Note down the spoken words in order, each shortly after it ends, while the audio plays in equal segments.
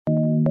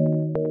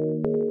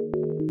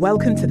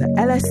Welcome to the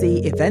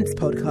LSE Events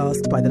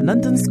Podcast by the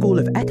London School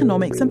of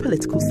Economics and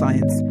Political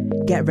Science.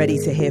 Get ready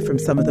to hear from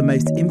some of the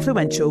most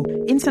influential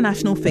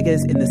international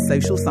figures in the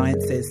social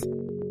sciences.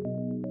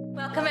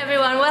 Welcome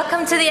everyone,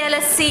 welcome to the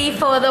LSE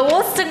for the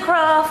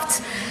Wollstonecraft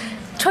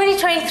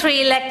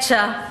 2023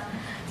 lecture.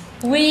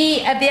 We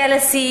at the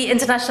LSE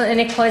International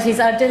Inequalities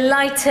are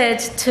delighted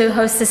to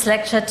host this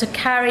lecture to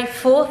carry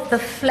forth the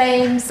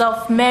flames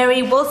of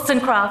Mary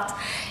Wollstonecraft.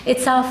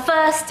 It's our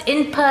first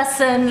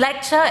in-person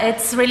lecture.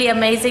 It's really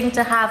amazing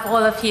to have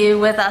all of you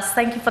with us.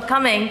 Thank you for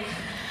coming.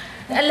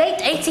 A late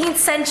 18th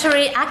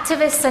century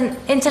activist and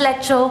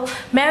intellectual,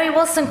 Mary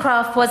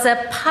Wollstonecraft was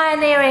a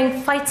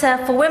pioneering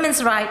fighter for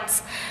women's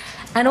rights,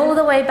 and all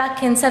the way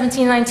back in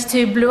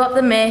 1792 blew up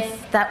the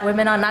myth that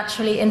women are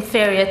naturally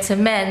inferior to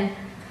men.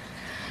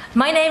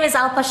 My name is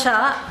Alpa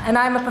Shah, and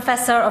I'm a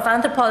professor of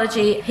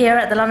anthropology here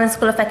at the London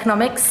School of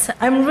Economics.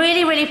 I'm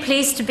really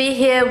pleased to be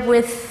here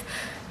with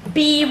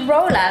B.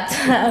 Rowlatt,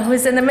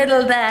 who's in the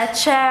middle there,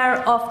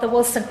 chair of the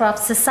Wollstonecraft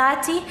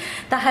Society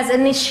that has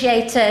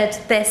initiated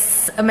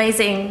this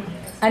amazing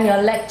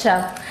annual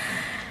lecture.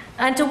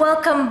 And to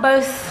welcome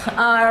both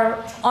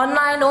our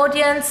online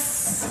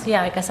audience,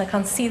 I guess I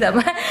can't see them,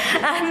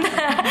 and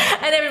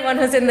everyone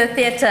who's in the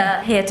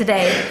theatre here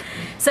today.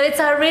 So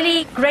it's our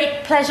really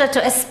great pleasure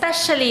to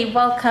especially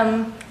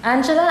welcome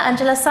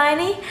Angela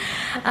Saini,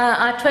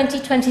 our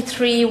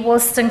 2023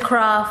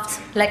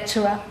 Wollstonecraft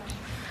lecturer.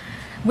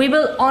 We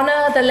will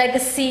honour the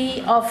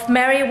legacy of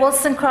Mary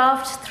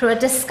Wollstonecraft through a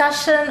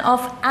discussion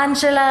of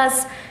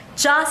Angela's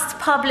just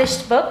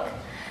published book,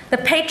 The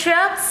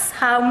Patriarchy: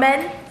 How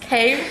Men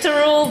Came to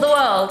Rule the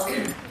World.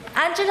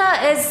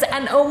 Angela is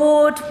an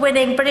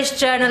award-winning British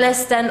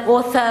journalist and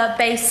author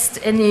based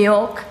in New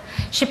York.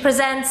 She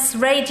presents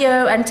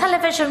radio and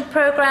television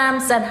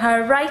programs, and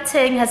her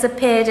writing has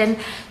appeared in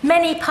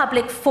many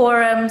public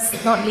forums,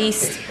 not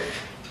least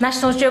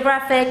National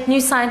Geographic,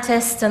 New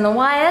Scientist, and The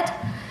Wired.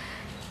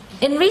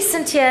 In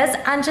recent years,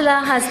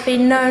 Angela has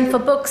been known for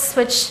books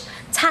which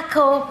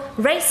tackle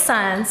race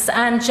science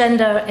and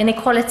gender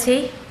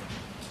inequality.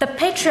 The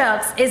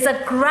Patriarchy is a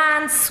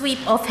grand sweep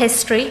of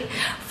history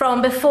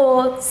from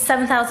before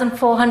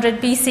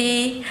 7,400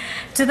 BCE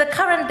to the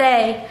current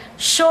day,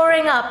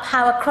 shoring up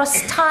how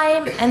across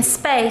time and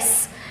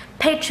space,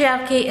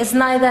 patriarchy is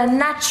neither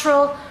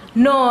natural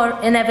nor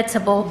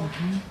inevitable.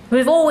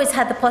 We've always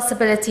had the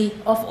possibility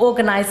of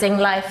organizing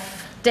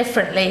life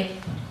differently.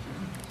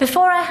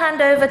 Before I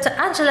hand over to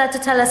Angela to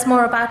tell us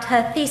more about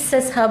her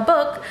thesis, her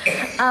book,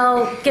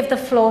 I'll give the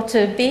floor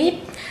to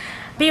B.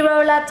 B.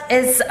 Rowlatt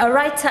is a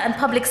writer and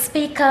public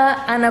speaker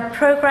and a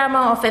programmer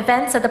of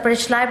events at the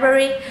British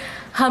Library.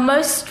 Her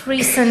most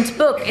recent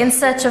book, In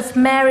Search of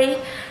Mary,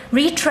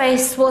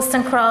 retraced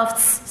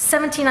Wollstonecraft's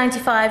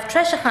 1795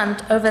 treasure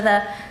hunt over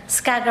the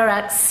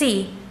Skagerrak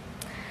Sea.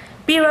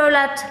 B.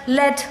 Rowlatt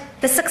led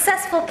the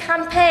successful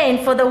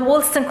campaign for the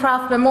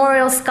Wollstonecraft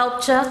Memorial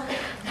Sculpture,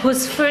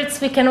 whose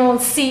fruits we can all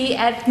see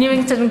at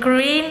Newington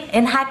Green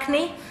in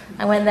Hackney.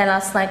 I went there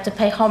last night to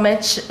pay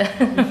homage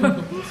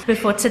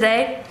before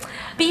today.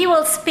 B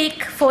will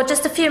speak for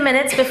just a few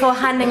minutes before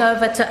handing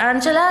over to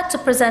Angela to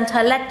present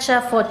her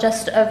lecture for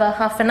just over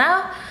half an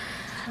hour.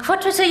 For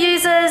Twitter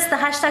users, the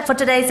hashtag for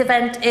today's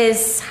event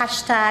is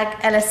hashtag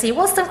LSE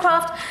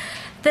Wollstonecraft.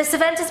 This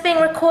event is being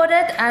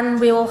recorded,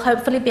 and we will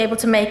hopefully be able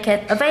to make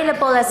it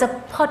available as a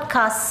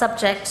podcast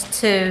subject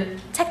to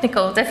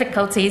technical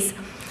difficulties.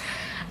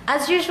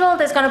 As usual,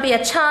 there's going to be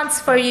a chance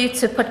for you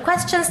to put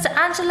questions to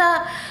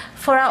Angela.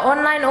 For our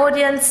online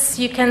audience,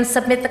 you can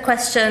submit the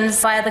questions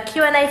via the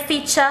Q&A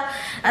feature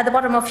at the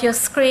bottom of your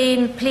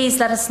screen. Please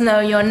let us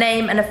know your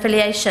name and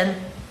affiliation.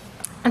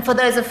 And for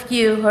those of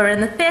you who are in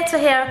the theatre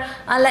here,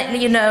 I'll let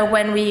you know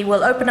when we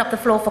will open up the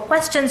floor for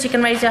questions. You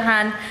can raise your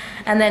hand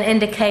and then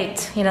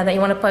indicate that you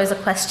want to pose a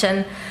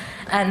question,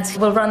 and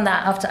we'll run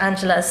that after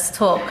Angela's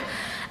talk.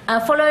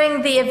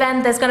 Following the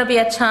event, there's going to be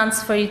a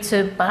chance for you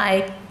to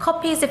buy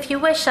copies if you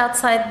wish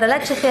outside the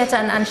lecture theatre,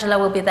 and Angela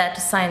will be there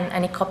to sign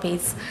any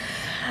copies.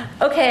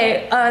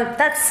 Okay,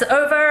 that's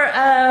over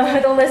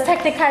with all those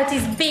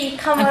technicalities. B,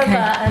 come over,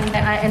 and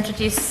I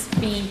introduce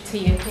B to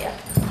you here.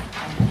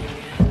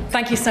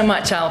 Thank you so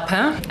much,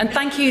 Alpa. And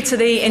thank you to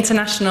the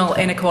International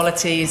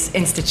Inequalities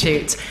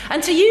Institute.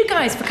 And to you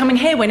guys for coming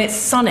here when it's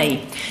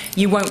sunny.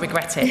 You won't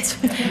regret it.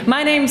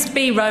 My name's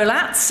B.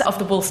 Rowlatt of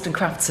the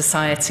Wollstonecraft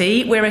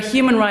Society. We're a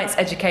human rights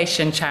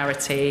education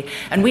charity,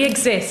 and we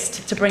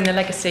exist to bring the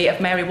legacy of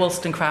Mary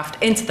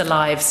Wollstonecraft into the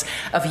lives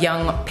of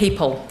young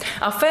people.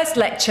 Our first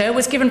lecture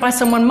was given by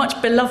someone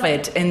much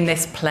beloved in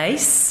this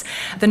place,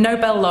 the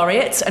Nobel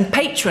laureate and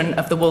patron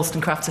of the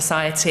Wollstonecraft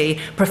Society,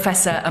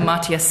 Professor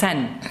Amartya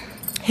Sen.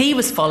 He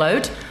was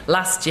followed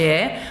last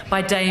year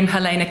by Dame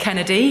Helena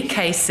Kennedy,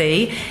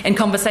 KC, in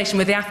conversation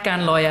with the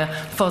Afghan lawyer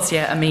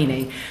Fozia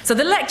Amini. So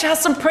the lecture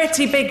has some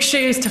pretty big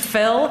shoes to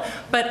fill,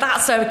 but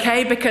that's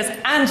okay because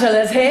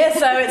Angela's here,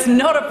 so it's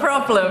not a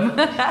problem.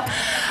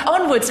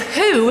 Onwards,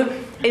 who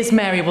is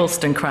Mary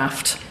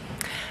Wollstonecraft?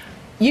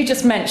 you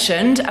just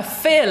mentioned a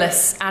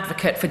fearless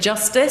advocate for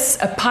justice,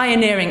 a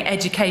pioneering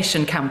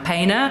education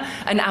campaigner,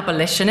 an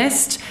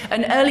abolitionist,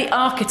 an early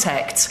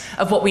architect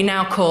of what we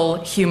now call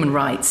human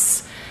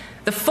rights.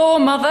 The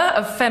foremother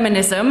of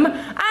feminism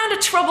and a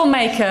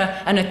troublemaker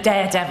and a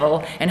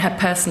daredevil in her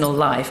personal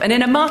life. And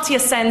in Amartya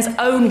Sen's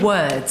own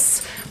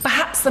words,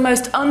 perhaps the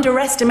most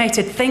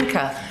underestimated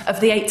thinker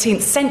of the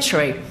 18th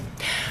century.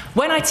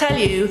 When I tell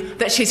you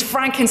that she's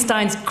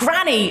Frankenstein's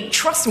granny,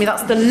 trust me,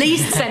 that's the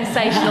least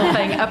sensational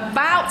thing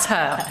about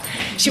her.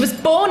 She was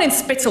born in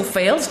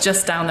Spitalfields,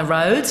 just down the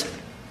road,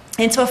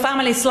 into a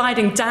family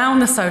sliding down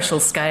the social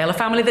scale, a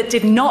family that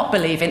did not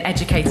believe in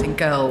educating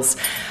girls,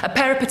 a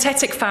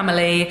peripatetic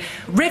family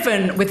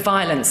riven with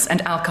violence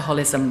and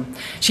alcoholism.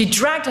 She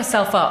dragged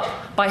herself up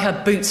by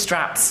her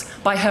bootstraps,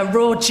 by her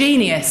raw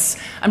genius,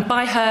 and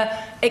by her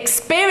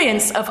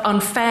experience of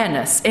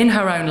unfairness in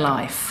her own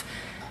life.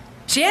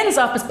 She ends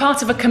up as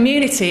part of a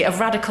community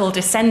of radical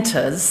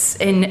dissenters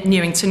in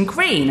Newington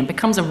Green and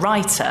becomes a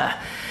writer.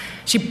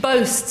 She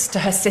boasts to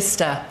her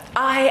sister,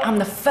 "I am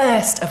the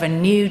first of a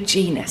new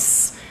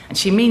genus." And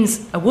she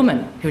means a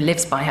woman who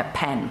lives by her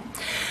pen.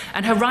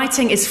 And her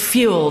writing is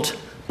fueled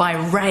by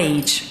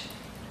rage,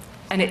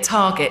 and it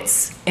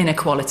targets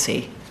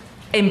inequality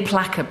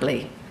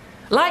implacably.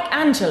 Like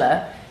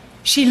Angela,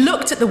 she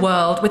looked at the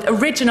world with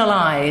original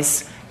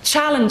eyes,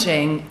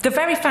 challenging the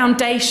very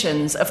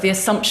foundations of the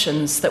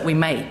assumptions that we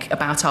make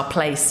about our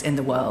place in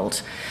the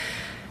world.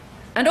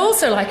 And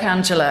also, like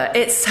Angela,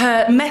 it's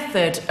her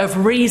method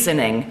of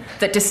reasoning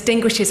that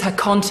distinguishes her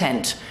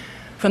content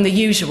from the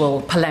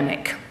usual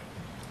polemic.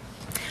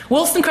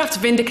 Wollstonecraft's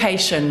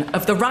vindication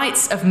of the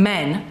rights of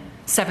men,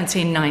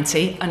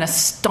 1790, an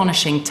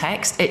astonishing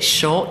text, it's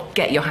short,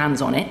 get your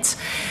hands on it,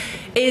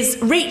 is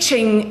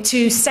reaching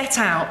to set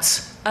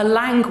out a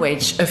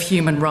language of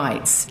human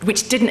rights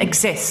which didn't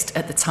exist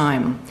at the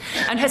time.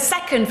 And her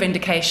second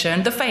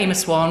vindication, the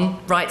famous one,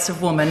 Rights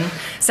of Woman,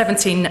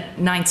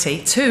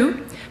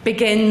 1792,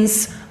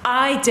 begins,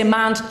 "I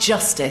demand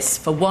justice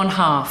for one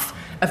half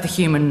of the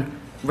human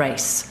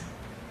race."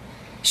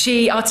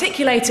 She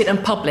articulated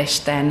and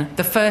published then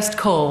the first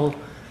call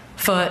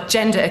for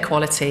gender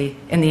equality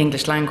in the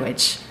English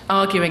language,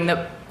 arguing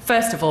that,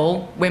 first of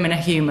all, women are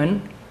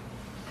human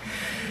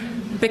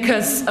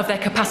because of their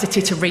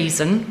capacity to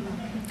reason,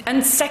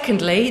 and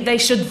secondly, they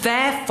should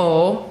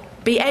therefore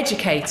be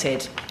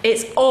educated.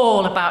 It's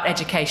all about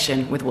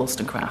education with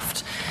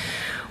Wollstonecraft.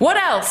 What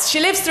else? She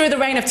lives through the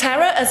Reign of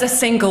Terror as a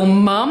single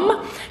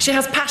mum. She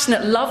has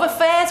passionate love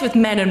affairs with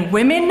men and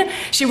women.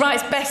 She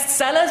writes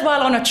bestsellers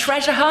while on a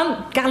treasure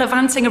hunt,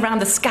 gallivanting around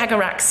the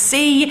Skagerrak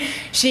Sea.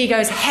 She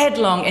goes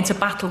headlong into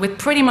battle with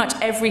pretty much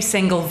every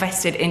single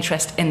vested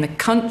interest in the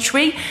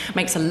country,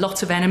 makes a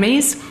lot of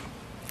enemies,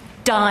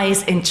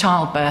 dies in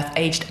childbirth,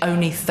 aged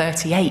only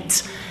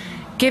 38.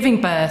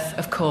 Giving birth,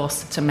 of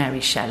course, to Mary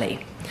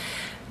Shelley.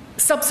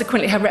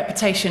 Subsequently, her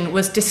reputation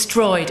was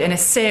destroyed in a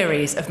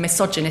series of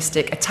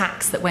misogynistic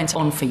attacks that went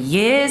on for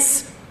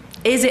years.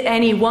 Is it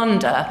any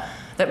wonder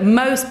that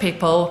most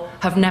people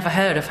have never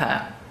heard of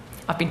her?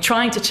 I've been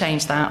trying to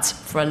change that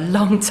for a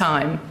long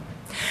time.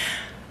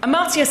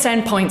 Amartya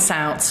Sen points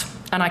out,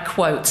 and I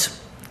quote,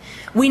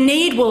 "We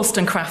need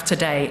Wollstonecraft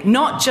today,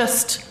 not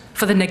just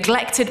for the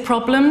neglected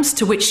problems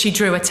to which she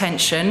drew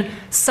attention.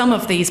 Some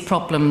of these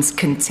problems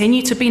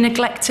continue to be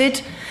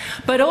neglected,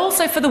 but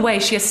also for the way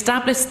she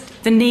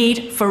established the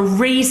need for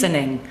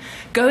reasoning,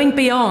 going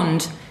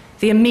beyond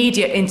the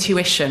immediate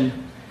intuition,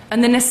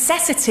 and the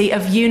necessity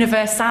of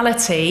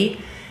universality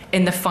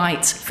in the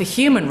fight for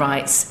human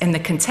rights in the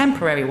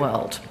contemporary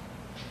world.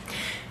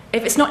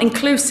 If it's not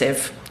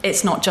inclusive,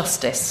 it's not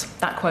justice."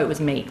 That quote was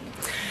me.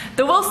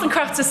 The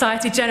Wollstonecraft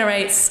Society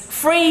generates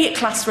free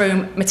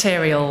classroom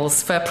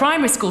materials for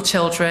primary school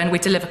children. We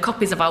deliver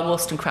copies of our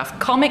Wollstonecraft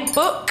comic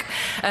book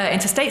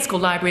into state school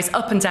libraries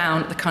up and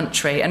down the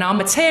country. And our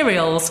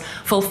materials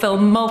fulfil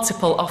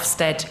multiple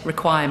Ofsted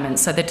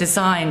requirements, so they're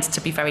designed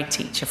to be very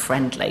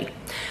teacher-friendly.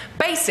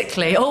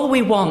 Basically, all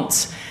we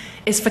want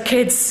is for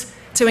kids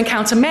to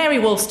encounter Mary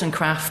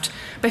Wollstonecraft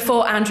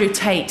before Andrew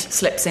Tate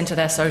slips into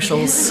their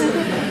socials.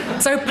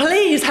 So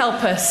please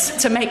help us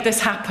to make this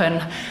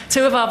happen.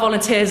 2 of our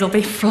volunteers will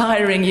be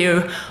flyering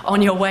you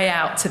on your way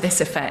out to this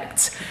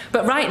effect.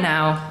 But right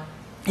now,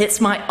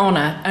 it's my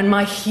honour and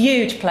my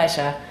huge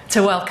pleasure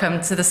to welcome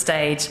to the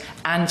stage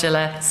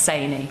Angela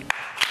Saini.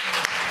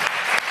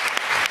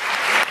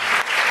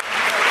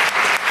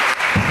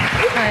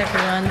 Hi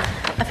everyone.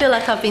 I feel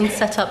like I've been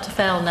set up to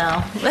fail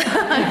now.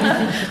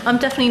 I'm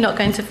definitely not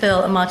going to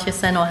fill Amartya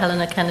Sen or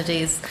Helena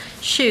Kennedy's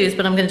shoes,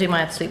 but I'm going to do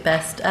my absolute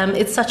best.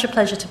 It's such a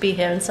pleasure to be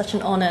here and such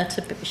an honour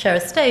to share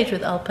a stage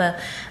with Alpa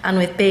and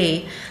with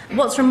Bea.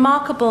 What's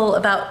remarkable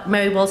about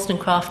Mary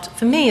Wollstonecraft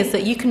for me is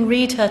that you can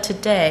read her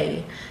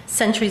today,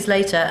 centuries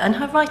later, and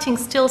her writing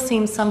still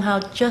seems somehow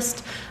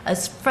just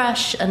as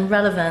fresh and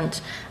relevant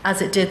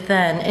as it did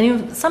then. And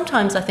even,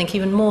 sometimes I think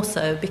even more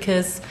so,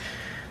 because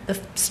the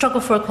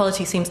struggle for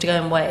equality seems to go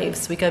in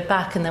waves. We go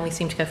back and then we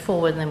seem to go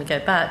forward and then we go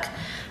back.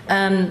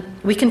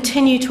 we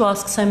continue to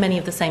ask so many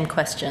of the same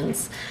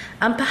questions.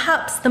 And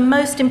perhaps the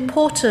most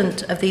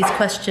important of these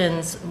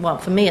questions, well,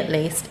 for me at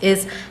least,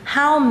 is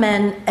how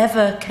men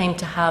ever came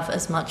to have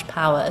as much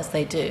power as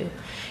they do.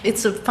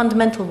 It's a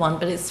fundamental one,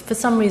 but it's for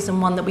some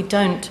reason one that we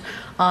don't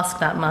ask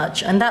that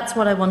much. And that's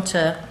what I want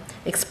to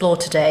explore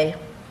today.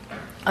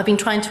 I've been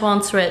trying to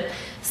answer it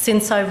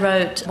since I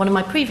wrote one of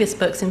my previous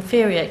books,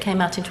 Inferior. It came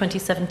out in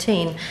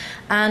 2017.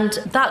 And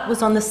that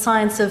was on the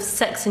science of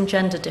sex and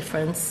gender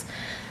difference.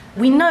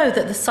 We know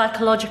that the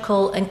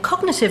psychological and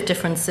cognitive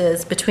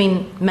differences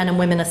between men and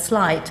women are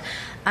slight,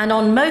 and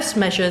on most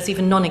measures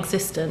even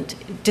non-existent,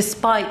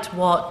 despite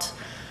what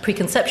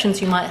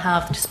preconceptions you might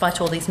have,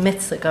 despite all these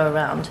myths that go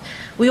around.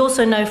 We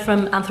also know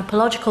from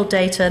anthropological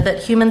data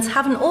that humans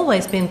haven't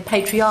always been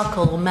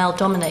patriarchal or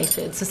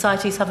male-dominated.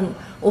 Societies haven't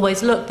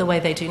always looked the way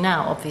they do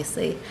now,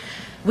 obviously.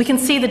 We can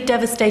see the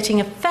devastating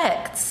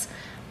effects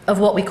of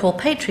what we call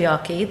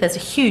patriarchy. There's a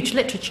huge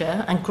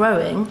literature, and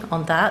growing,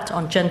 on that,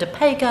 on gender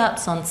pay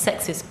gaps, on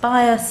sexist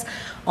bias,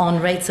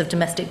 on rates of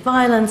domestic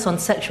violence, on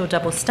sexual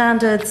double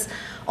standards,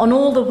 on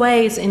all the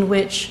ways in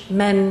which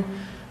men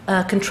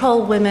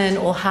control women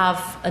or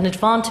have an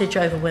advantage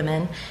over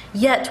women,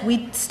 yet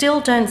we still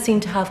don't seem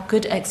to have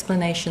good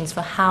explanations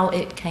for how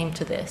it came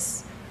to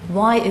this.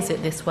 Why is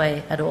it this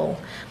way at all?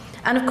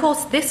 And of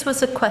course, this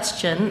was a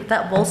question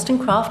that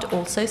Wollstonecraft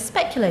also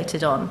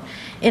speculated on.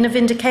 In A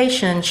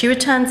Vindication, she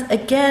returns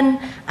again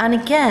and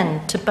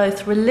again to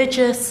both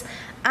religious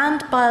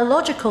and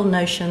biological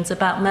notions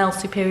about male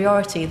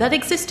superiority that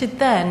existed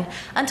then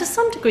and to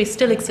some degree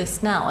still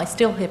exist now. I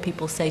still hear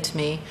people say to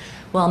me,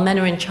 well, men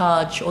are in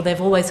charge, or they've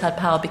always had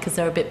power because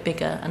they're a bit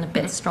bigger and a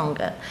bit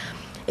stronger.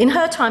 In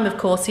her time, of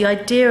course, the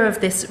idea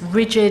of this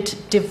rigid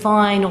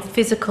divine or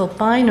physical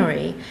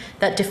binary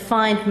that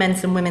defined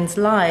men's and women's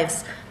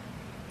lives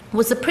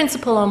was the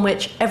principle on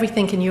which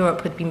everything in Europe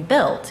had been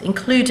built,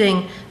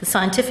 including the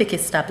scientific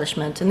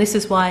establishment. And this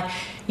is why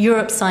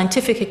Europe's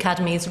scientific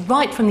academies,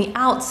 right from the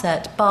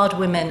outset, barred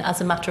women as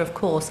a matter of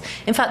course.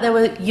 In fact, there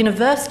were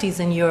universities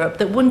in Europe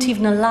that wouldn't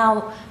even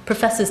allow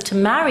professors to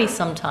marry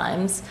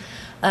sometimes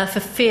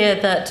for fear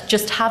that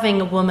just having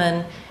a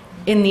woman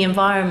in the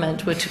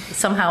environment would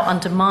somehow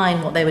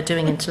undermine what they were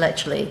doing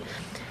intellectually.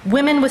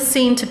 Women were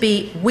seen to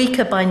be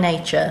weaker by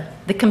nature,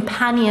 the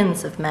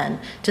companions of men,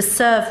 to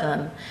serve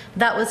them.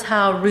 That was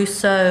how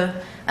Rousseau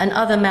and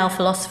other male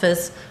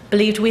philosophers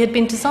believed we had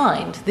been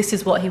designed. This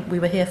is what we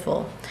were here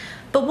for.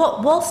 But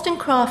what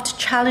Wollstonecraft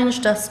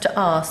challenged us to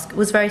ask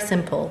was very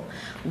simple.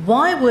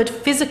 Why would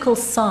physical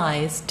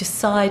size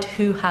decide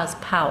who has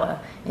power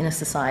in a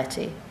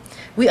society?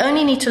 We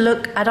only need to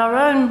look at our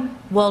own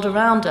world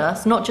around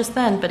us, not just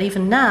then, but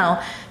even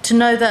now, to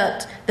know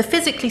that the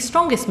physically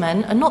strongest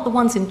men are not the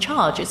ones in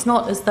charge. It's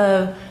not as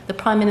though the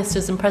prime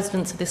ministers and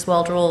presidents of this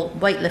world are all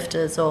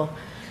weightlifters or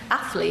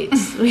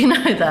athletes. We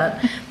know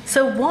that.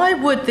 So why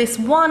would this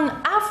one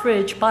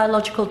average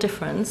biological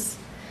difference,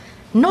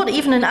 not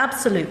even an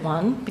absolute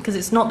one, because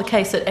it's not the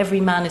case that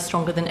every man is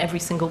stronger than every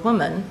single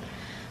woman,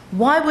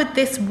 why would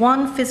this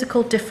one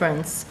physical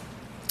difference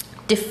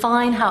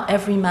define how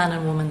every man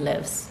and woman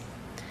lives?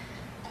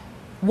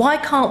 Why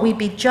can't we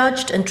be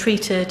judged and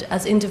treated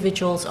as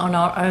individuals on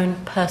our own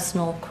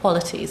personal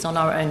qualities, on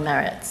our own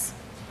merits?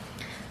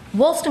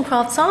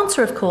 Wollstonecraft's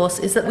answer, of course,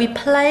 is that we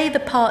play the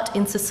part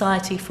in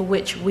society for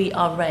which we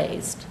are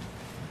raised.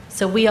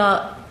 So we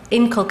are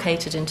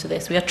inculcated into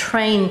this, we are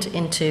trained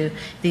into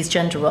these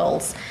gender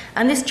roles.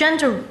 And this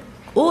gender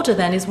order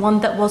then is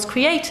one that was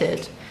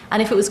created. And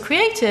if it was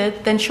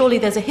created, then surely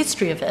there's a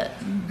history of it.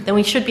 Then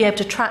we should be able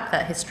to track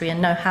that history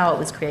and know how it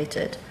was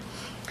created.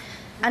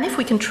 And if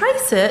we can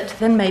trace it,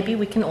 then maybe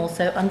we can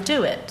also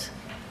undo it.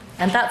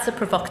 And that's a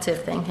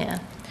provocative thing here.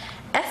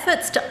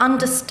 Efforts to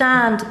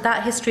understand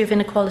that history of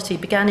inequality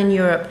began in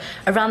Europe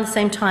around the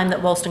same time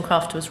that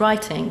Wollstonecraft was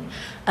writing.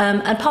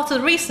 And part of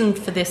the reason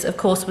for this, of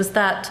course, was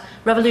that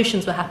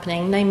revolutions were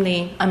happening,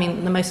 namely,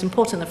 the most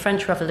important, the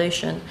French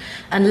Revolution,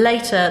 and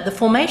later the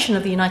formation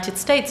of the United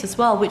States as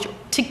well, which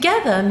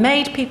together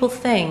made people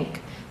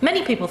think,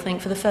 many people think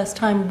for the first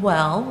time,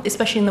 well,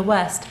 especially in the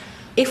West,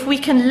 if we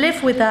can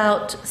live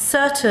without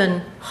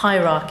certain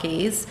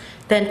hierarchies,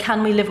 then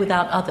can we live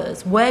without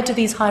others? Where do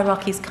these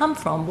hierarchies come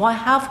from? Why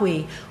have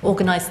we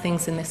organized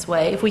things in this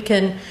way? If we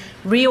can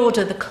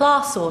reorder the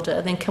class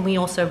order, then can we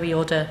also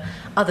reorder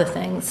other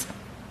things?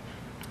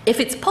 If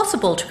it's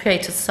possible to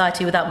create a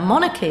society without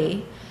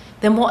monarchy,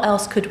 then what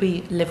else could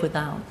we live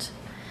without?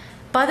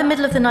 By the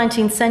middle of the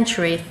 19th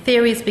century,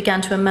 theories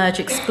began to emerge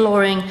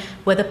exploring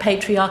whether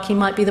patriarchy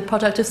might be the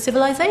product of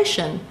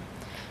civilization,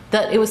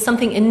 that it was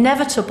something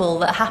inevitable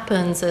that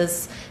happens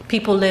as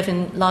people live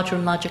in larger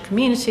and larger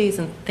communities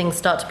and things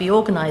start to be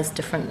organized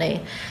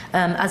differently.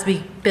 As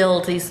we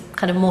build these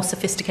kind of more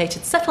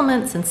sophisticated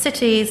settlements and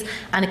cities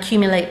and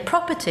accumulate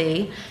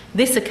property,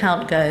 this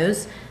account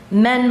goes,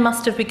 men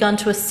must have begun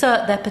to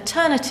assert their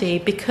paternity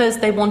because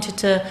they wanted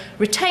to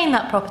retain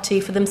that property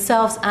for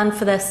themselves and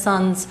for their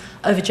sons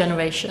over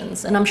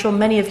generations. And I'm sure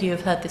many of you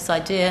have heard this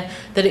idea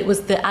that it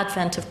was the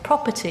advent of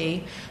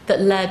property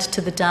that led to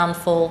the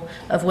downfall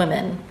of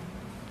women.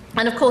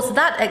 And of course,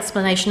 that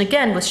explanation,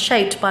 again, was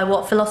shaped by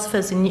what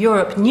philosophers in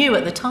Europe knew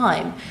at the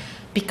time,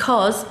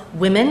 because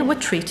women were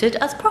treated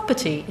as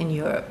property in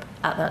Europe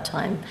at that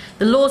time.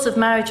 The laws of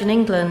marriage in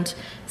England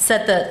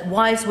said that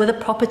wives were the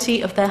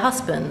property of their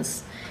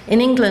husbands. In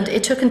England,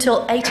 it took until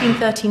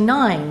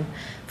 1839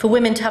 for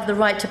women to have the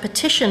right to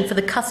petition for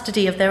the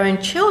custody of their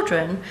own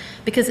children,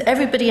 because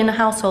everybody in the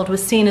household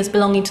was seen as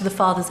belonging to the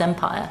father's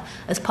empire,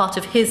 as part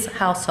of his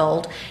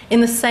household,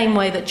 in the same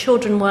way that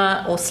children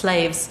were, or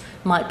slaves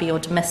might be, or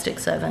domestic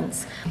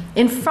servants.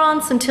 In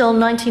France, until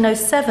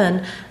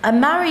 1907, a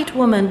married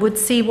woman would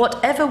see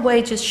whatever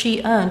wages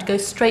she earned go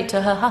straight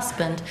to her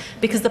husband,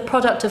 because the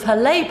product of her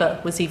labour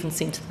was even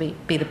seen to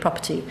be the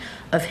property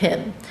of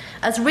him.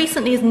 As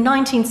recently as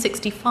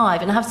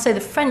 1965, and I have to say the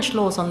French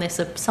laws on this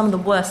are some of the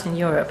worst in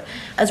Europe,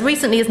 as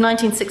recently as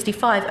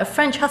 1965, a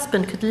French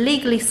husband could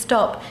legally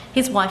stop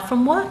his wife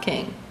from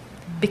working,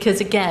 because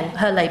again,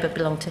 her labour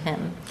belonged to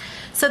him.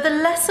 So the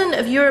lesson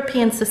of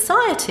European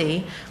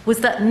society was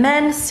that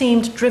men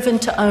seemed driven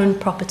to own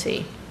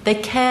property. They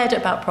cared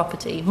about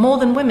property more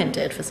than women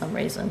did for some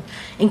reason,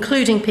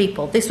 including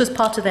people. This was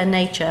part of their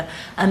nature,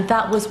 and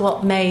that was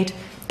what made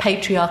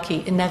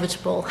patriarchy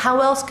inevitable. How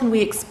else can we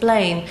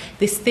explain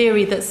this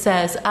theory that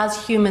says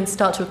as humans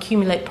start to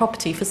accumulate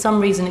property, for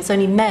some reason it's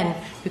only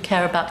men who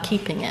care about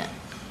keeping it?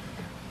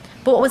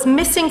 But what was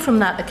missing from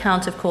that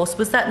account, of course,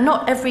 was that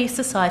not every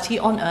society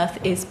on earth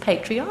is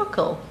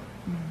patriarchal.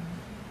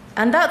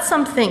 And that's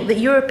something that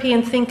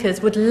European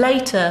thinkers would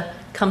later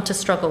come to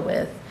struggle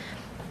with.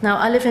 Now,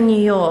 I live in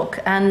New York,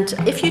 and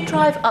if you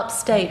drive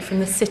upstate from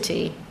the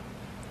city,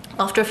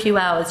 after a few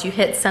hours you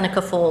hit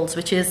Seneca Falls,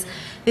 which is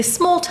this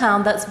small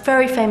town that's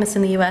very famous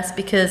in the US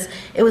because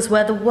it was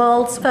where the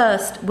world's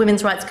first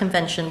women's rights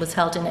convention was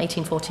held in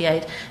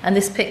 1848. And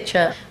this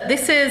picture,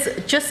 this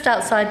is just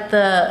outside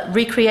the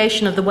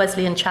recreation of the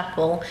Wesleyan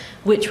Chapel,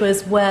 which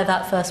was where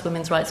that first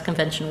women's rights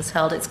convention was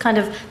held. It's kind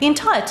of, the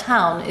entire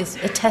town is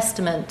a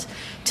testament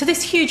to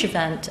this huge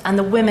event and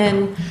the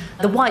women,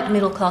 the white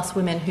middle-class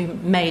women who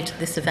made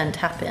this event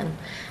happen.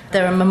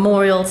 There are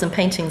memorials and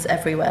paintings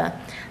everywhere.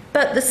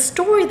 But the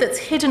story that's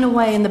hidden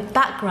away in the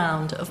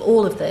background of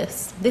all of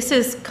this, this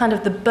is kind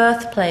of the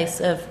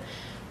birthplace of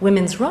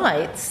women's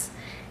rights,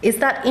 is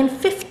that in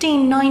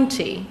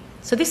 1590,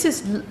 so this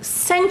is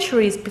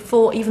centuries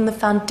before even the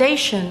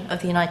foundation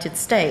of the United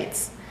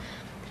States,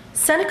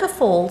 Seneca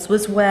Falls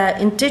was where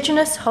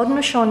indigenous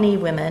Haudenosaunee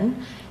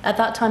women, at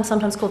that time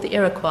sometimes called the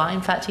Iroquois,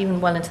 in fact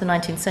even well into the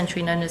 19th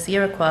century known as the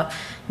Iroquois,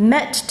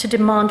 met to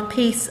demand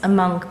peace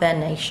among their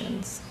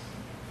nations.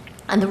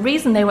 And the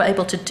reason they were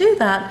able to do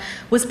that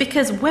was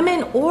because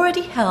women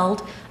already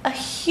held a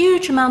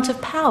huge amount of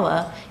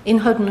power in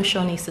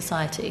Haudenosaunee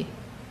society.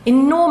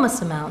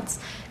 Enormous amounts.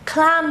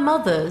 Clan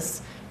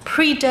mothers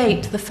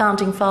predate the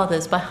founding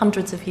fathers by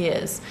hundreds of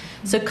years.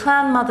 So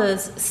clan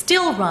mothers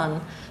still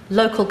run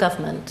local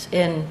government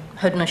in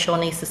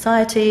Haudenosaunee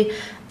society.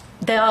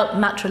 They are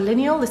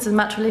matrilineal. This is a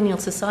matrilineal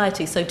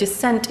society, so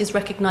descent is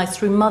recognized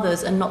through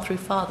mothers and not through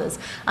fathers.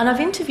 And I've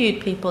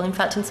interviewed people, in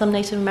fact, in some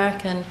Native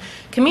American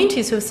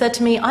communities who have said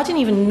to me, I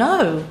didn't even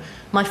know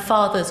my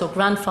father's or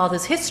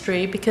grandfather's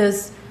history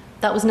because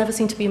that was never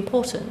seen to be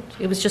important.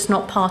 It was just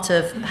not part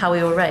of how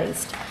we were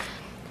raised.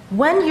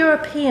 When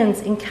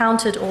Europeans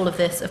encountered all of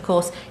this, of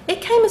course,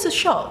 it came as a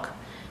shock.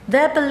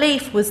 Their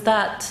belief was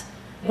that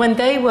when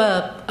they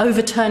were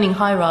overturning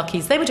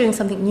hierarchies, they were doing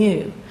something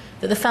new.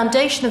 That the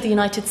foundation of the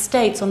United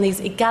States on these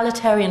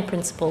egalitarian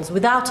principles,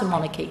 without a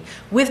monarchy,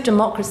 with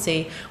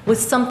democracy, was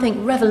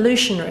something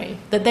revolutionary,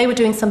 that they were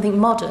doing something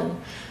modern.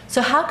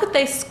 So how could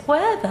they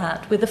square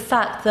that with the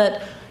fact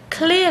that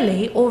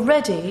clearly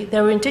already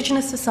there were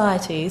indigenous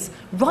societies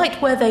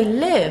right where they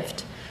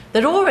lived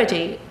that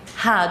already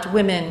had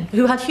women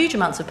who had huge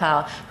amounts of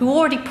power, who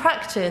already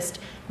practiced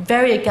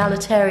very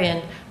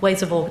egalitarian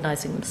ways of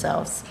organizing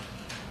themselves?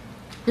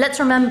 Let's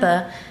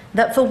remember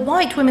that for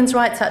white women's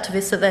rights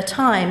activists at their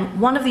time,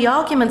 one of the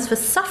arguments for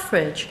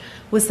suffrage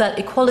was that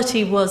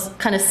equality was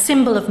kind of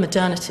symbol of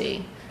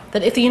modernity.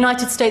 That if the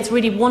United States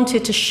really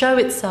wanted to show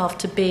itself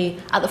to be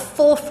at the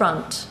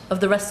forefront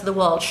of the rest of the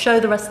world, show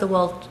the rest of the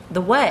world the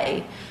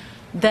way,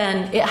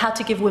 then it had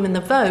to give women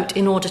the vote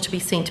in order to be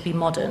seen to be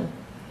modern.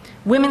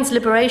 Women's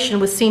liberation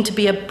was seen to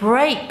be a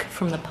break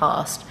from the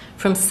past,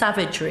 from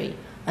savagery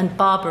and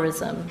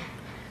barbarism.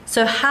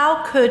 So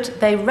how could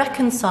they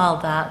reconcile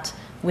that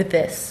with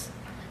this?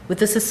 With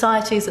the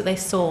societies that they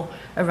saw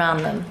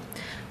around them?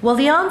 Well,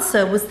 the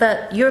answer was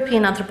that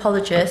European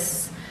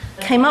anthropologists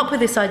came up with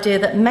this idea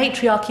that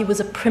matriarchy was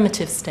a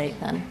primitive state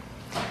then.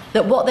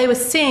 That what they were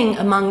seeing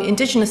among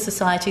indigenous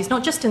societies,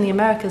 not just in the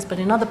Americas but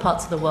in other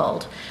parts of the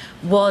world,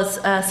 was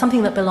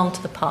something that belonged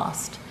to the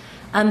past.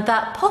 And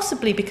that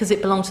possibly because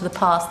it belonged to the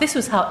past, this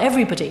was how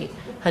everybody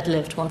had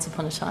lived once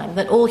upon a time,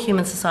 that all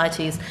human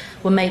societies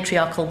were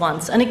matriarchal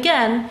once. And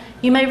again,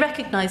 you may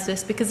recognize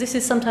this because this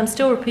is sometimes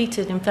still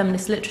repeated in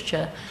feminist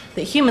literature,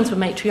 that humans were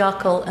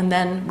matriarchal and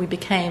then we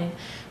became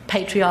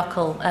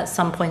patriarchal at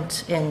some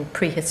point in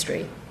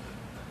prehistory.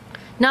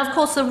 Now, of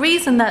course, the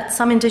reason that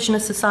some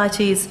indigenous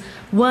societies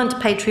weren't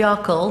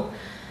patriarchal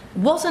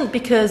wasn't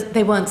because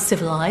they weren't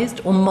civilized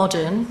or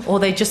modern, or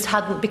they just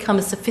hadn't become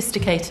as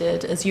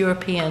sophisticated as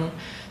European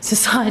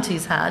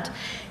societies had.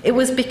 It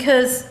was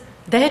because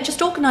they had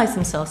just organized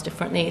themselves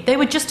differently. They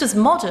were just as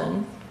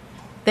modern,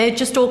 they had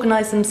just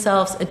organized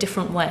themselves a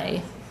different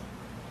way.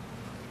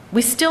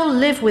 We still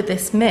live with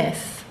this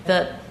myth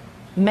that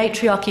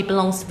matriarchy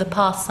belongs to the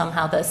past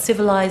somehow, that a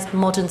civilized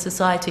modern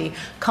society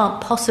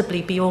can't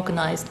possibly be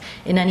organized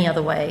in any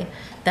other way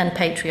than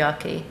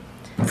patriarchy.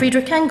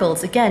 Friedrich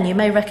Engels, again, you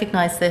may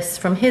recognize this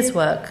from his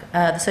work,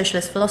 the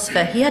socialist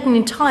philosopher. He had an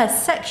entire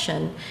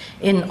section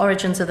in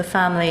Origins of the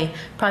Family,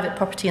 Private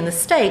Property and the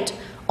State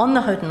on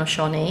the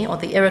Haudenosaunee, or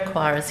the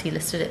Iroquois as he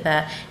listed it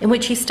there, in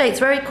which he states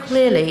very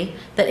clearly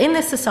that in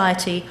this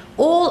society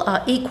all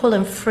are equal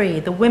and free,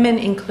 the women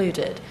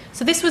included.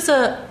 So this was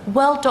a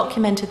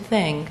well-documented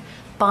thing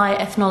by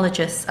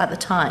ethnologists at the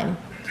time.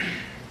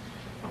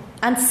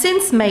 And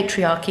since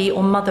matriarchy,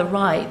 or mother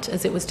right,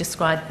 as it was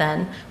described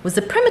then, was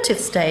the primitive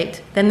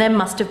state, then there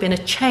must have been a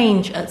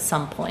change at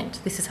some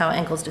point. This is how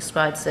Engels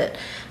describes it.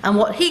 And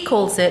what he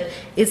calls it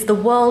is the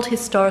world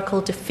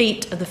historical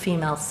defeat of the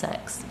female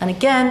sex. And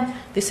again,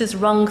 this is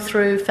rung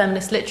through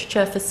feminist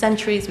literature for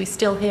centuries. We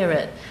still hear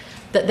it.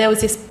 That there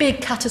was this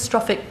big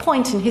catastrophic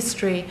point in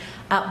history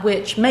at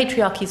which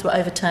matriarchies were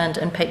overturned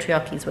and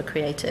patriarchies were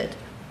created.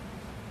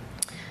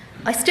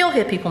 I still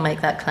hear people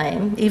make that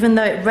claim, even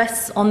though it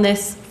rests on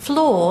this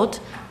flawed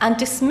and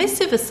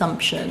dismissive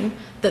assumption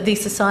that these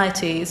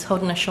societies,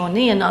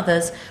 Haudenosaunee and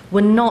others,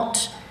 were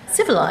not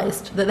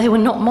civilized, that they were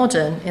not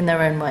modern in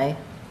their own way.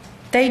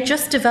 They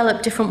just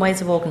developed different ways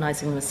of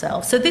organizing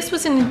themselves. So this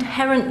was an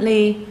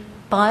inherently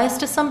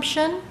biased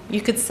assumption,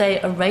 you could say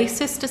a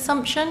racist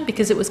assumption,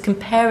 because it was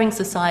comparing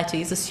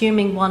societies,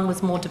 assuming one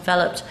was more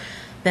developed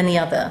than the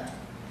other.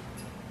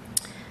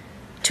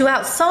 To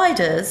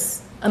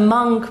outsiders,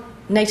 among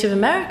Native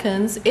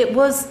Americans, it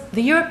was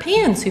the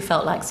Europeans who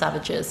felt like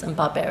savages and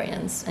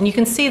barbarians. And you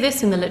can see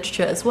this in the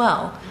literature as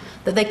well,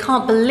 that they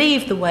can't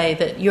believe the way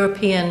that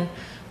European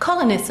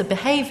colonists are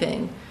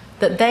behaving,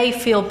 that they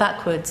feel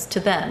backwards to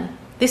them.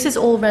 This is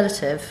all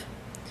relative.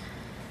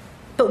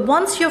 But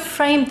once you've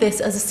framed this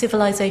as a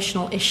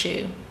civilizational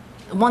issue,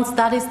 once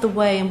that is the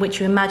way in which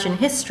you imagine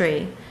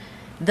history,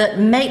 that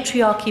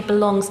matriarchy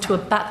belongs to a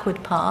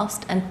backward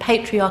past and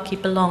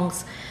patriarchy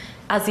belongs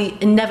as the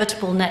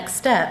inevitable next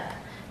step,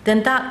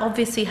 then that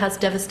obviously has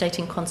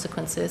devastating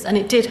consequences, and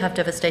it did have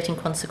devastating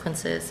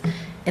consequences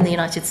in the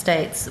United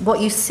States.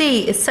 What you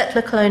see is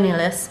settler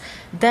colonialists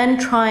then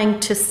trying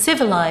to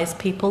civilize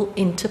people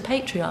into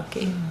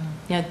patriarchy.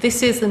 You know,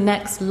 this is the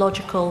next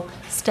logical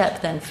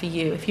step then for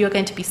you. If you're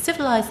going to be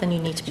civilized, then you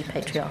need to be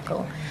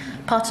patriarchal.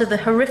 Part of the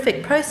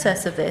horrific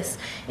process of this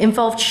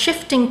involved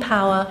shifting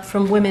power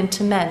from women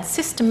to men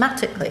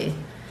systematically,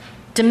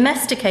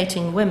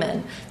 domesticating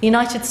women. The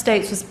United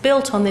States was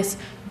built on this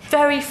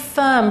very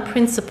firm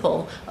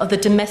principle of the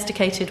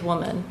domesticated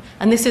woman.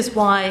 And this is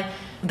why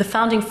the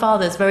founding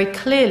fathers very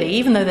clearly,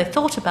 even though they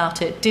thought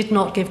about it, did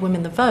not give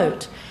women the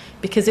vote,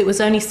 because it was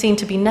only seen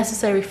to be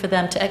necessary for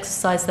them to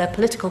exercise their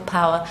political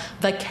power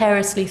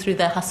vicariously through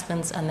their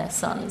husbands and their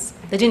sons.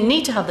 They didn't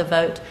need to have the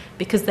vote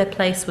because their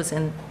place was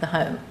in the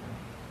home.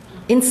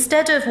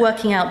 Instead of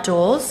working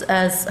outdoors,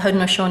 as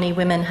Haudenosaunee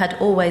women had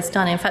always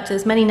done, in fact,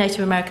 there's many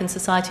Native American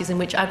societies in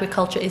which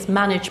agriculture is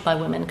managed by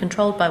women,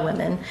 controlled by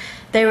women,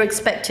 they were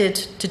expected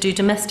to do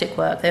domestic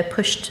work. They were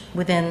pushed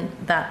within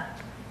that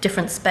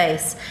different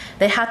space.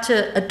 They had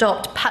to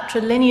adopt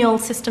patrilineal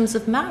systems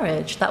of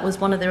marriage. That was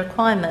one of the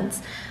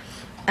requirements.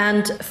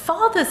 And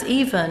fathers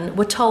even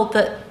were told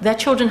that their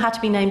children had to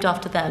be named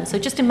after them. So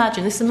just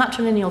imagine, this is a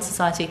matrilineal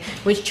society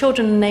which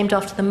children are named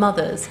after the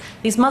mothers.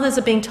 These mothers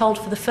are being told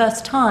for the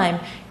first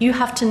time, you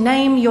have to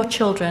name your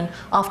children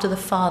after the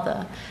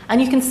father. And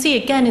you can see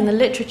again in the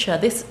literature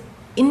this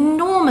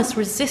enormous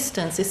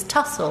resistance, this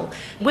tussle.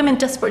 Women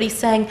desperately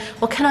saying,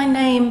 well, can I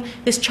name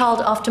this child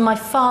after my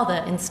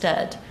father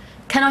instead?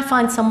 Can I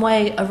find some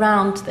way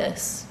around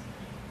this?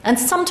 And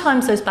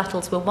sometimes those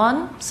battles were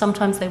won,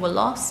 sometimes they were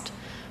lost.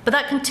 But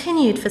that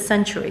continued for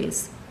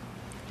centuries.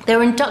 They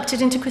were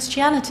inducted into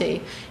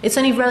Christianity. It's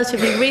only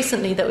relatively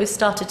recently that we've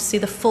started to see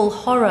the full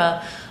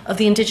horror of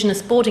the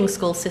indigenous boarding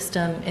school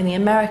system in the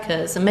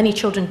Americas, and many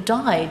children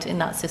died in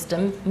that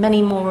system,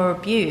 many more were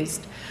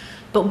abused.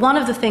 But one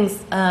of the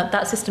things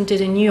that system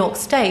did in New York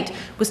State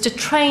was to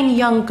train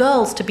young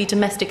girls to be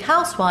domestic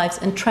housewives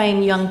and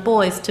train young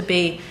boys to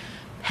be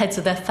heads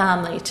of their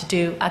family, to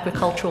do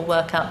agricultural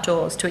work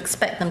outdoors, to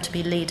expect them to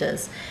be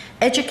leaders.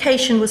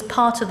 Education was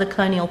part of the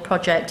colonial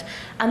project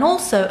and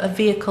also a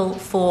vehicle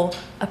for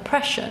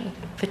oppression,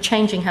 for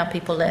changing how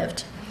people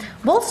lived.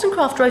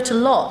 Wollstonecraft wrote a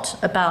lot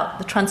about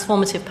the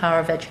transformative power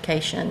of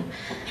education.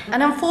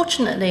 And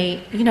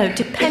unfortunately,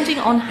 depending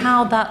on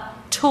how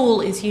that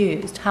tool is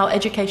used, how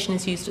education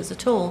is used as a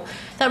tool,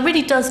 that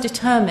really does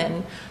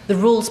determine the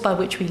rules by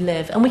which we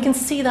live. And we can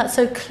see that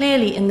so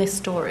clearly in this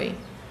story,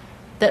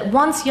 that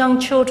once young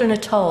children are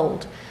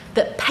told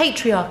that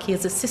patriarchy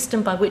is a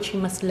system by which you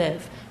must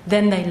live,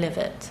 then they live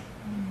it.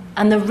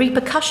 And the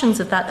repercussions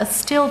of that are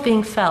still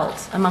being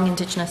felt among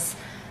Indigenous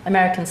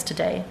Americans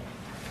today.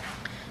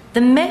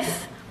 The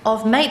myth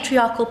of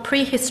matriarchal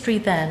prehistory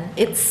then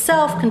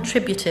itself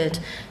contributed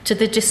to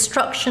the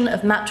destruction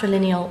of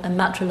matrilineal and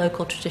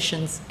matrilocal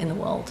traditions in the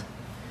world.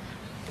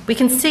 We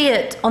can see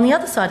it on the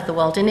other side of the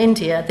world, in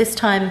India, this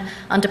time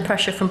under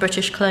pressure from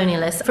British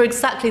colonialists, for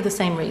exactly the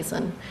same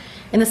reason.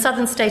 In the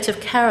southern state of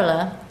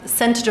Kerala,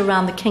 centred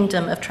around the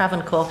kingdom of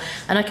Travancore,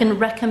 and I can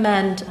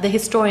recommend the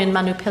historian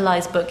Manu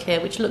Pillai's book here,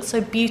 which looks so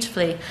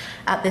beautifully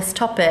at this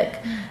topic.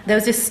 There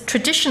was this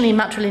traditionally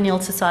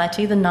matrilineal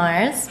society, the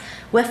Nairs,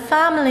 where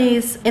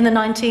families in the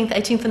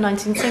 18th and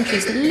 19th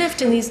centuries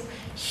lived in these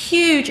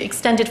huge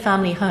extended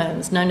family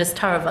homes known as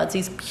taravads,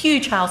 these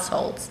huge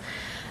households.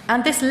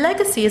 And this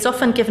legacy is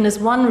often given as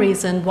one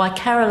reason why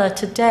Kerala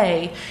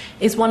today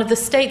is one of the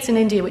states in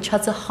India which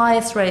has the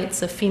highest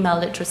rates of female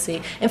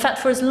literacy. In fact,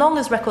 for as long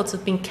as records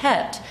have been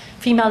kept,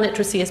 female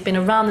literacy has been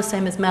around the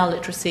same as male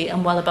literacy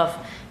and well above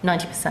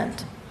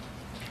 90%.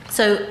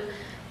 So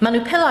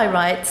Manu Pillai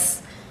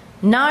writes,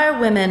 Nair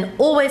women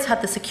always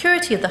had the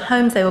security of the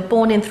homes they were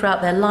born in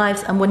throughout their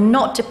lives and were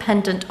not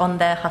dependent on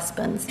their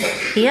husbands.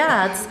 He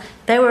adds,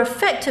 they were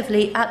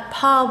effectively at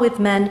par with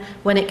men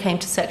when it came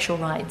to sexual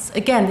rights.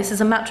 Again, this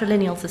is a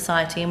matrilineal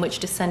society in which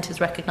descent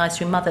is recognised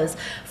through mothers.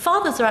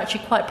 Fathers are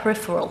actually quite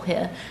peripheral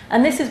here,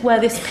 and this is where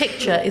this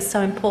picture is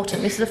so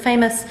important. This is a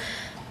famous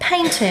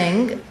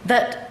painting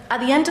that at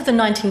the end of the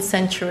 19th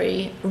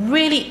century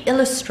really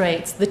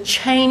illustrates the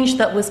change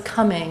that was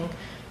coming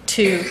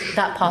to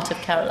that part of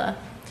Kerala.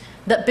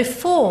 That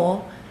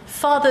before,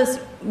 fathers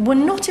were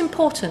not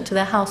important to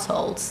their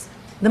households.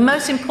 The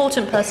most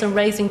important person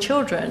raising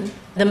children,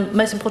 the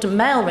most important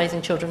male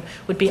raising children,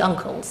 would be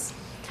uncles.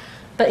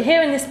 But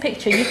here in this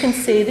picture, you can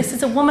see this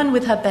is a woman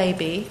with her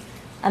baby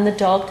and the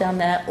dog down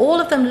there,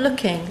 all of them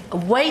looking,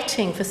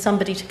 waiting for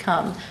somebody to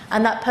come,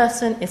 and that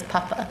person is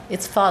Papa,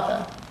 it's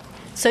father.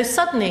 So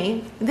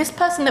suddenly, this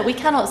person that we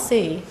cannot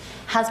see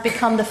has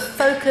become the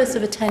focus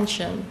of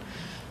attention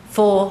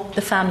for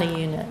the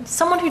family unit.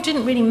 Someone who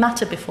didn't really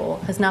matter before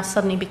has now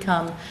suddenly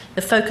become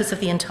the focus of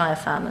the entire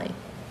family.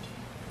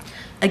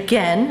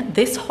 Again,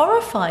 this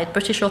horrified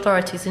British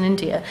authorities in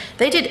India.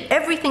 They did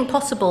everything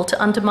possible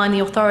to undermine the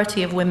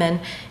authority of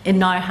women in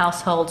Nair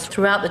households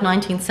throughout the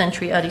 19th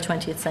century, early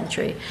 20th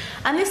century.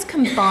 And this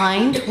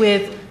combined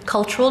with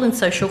cultural and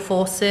social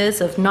forces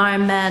of Nair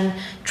men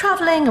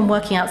travelling and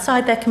working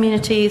outside their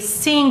communities,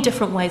 seeing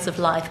different ways of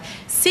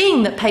life,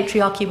 seeing that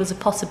patriarchy was a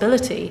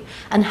possibility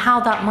and how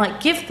that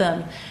might give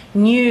them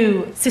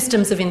new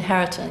systems of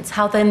inheritance,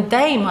 how then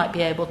they might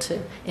be able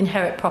to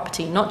inherit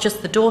property, not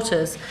just the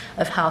daughters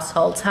of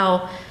households,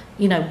 how,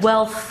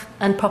 wealth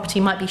and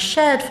property might be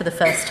shared for the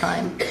first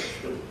time.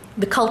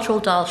 The cultural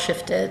dial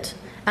shifted.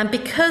 And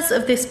because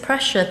of this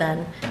pressure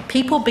then,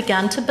 people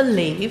began to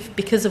believe,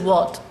 because of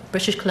what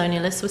British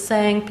colonialists were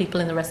saying,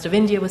 people in the rest of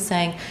India were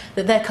saying,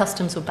 that their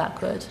customs were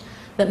backward,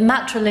 that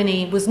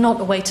matrilineal was not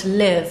a way to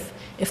live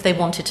if they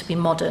wanted to be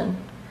modern.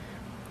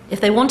 If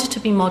they wanted to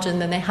be modern,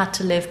 then they had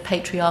to live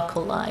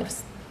patriarchal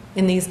lives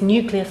in these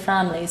nuclear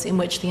families in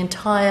which the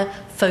entire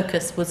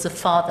focus was the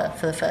father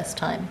for the first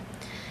time.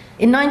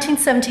 In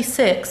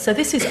 1976, so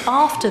this is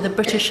after the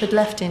British had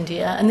left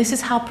India, and this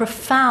is how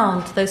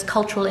profound those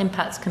cultural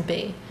impacts can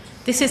be.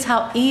 This is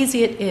how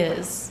easy it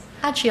is.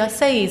 Actually, I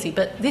say easy,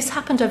 but this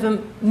happened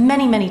over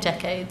many, many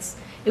decades.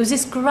 It was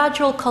this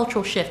gradual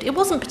cultural shift. It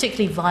wasn't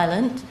particularly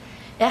violent.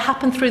 It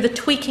happened through the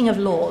tweaking of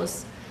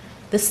laws,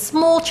 the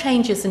small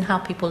changes in how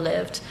people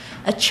lived,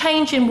 a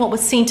change in what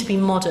was seen to be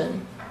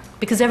modern,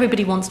 because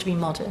everybody wants to be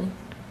modern.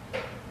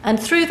 And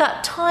through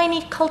that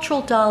tiny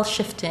cultural dial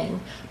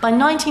shifting, by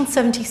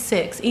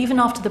 1976, even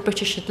after the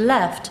British had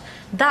left,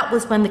 that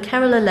was when the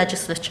Kerala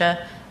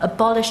legislature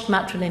abolished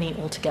matrilineal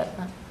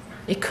altogether.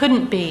 It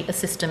couldn't be a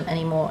system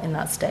anymore in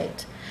that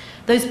state.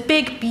 Those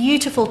big,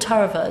 beautiful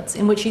taravads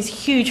in which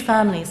these huge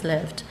families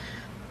lived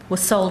were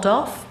sold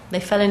off. They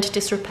fell into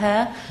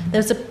disrepair. There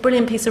was a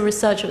brilliant piece of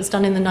research that was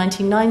done in the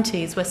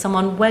 1990s where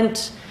someone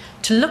went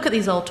to look at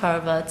these old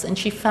taravads, and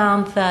she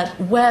found that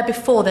where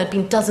before there'd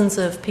been dozens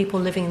of people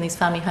living in these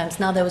family homes,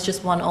 now there was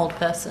just one old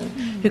person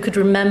who could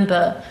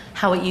remember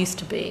how it used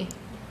to be.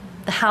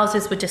 The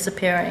houses were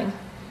disappearing.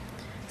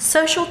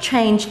 Social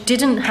change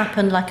didn't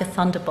happen like a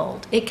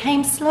thunderbolt. It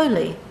came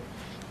slowly,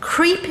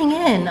 creeping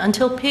in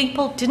until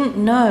people didn't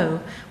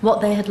know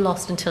what they had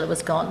lost until it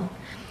was gone.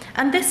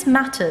 And this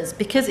matters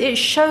because it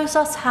shows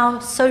us how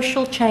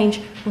social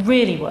change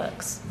really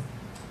works.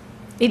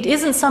 It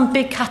isn't some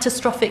big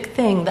catastrophic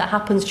thing that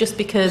happens just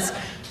because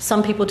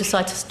some people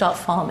decide to start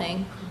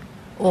farming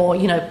or,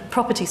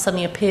 property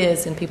suddenly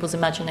appears in people's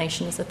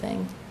imagination as a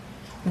thing.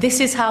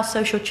 This is how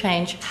social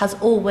change has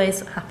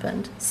always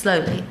happened,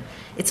 slowly.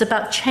 It's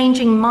about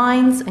changing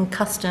minds and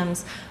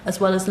customs as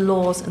well as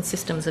laws and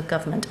systems of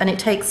government, and it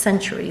takes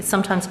centuries,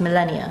 sometimes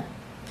millennia.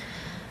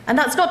 And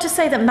that's not to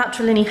say that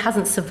matrilineal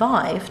hasn't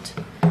survived.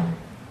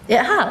 It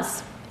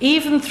has,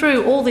 even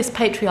through all this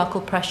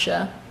patriarchal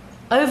pressure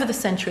over the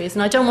centuries.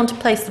 And I don't want to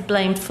place the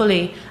blame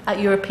fully at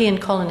European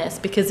colonists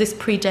because this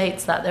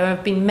predates that. There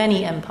have been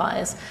many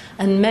empires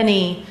and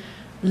many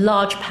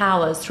large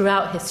powers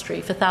throughout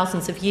history for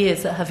thousands of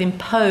years that have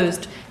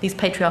imposed these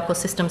patriarchal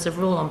systems of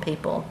rule on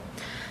people.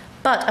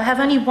 But I have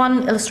only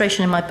one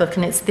illustration in my book,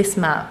 and it's this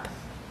map.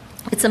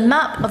 It's a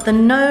map of the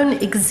known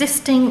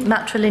existing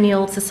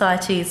matrilineal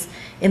societies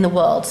in the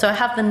world. So I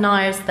have the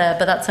Nairs there,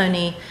 but that's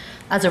only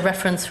as a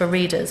reference for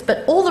readers.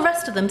 But all the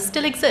rest of them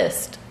still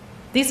exist.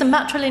 These are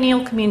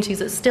matrilineal communities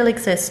that still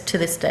exist to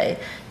this day.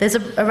 There's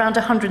around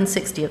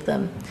 160 of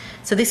them.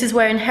 So this is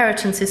where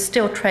inheritance is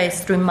still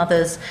traced through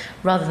mothers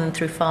rather than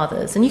through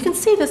fathers. And you can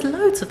see there's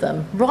loads of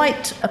them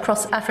right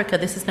across Africa.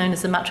 This is known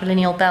as the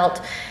matrilineal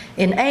belt.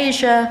 In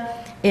Asia,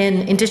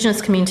 in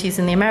indigenous communities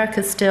in the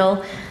Americas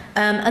still.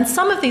 And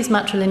some of these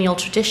matrilineal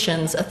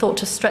traditions are thought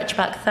to stretch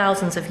back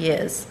thousands of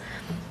years.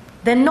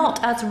 They're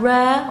not as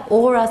rare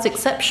or as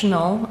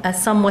exceptional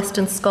as some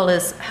Western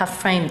scholars have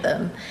framed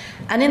them.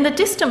 And in the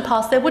distant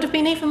past, there would have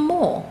been even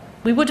more.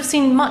 We would have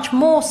seen much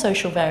more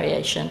social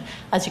variation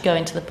as you go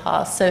into the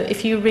past. So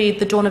if you read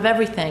The Dawn of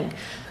Everything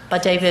by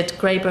David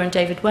Graeber and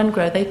David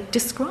Wengrow, they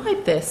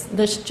describe this.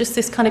 There's just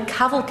this kind of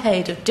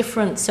cavalcade of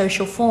different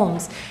social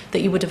forms that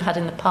you would have had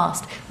in the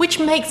past, which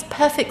makes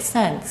perfect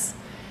sense.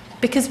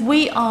 Because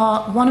we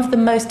are one of the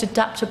most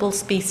adaptable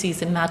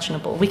species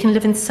imaginable. We can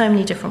live in so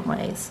many different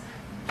ways.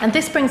 And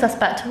this brings us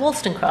back to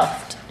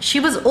Wollstonecraft. She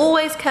was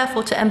always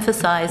careful to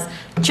emphasize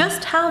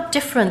just how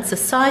different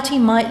society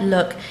might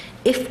look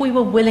if we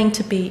were willing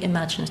to be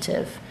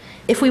imaginative,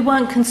 if we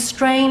weren't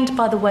constrained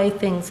by the way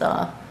things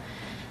are.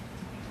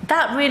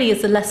 That really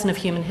is the lesson of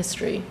human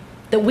history,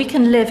 that we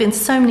can live in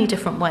so many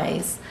different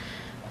ways.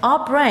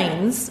 Our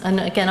brains, and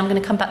again, I'm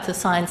going to come back to the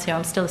science here,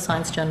 I'm still a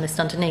science journalist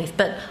underneath,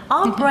 but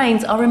our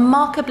brains are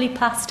remarkably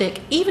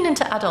plastic, even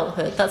into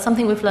adulthood. That's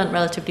something we've learned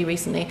relatively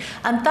recently.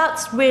 And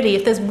that's really,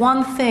 if there's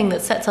one thing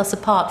that sets us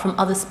apart from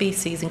other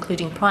species,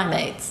 including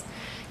primates.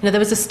 You know, there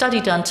was a study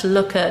done to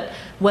look at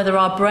whether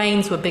our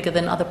brains were bigger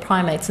than other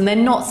primates, and they're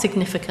not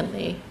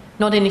significantly,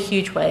 not in a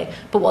huge way,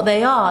 but what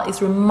they are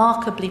is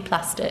remarkably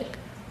plastic.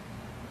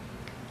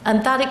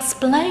 And that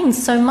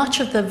explains so much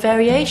of the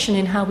variation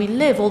in how we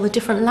live, all the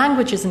different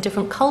languages and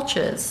different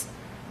cultures,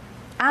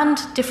 and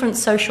different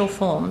social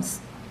forms.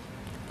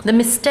 The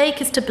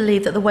mistake is to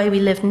believe that the way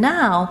we live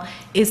now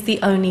is the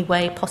only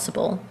way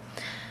possible.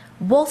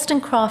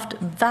 Wollstonecraft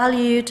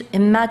valued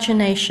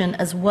imagination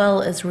as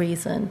well as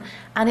reason,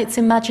 and it's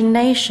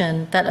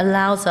imagination that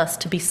allows us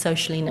to be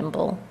socially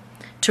nimble,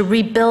 to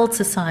rebuild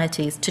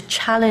societies, to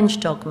challenge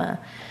dogma.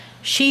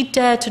 She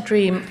dared to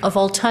dream of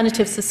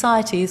alternative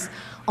societies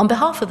on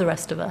behalf of the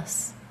rest of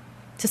us,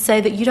 to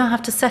say that you don't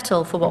have to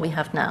settle for what we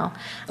have now.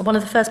 One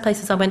of the first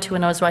places I went to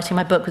when I was writing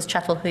my book was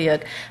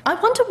Çatalhöyük. I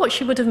wonder what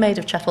she would have made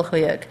of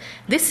Çatalhöyük.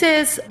 This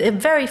is a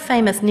very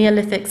famous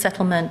Neolithic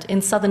settlement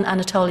in southern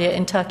Anatolia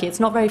in Turkey.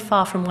 It's not very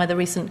far from where the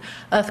recent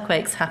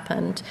earthquakes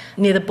happened,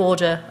 near the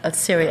border of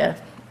Syria.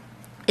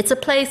 It's a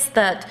place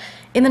that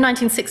in the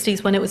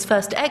 1960s, when it was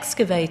first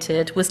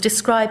excavated, was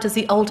described as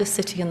the oldest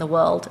city in the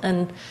world.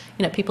 And,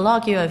 you know, people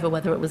argue over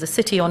whether it was a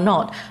city or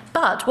not.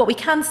 But what we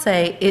can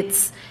say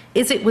is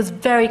it was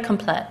very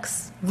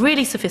complex,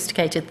 really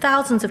sophisticated.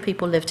 Thousands of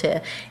people lived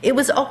here. It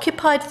was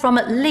occupied from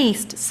at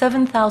least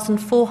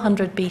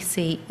 7,400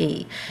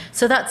 BCE.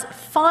 So that's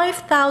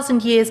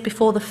 5,000 years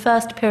before the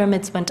first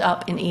pyramids went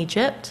up in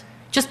Egypt.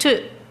 Just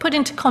to put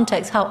into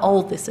context how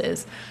old this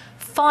is.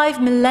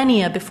 5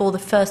 millennia before the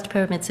first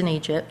pyramids in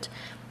Egypt.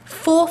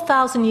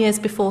 4,000 years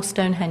before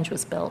Stonehenge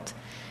was built.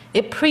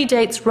 It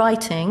predates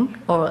writing,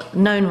 or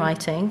known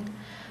writing.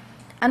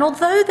 And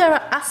although there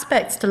are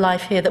aspects to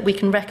life here that we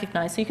can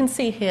recognize, so you can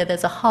see here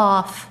there's a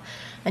hearth,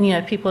 and you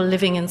know, people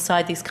living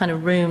inside these kind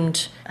of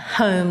roomed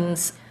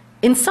homes.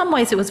 In some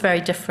ways it was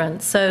very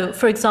different. So,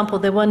 for example,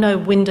 there were no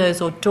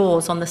windows or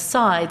doors on the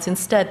sides.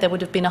 Instead, there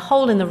would have been a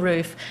hole in the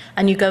roof,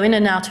 and you go in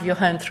and out of your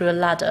home through a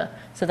ladder.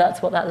 So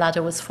that's what that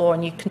ladder was for,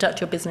 and you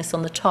conduct your business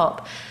on the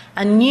top.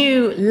 And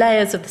new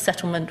layers of the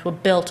settlement were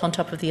built on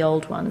top of the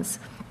old ones.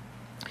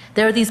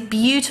 There are these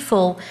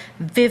beautiful,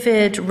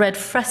 vivid red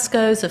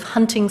frescoes of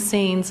hunting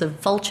scenes, of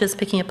vultures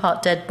picking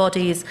apart dead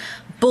bodies,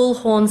 bull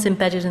horns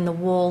embedded in the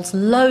walls,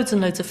 loads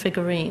and loads of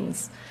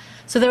figurines.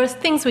 So there are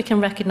things we can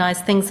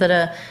recognize, things that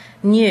are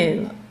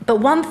new. But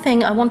one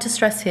thing I want to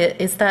stress here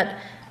is that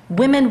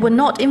women were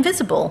not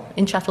invisible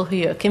in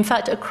Çatalhöyük. In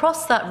fact,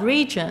 across that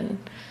region,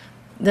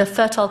 the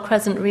Fertile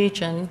Crescent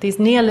region, these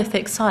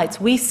Neolithic sites,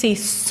 we see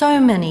so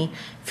many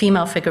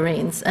female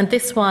figurines. And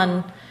this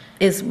one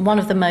is one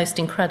of the most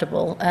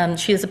incredible.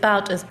 She is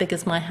about as big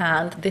as my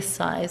hand, this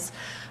size.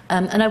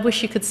 And I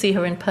wish you could see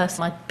her in person.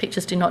 My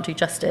pictures do not do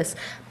justice.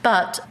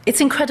 But it's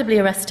incredibly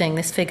arresting,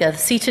 this figure, the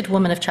seated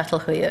woman of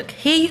Çatalhöyük.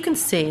 Here you can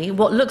see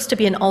what looks to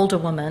be an older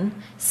woman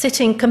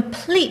sitting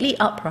completely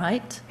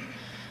upright.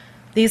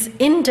 These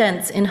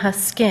indents in her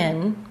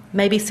skin,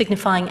 maybe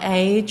signifying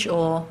age,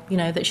 or, you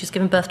know, that she's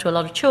given birth to a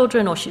lot of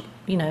children, or she,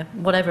 you know,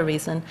 whatever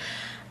reason.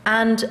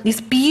 And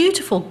these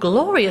beautiful,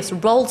 glorious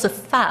rolls of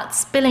fat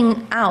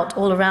spilling out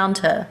all around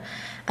her.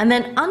 And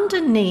then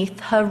underneath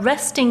her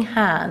resting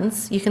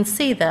hands, you can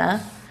see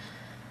there,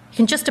 you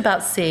can just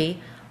about see,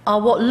 are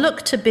what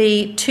look to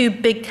be two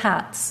big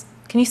cats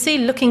Can you see,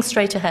 looking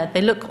straight ahead,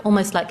 they look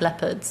almost like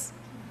leopards.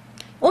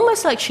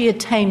 Almost like she had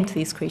tamed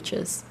these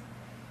creatures,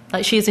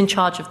 like she is in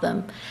charge of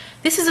them.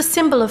 This is a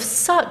symbol of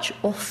such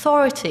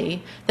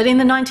authority that in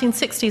the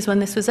 1960s, when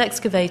this was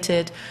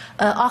excavated,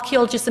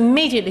 archaeologists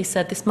immediately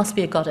said this must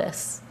be a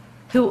goddess.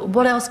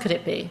 What else could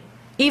it be?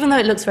 Even though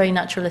it looks very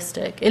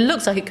naturalistic, it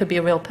looks like it could be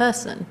a real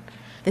person.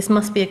 This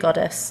must be a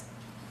goddess.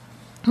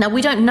 Now,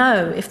 we don't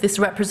know if this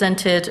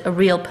represented a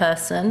real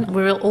person.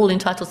 We're all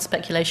entitled to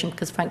speculation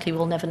because, frankly,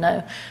 we'll never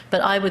know.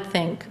 But I would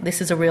think this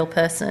is a real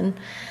person.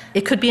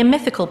 It could be a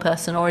mythical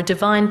person or a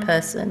divine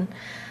person.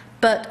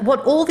 But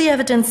what all the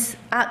evidence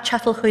at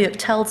Çatalhöyük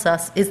tells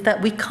us is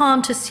that we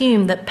can't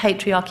assume that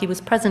patriarchy was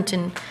present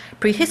in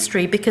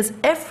prehistory, because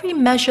every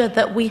measure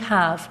that we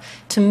have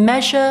to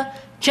measure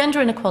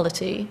gender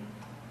inequality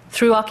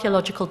through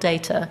archaeological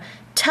data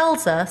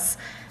tells us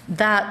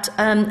that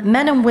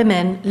men and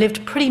women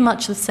lived pretty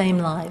much the same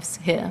lives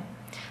here.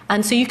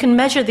 And so you can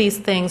measure these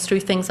things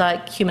through things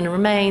like human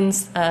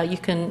remains, you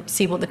can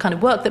see what the kind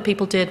of work that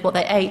people did, what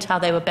they ate, how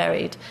they were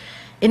buried.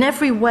 In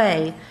every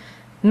way,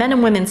 men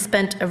and women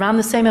spent around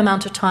the same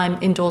amount of time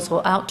indoors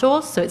or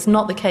outdoors, so it's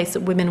not the case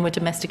that women were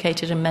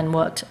domesticated and men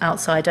worked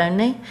outside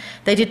only.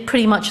 They did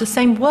pretty much the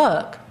same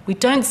work. We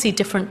don't see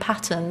different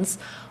patterns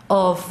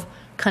of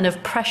kind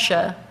of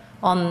pressure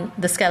on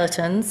the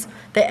skeletons.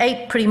 They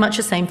ate pretty much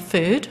the same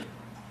food,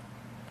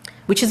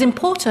 which is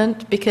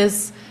important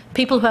because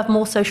people who have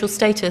more social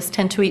status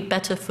tend to eat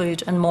better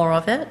food and more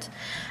of it.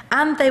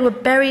 And they were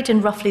buried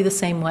in roughly the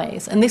same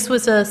ways. And this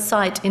was a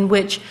site in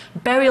which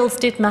burials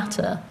did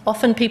matter.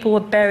 Often people were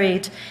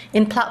buried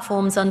in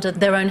platforms under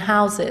their own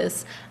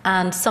houses,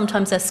 and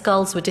sometimes their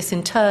skulls were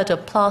disinterred or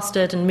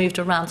plastered and moved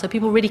around. So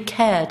people really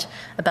cared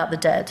about the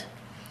dead.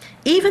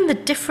 Even the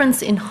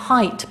difference in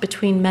height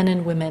between men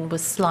and women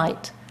was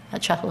slight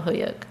at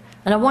Çatalhöyük.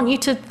 And I want you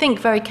to think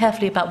very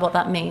carefully about what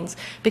that means,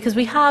 because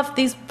we have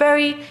these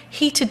very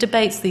heated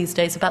debates these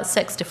days about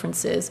sex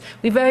differences.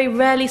 We very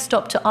rarely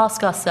stop to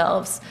ask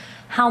ourselves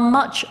how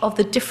much of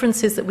the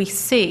differences that we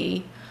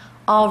see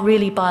are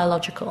really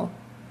biological.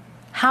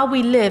 How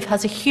we live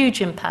has a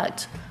huge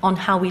impact on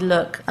how we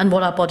look and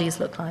what our bodies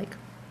look like.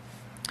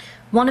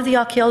 One of the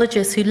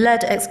archaeologists who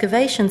led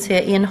excavations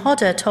here, Ian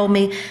Hodder, told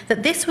me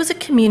that this was a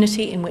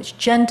community in which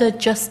gender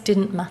just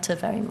didn't matter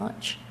very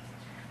much.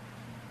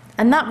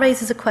 And that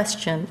raises a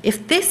question.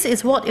 If this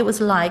is what it was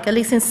like, at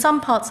least in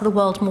some parts of the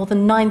world more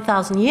than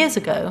 9,000 years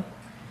ago,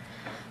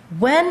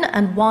 when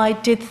and why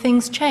did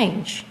things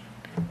change?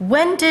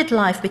 When did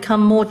life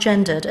become more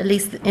gendered, at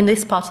least in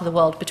this part of the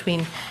world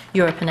between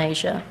Europe and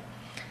Asia?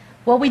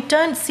 Well, we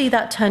don't see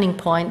that turning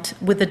point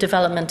with the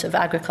development of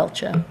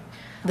agriculture.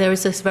 There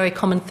is this very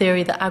common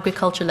theory that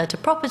agriculture led to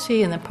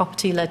property and then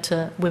property led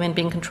to women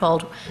being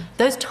controlled.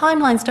 Those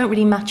timelines don't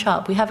really match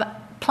up. We have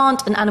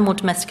plant and animal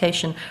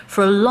domestication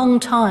for a long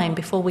time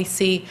before we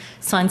see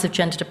signs of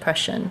gender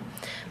depression.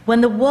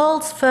 When the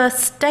world's first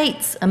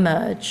states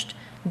emerged,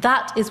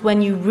 that is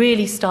when you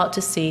really start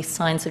to see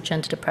signs of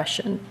gender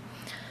depression,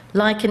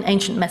 like in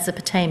ancient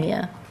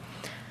Mesopotamia.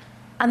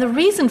 And the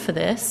reason for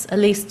this, at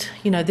least,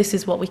 this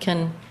is what we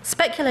can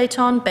speculate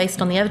on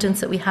based on the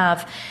evidence that we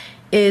have,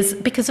 is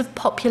because of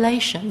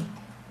population.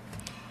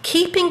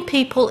 Keeping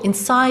people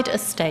inside a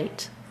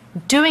state,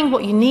 doing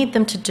what you need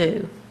them to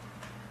do,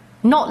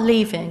 not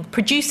leaving,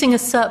 producing a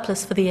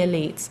surplus for the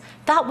elites.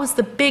 That was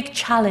the big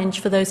challenge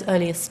for those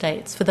earlier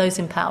states, for those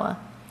in power.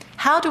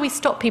 How do we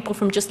stop people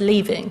from just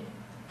leaving?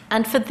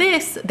 And for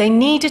this, they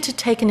needed to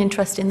take an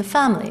interest in the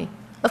family,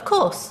 of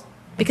course,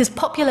 because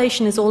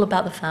population is all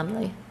about the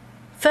family.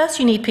 First,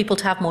 you need people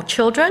to have more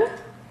children,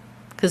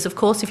 because, of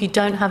course, if you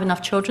don't have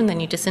enough children, then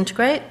you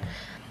disintegrate.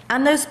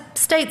 And those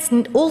states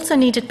also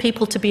needed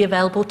people to be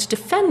available to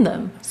defend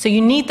them. So you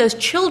need those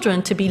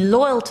children to be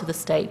loyal to the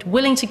state,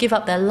 willing to give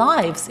up their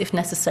lives if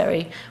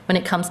necessary when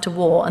it comes to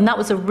war. And that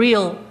was a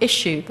real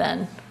issue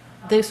then.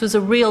 This was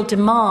a real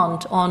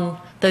demand on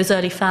those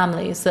early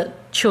families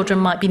that children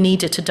might be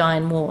needed to die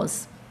in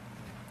wars.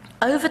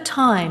 Over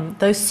time,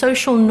 those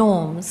social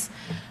norms,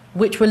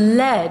 which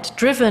were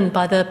driven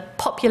by the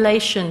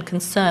population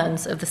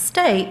concerns of the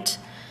state,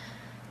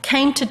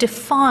 came to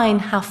define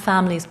how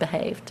families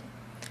behaved.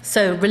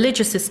 So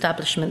religious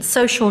establishments,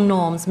 social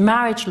norms,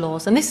 marriage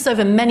laws, and this is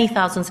over many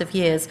thousands of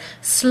years,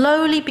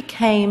 slowly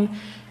came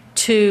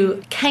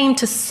to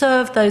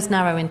serve those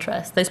narrow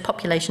interests, those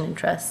population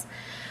interests.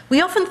 We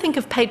often think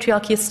of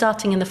patriarchy as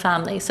starting in the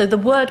family. So the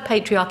word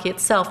patriarchy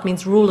itself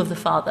means rule of the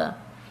father.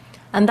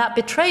 And that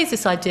betrays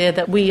this idea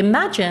that we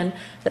imagine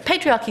that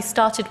patriarchy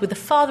started with the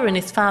father and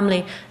his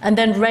family and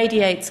then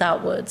radiates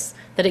outwards,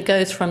 that it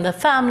goes from the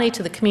family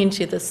to the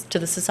community to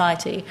the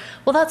society.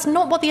 Well, that's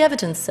not what the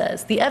evidence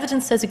says. The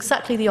evidence says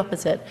exactly the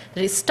opposite,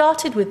 that it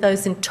started with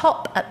those in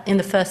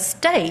the first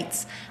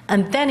states,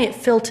 and then it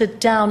filtered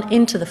down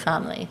into the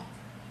family.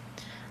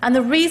 And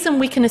the reason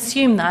we can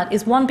assume that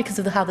is, one, because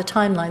of how the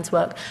timelines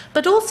work,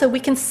 but also we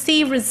can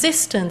see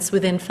resistance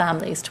within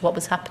families to what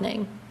was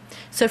happening.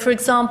 So, for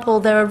example,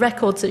 there are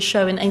records that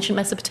show in ancient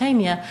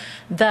Mesopotamia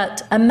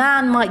that a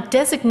man might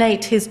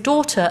designate his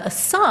daughter a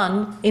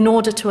son in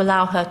order to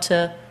allow her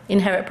to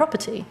inherit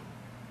property.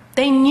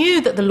 They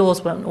knew that the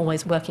laws weren't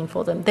always working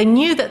for them. They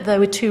knew that they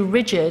were too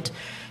rigid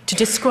to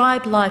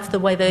describe life the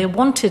way they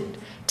wanted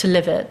to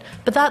live it.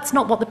 But that's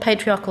not what the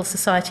patriarchal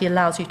society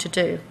allows you to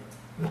do.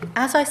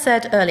 As I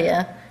said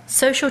earlier,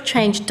 social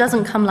change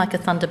doesn't come like a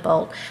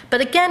thunderbolt.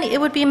 But again,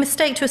 it would be a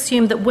mistake to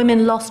assume that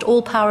women lost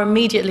all power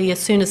immediately as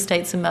soon as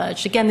states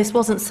emerged. Again, this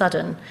wasn't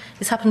sudden.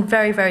 This happened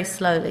very, very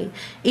slowly.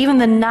 Even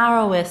the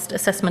narrowest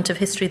assessment of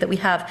history that we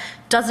have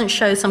doesn't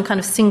show some kind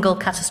of single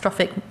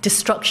catastrophic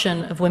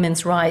destruction of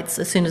women's rights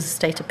as soon as a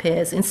state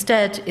appears.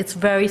 Instead, it's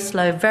very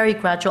slow, very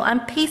gradual,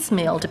 and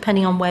piecemeal,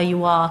 depending on where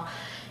you are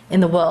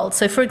in the world.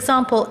 So, for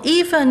example,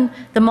 even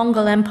the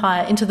Mongol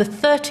Empire into the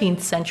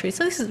 13th century,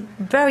 so this is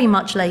very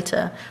much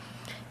later,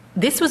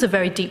 this was a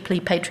very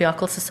deeply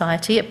patriarchal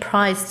society. It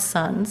prized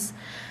sons.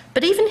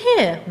 But even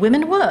here,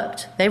 women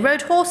worked. They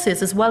rode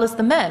horses as well as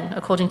the men,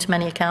 according to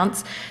many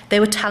accounts.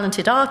 They were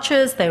talented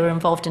archers. They were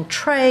involved in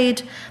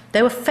trade.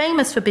 They were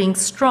famous for being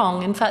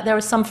strong. In fact, there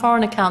are some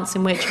foreign accounts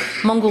in which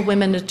Mongol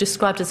women are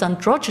described as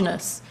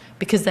androgynous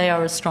because they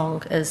are as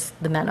strong as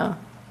the men are.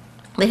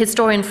 The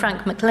historian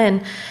Frank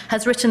McLean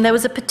has written there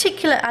was a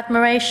particular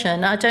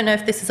admiration, I don't know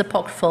if this is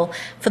apocryphal,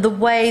 for the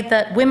way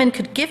that women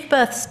could give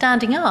birth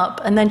standing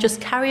up and then just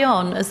carry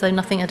on as though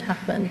nothing had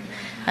happened.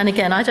 And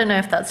again, I don't know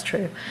if that's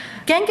true.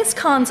 Genghis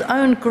Khan's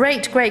own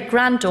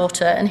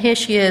great-great-granddaughter, and here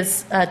she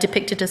is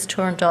depicted as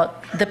Turandot,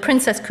 the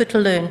Princess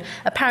Kutalun,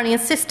 apparently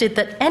insisted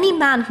that any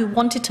man who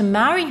wanted to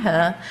marry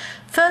her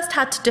first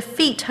had to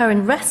defeat her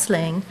in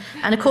wrestling,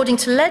 and according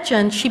to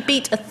legend, she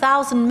beat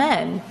 1,000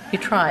 men who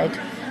tried.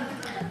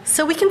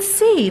 So we can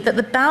see that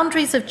the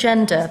boundaries of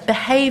gender,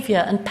 behaviour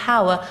and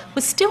power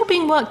were still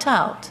being worked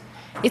out.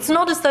 It's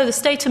not as though the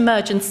state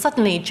emerged and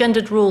suddenly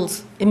gendered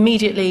rules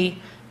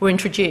immediately were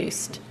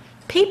introduced.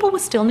 People were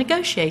still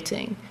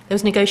negotiating. There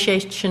was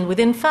negotiation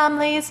within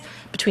families,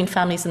 between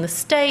families and the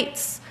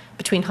states,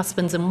 between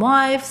husbands and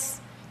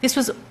wives. This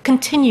was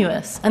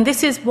continuous, and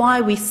this is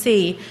why we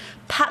see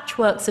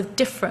patchworks of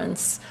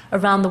difference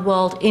around the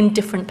world in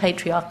different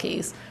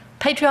patriarchies.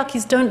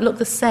 Patriarchies don't look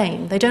the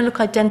same. They don't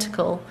look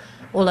identical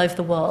all over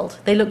the world.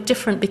 They look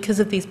different because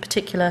of these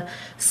particular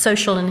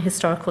social and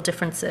historical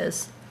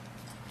differences.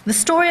 The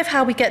story of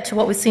how we get to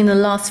what we've seen in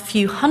the last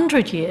few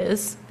hundred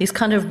years, these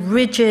kind of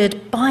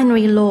rigid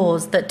binary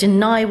laws that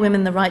deny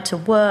women the right to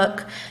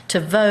work,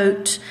 to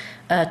vote,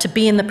 to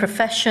be in the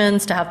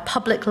professions, to have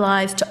public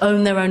lives, to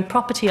own their own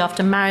property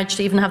after marriage,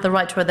 to even have the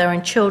right to their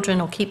own children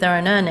or keep their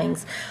own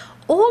earnings,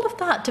 all of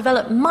that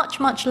developed much,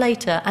 much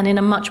later and in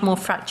a much more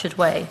fractured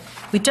way.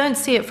 We don't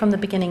see it from the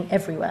beginning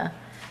everywhere.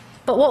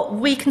 But what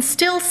we can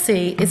still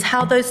see is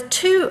how those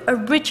two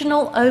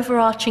original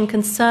overarching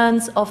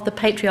concerns of the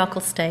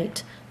patriarchal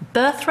state,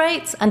 birth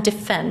rates and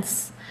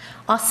defence,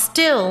 are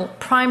still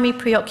primary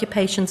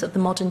preoccupations of the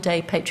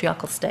modern-day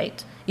patriarchal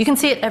state. You can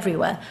see it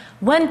everywhere.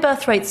 When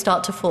birth rates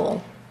start to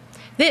fall,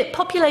 the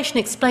population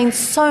explains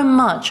so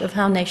much of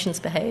how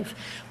nations behave.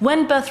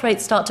 When birth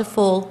rates start to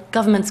fall,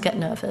 governments get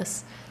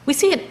nervous. We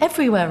see it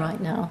everywhere right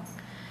now.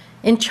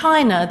 In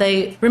China,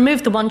 they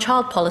removed the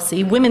one-child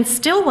policy. Women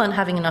still weren't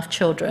having enough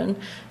children,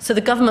 so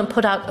the government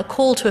put out a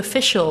call to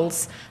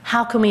officials,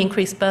 how can we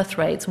increase birth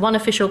rates? One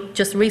official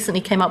just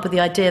recently came up with the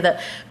idea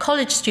that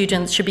college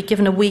students should be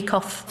given a week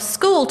off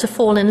school to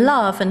fall in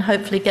love and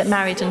hopefully get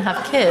married and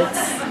have kids,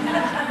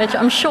 which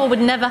I'm sure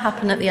would never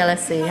happen at the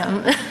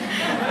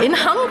LSE. In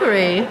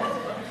Hungary,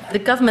 the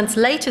government's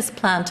latest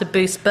plan to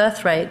boost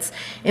birth rates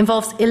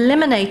involves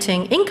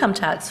eliminating income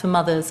tax for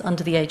mothers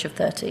under the age of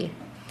 30.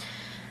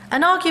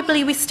 And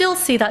arguably, we still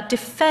see that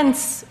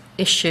defense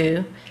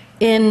issue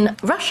in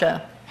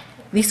Russia.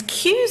 These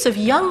queues of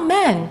young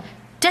men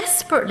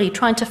desperately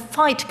trying to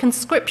fight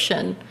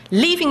conscription,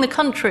 leaving the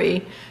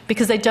country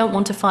because they don't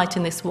want to fight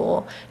in this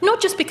war.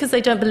 Not just because they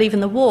don't believe in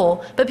the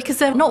war, but because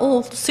they're not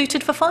all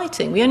suited for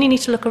fighting. We only need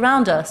to look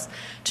around us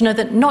to know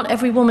that not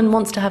every woman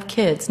wants to have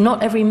kids.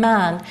 Not every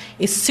man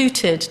is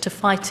suited to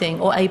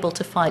fighting or able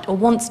to fight or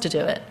wants to do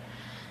it.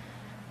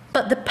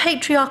 But the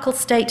patriarchal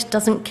state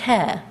doesn't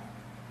care.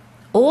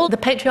 All the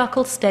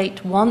patriarchal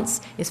state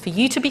wants is for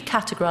you to be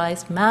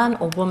categorized, man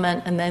or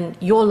woman, and then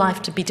your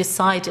life to be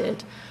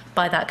decided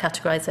by that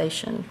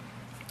categorization.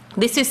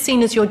 This is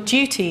seen as your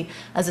duty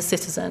as a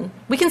citizen.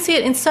 We can see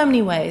it in so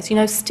many ways. You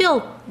know,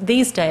 still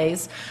these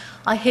days,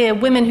 I hear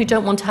women who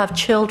don't want to have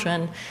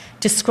children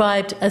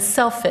described as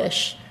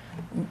selfish.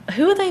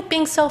 Who are they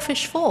being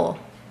selfish for?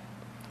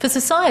 For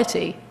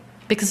society,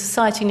 because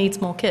society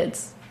needs more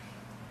kids.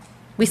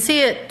 We see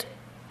it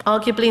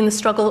arguably in the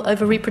struggle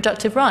over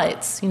reproductive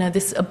rights, you know,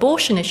 this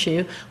abortion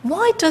issue.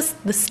 Why does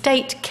the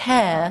state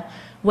care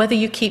whether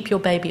you keep your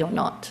baby or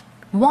not?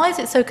 Why is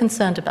it so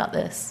concerned about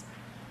this?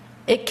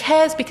 It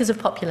cares because of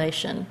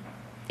population.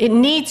 It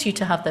needs you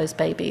to have those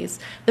babies.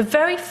 The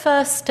very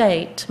first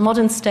state,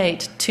 modern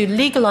state, to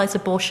legalize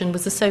abortion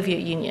was the Soviet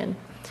Union.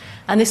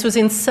 And this was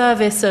in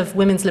service of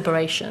women's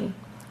liberation.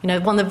 You know,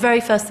 one of the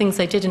very first things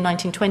they did in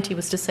 1920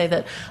 was to say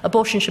that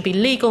abortion should be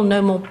legal,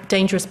 no more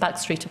dangerous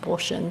backstreet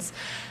abortions.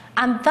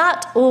 And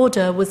that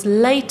order was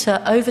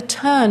later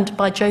overturned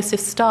by Joseph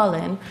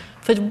Stalin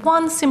for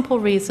one simple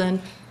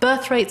reason: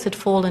 birth rates had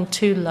fallen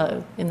too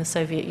low in the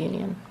Soviet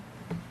Union.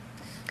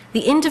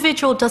 The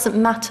individual doesn't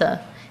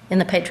matter in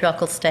the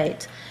patriarchal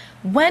state.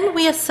 When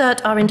we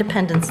assert our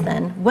independence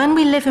then, when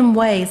we live in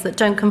ways that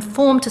don't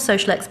conform to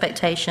social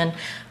expectation,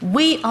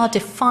 we are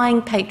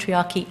defying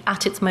patriarchy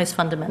at its most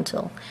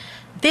fundamental.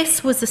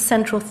 This was the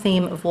central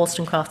theme of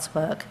Wollstonecraft's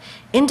work.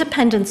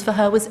 Independence for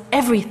her was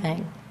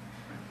everything.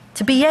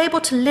 To be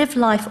able to live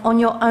life on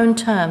your own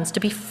terms, to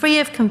be free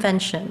of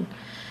convention,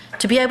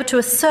 to be able to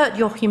assert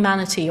your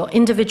humanity, your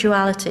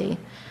individuality.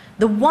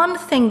 The one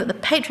thing that the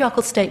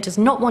patriarchal state does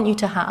not want you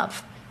to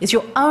have is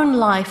your own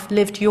life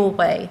lived your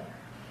way.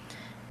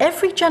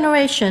 Every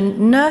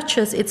generation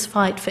nurtures its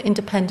fight for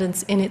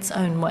independence in its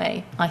own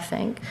way, I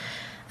think.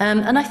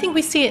 And I think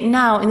we see it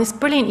now in this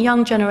brilliant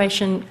young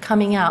generation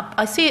coming up.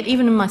 I see it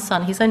even in my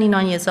son. He's only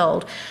 9 years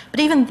old. But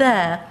even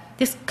there,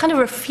 this kind of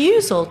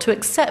refusal to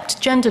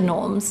accept gender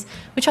norms,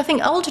 which I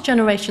think older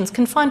generations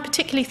can find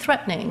particularly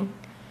threatening.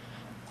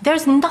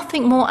 There's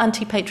nothing more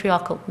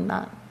anti-patriarchal than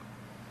that.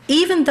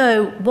 Even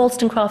though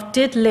Wollstonecraft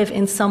did live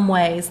in some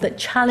ways that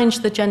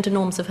challenged the gender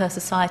norms of her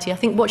society, I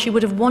think what she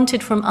would have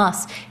wanted from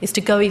us is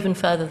to go even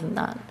further than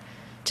that,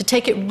 to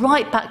take it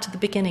right back to the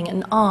beginning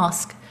and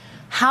ask,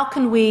 how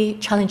can we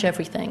challenge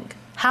everything?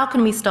 How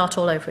can we start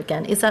all over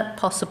again? Is that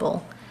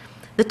possible?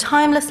 The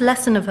timeless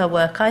lesson of her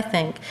work, I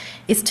think,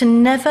 is to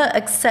never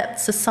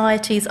accept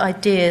society's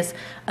ideas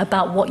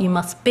about what you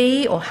must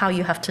be or how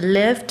you have to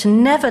live, to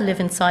never live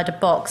inside a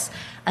box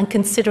and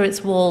consider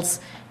its walls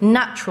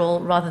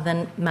natural rather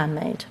than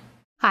man-made.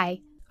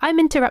 Hi, I'm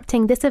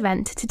interrupting this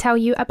event to tell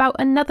you about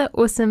another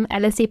awesome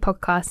LSE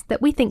podcast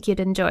that we think you'd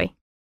enjoy.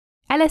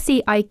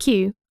 LSE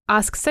IQ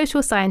asks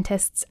social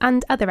scientists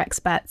and other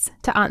experts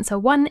to answer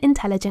one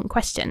intelligent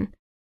question,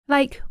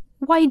 like,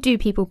 why do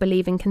people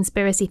believe in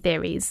conspiracy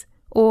theories?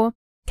 Or,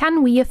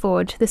 can we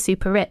afford the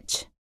super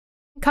rich?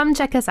 Come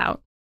check us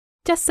out.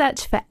 Just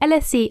search for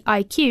LSE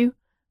IQ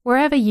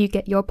wherever you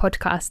get your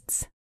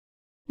podcasts.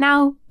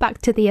 Now, back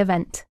to the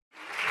event.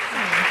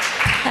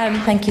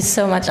 Thank you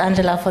so much,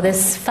 Angela, for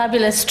this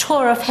fabulous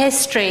tour of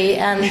history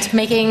and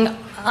making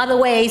other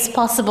ways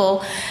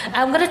possible.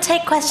 I'm going to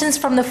take questions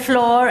from the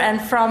floor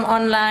and from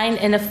online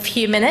in a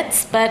few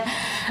minutes, but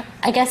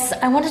I guess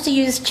I wanted to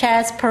use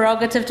Chair's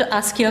prerogative to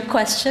ask you a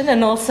question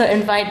and also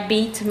invite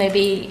B to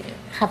maybe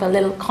have a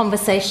little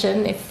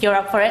conversation if you're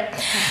up for it.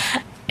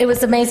 It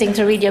was amazing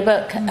to read your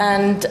book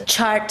and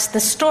chart the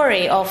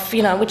story of,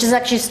 which is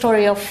actually a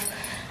story of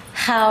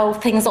how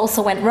things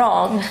also went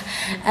wrong,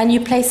 and you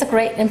place a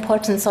great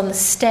importance on the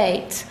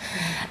state.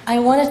 I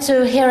wanted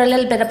to hear a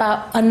little bit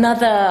about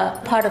another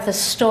part of the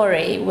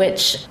story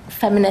which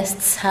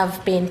feminists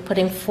have been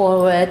putting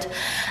forward.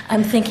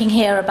 I'm thinking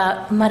here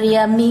about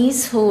Maria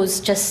Mies,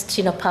 who's just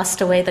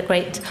passed away, the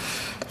great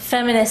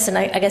feminist, and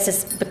I guess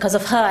it's because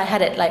of her I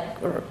had it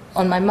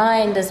on my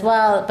mind as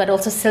well, but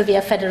also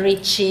Silvia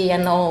Federici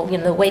and all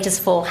the wages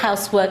for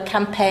housework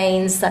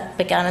campaigns that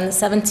began in the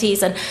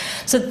 70s. And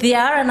so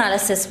their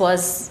analysis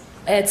was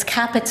it's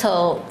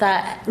capital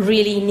that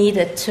really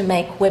needed to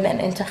make women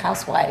into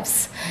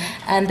housewives,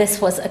 and this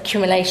was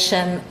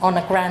accumulation on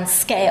a grand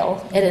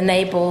scale. It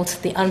enabled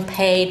the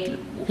unpaid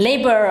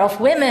labor of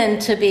women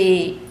to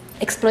be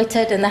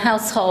exploited in the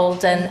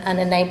household and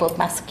enabled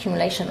mass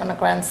accumulation on a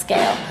grand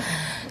scale.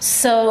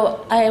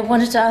 So I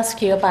wanted to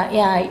ask you about,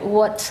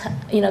 what,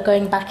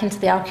 going back into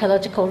the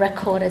archaeological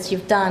record as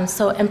you've done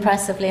so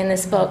impressively in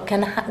this book,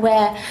 and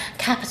where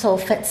capital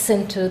fits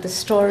into the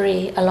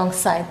story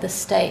alongside the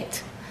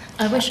state.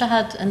 I wish I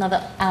had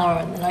another hour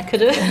and then I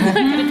could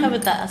have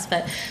covered that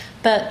aspect.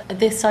 But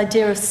this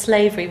idea of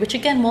slavery, which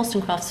again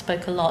Wollstonecraft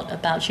spoke a lot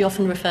about, she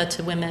often referred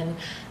to women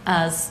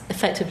as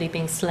effectively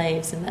being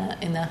slaves in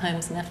their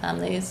homes and their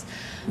families,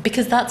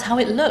 because that's how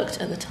it looked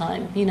at the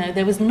time.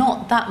 There was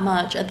not that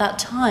much at that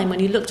time.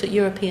 When you looked at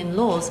European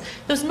laws,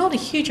 there was not a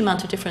huge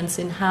amount of difference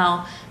in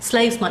how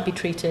slaves might be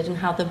treated and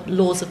how the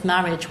laws of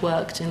marriage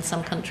worked in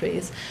some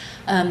countries.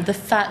 The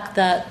fact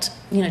that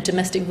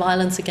domestic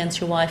violence against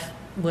your wife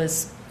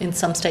was in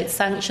some states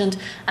sanctioned,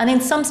 and in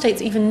some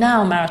states even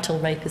now marital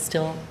rape is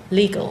still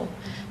legal,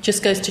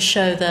 just goes to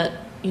show that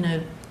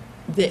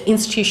the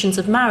institutions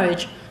of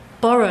marriage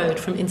borrowed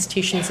from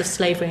institutions of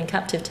slavery and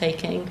captive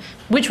taking,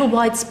 which were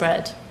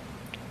widespread.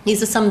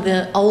 These are some of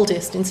the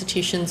oldest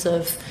institutions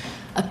of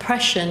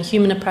oppression,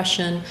 human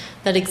oppression,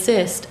 that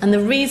exist, and the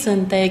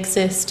reason they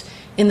exist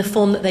in the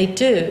form that they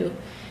do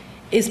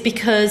is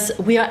because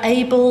we are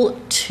able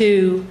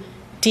to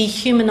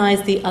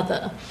dehumanize the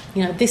other.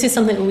 This is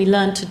something that we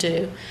learn to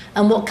do.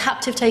 And what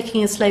captive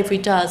taking and slavery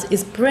does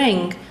is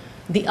bring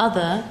the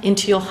other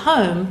into your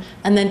home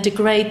and then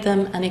degrade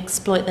them and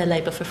exploit their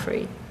labor for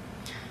free.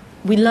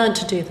 We learn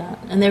to do that.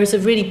 And there is a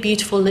really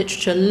beautiful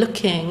literature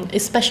looking,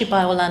 especially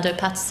by Orlando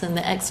Patterson,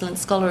 the excellent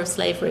scholar of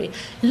slavery,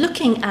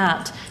 looking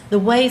at the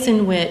ways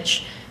in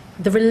which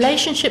the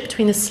relationship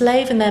between a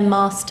slave and their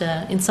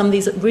master in some of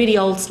these really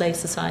old slave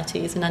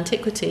societies in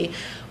antiquity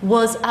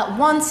was at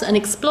once an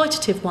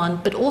exploitative one,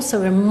 but also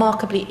a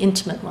remarkably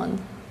intimate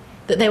one.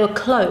 That they were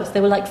close,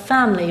 they were like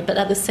family, but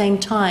at the same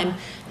time,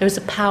 there was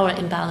a power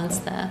imbalance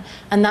there.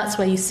 And that's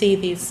where you see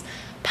these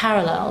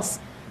parallels.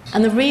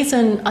 And the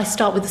reason I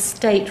start with the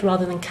state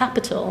rather than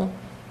capital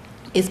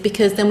is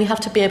because then we have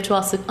to be able to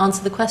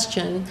answer the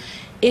question,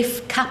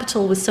 if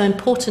capital was so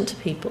important to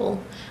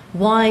people,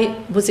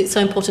 why was it so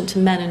important to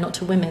men and not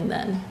to women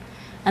then?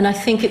 And I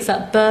think it's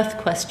that birth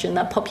question,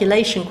 that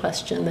population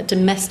question that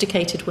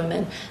domesticated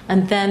women,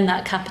 and then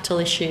that capital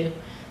issue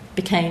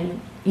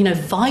became,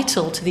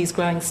 vital to these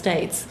growing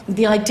states.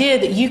 The idea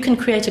that you can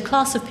create a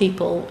class of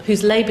people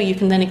whose labour you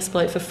can then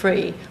exploit for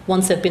free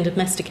once they've been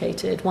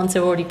domesticated, once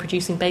they're already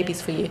producing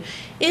babies for you,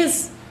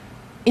 is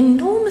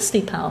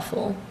enormously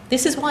powerful.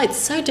 This is why it's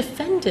so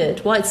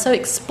defended, why it's so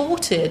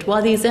exported,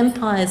 why these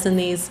empires and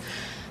these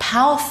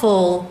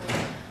powerful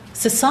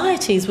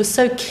societies were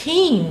so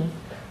keen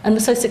and were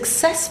so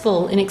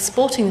successful in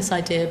exporting this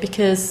idea,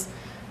 because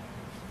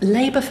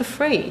labour for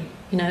free,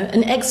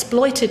 an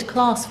exploited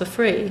class for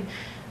free,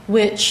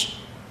 which,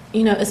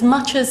 as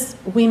much as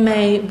we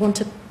may want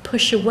to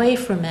push away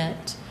from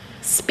it,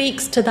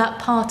 speaks to that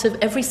part of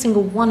every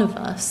single one of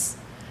us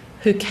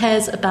who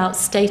cares about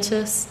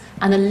status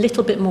and a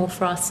little bit more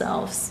for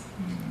ourselves.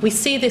 We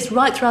see this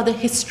right throughout the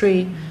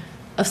history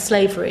of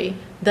slavery,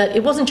 that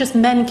it wasn't just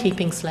men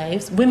keeping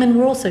slaves, women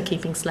were also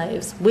keeping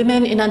slaves.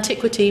 Women in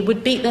antiquity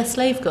would beat their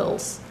slave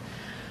girls.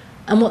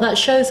 And what that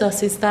shows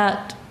us is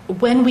that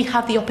when we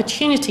have the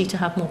opportunity to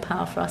have more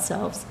power for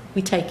ourselves,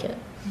 we take it.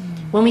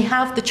 When we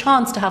have the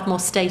chance to have more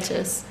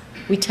status,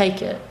 we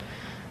take it.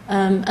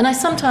 And I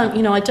sometimes,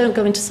 I don't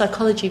go into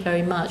psychology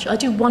very much. I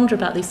do wonder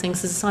about these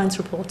things as a science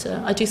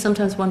reporter. I do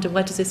sometimes wonder,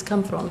 where does this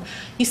come from?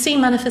 You see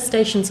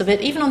manifestations of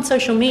it, even on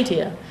social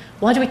media.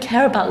 Why do we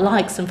care about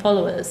likes and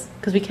followers?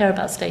 Because we care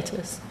about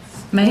status.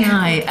 May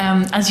I?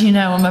 As you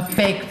know, I'm a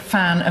big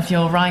fan of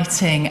your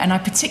writing, and I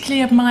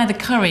particularly admire the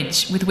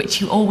courage with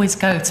which you always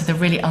go to the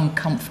really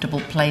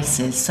uncomfortable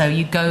places. So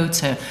you go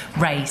to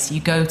race,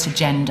 you go to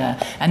gender,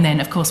 and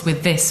then, of course,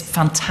 with this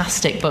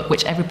fantastic book,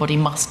 which everybody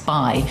must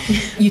buy,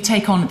 you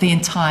take on the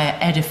entire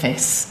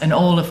edifice and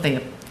all of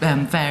the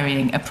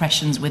varying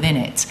oppressions within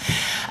it.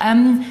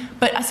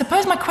 But I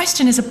suppose my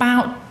question is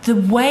about the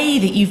way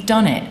that you've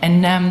done it,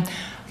 and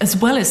as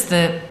well as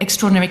the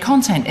extraordinary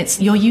content, it's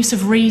your use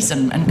of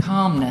reason and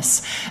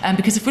calmness.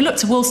 Because if we look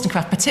to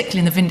Wollstonecraft, particularly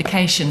in the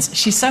Vindications,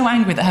 she's so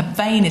angry that her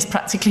vein is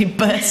practically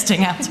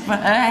bursting out of her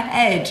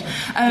head.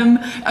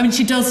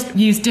 She does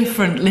use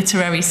different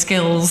literary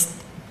skills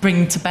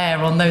bring to bear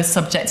on those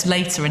subjects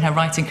later in her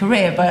writing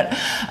career, but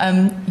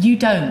you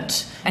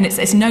don't. And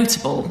it's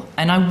notable.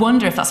 And I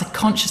wonder if that's a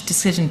conscious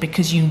decision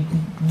because you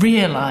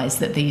realise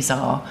that these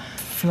are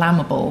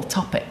flammable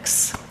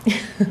topics.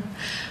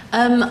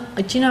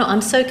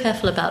 I'm so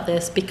careful about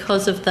this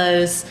because of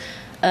those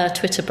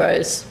Twitter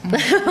bros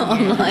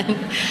online.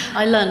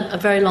 I learned a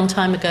very long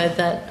time ago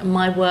that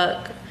my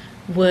work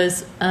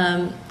was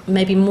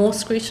maybe more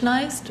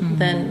scrutinised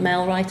than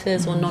male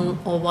writers or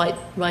white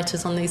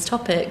writers on these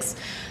topics.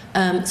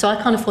 So I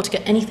can't afford to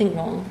get anything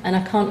wrong, and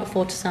I can't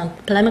afford to sound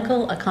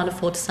polemical, I can't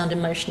afford to sound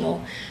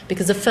emotional,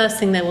 because the first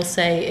thing they will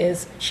say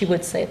is, she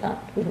would say that,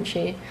 wouldn't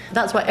she?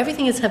 That's why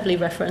everything is heavily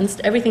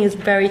referenced, everything is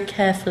very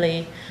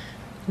carefully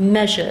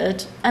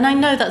measured, and I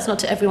know that's not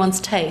to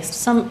everyone's taste.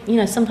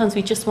 Sometimes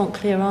we just want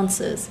clear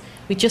answers.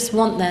 We just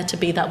want there to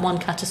be that one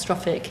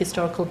catastrophic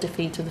historical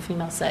defeat of the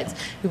female sex.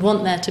 We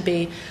want there to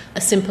be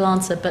a simple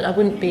answer, but I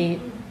wouldn't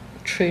be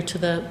true to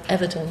the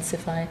evidence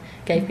if I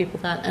gave people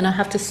that. And I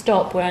have to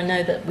stop where I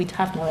know that we'd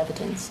have no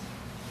evidence.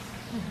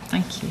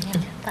 Thank you.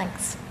 Yeah,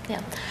 thanks.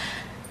 Yeah.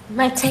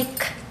 Might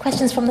take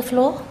questions from the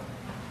floor.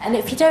 And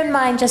if you don't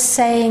mind just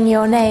saying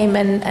your name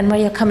and where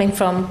you're coming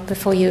from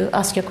before you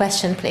ask your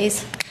question,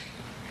 please.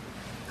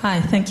 Hi,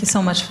 thank you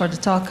so much for the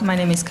talk. My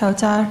name is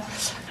Kautar.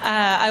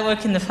 I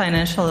work in the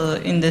financial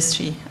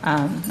industry,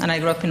 and I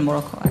grew up in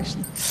Morocco,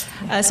 actually.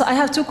 So I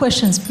have two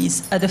questions,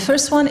 please. The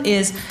first one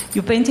is,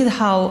 you painted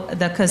how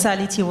the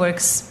causality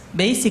works,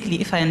 basically,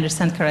 if I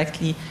understand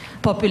correctly,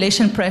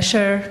 population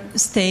pressure,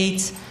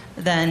 state,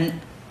 then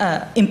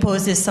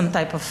imposes some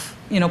type of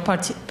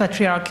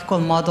patriarchal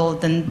model,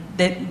 then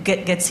that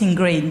gets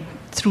ingrained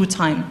through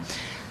time.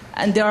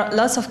 And there are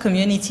lots of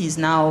communities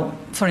now,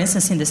 for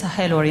instance, in the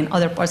Sahel or in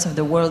other parts of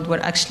the world, where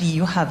actually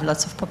you have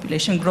lots of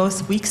population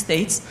growth, weak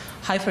states,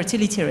 high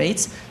fertility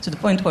rates, to the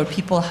point where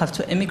people have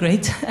to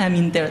immigrate. I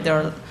mean, there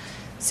are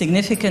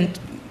significant...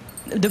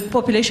 The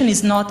population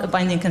is not a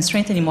binding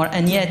constraint anymore,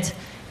 and yet,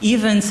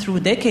 even through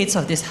decades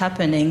of this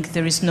happening,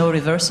 there is no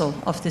reversal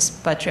of this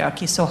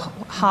patriarchy. So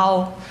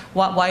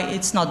why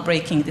it's not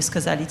breaking this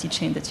causality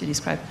chain that you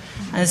described?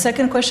 And the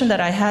second question that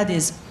I had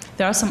is,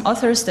 there are some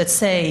authors that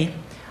say,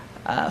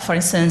 for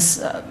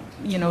instance,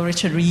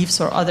 Richard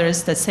Reeves or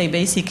others, that say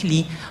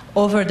basically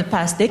over the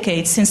past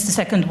decade, since the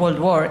Second World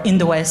War in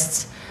the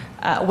West,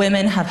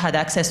 women have had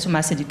access to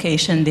mass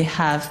education, they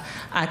have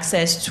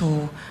access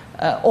to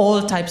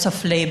all types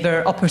of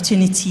labor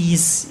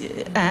opportunities,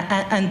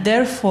 and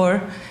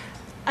therefore,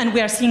 and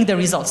we are seeing the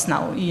results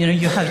now.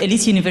 You have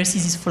elite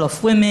universities full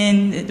of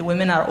women. The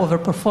women are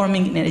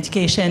overperforming in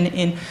education,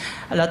 in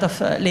a lot of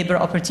labor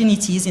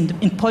opportunities,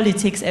 in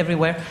politics,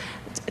 everywhere,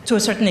 to a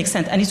certain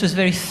extent. And it was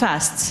very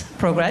fast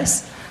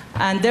progress.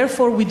 And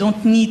therefore, we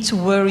don't need to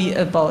worry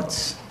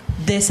about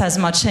this as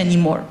much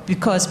anymore,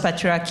 because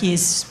patriarchy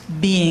is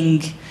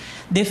being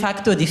de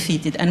facto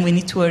defeated, and we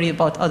need to worry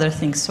about other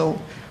things. So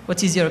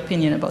what is your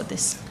opinion about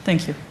this?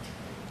 Thank you.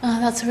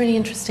 That's a really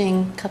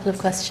interesting couple of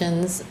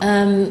questions.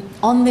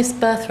 On this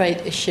birth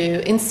rate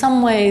issue, in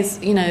some ways,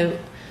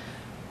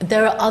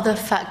 there are other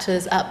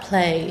factors at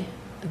play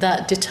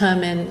that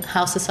determine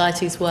how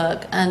societies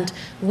work, and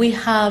we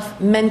have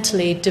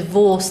mentally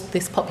divorced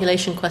this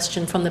population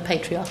question from the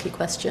patriarchy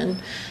question,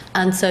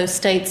 and so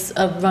states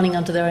are running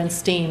under their own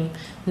steam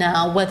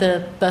now.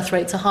 Whether birth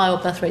rates are high or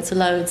birth rates are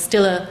low, it's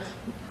still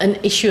an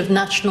issue of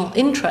national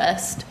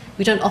interest.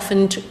 We don't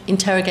often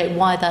interrogate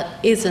why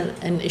that is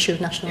an issue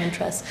of national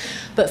interest.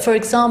 But for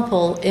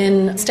example,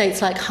 in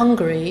states like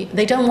Hungary,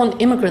 they don't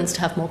want immigrants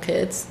to have more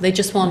kids. They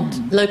just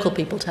want local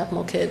people to have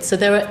more kids. So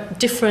there are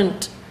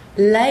different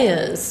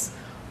layers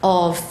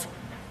of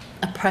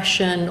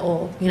oppression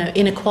or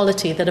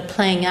inequality that are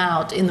playing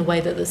out in the way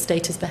that the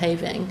state is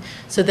behaving.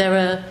 So there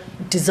are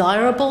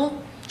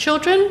desirable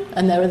children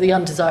and there are the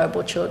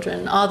undesirable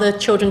children. Are the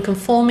children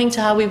conforming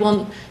to how we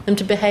want them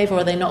to behave, or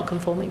are they not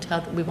conforming to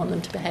how we want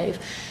them to behave?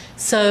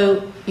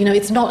 So,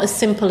 it's not as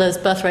simple as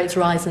birth rates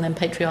rise and then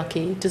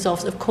patriarchy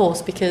dissolves, of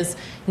course, because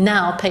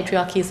now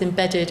patriarchy is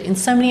embedded in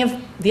so many of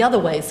the other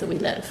ways that we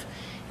live,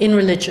 in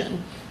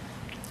religion.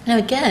 Now,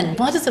 again,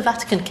 why does the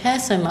Vatican care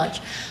so much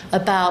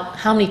about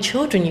how many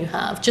children you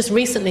have? Just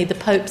recently, the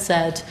Pope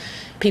said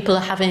people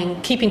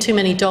are keeping too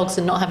many dogs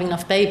and not having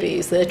enough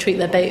babies. They treat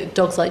their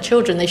dogs like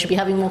children. They should be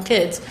having more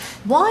kids.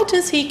 Why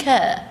does he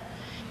care?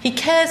 He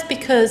cares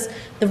because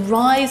the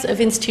rise of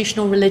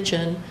institutional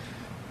religion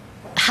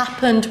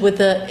happened with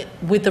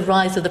the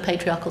rise of the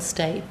patriarchal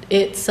state.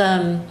 Its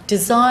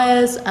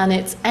desires and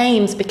its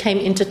aims became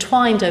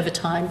intertwined over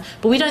time,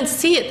 but we don't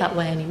see it that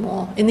way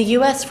anymore. In the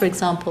US, for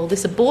example,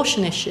 this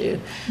abortion issue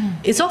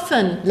is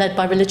often led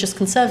by religious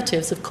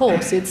conservatives, of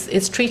course.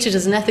 It's treated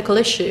as an ethical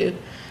issue,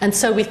 and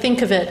so we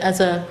think of it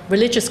as a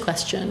religious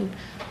question.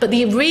 But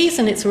the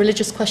reason it's a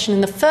religious question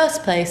in the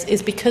first place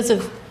is because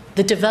of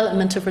the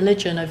development of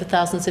religion over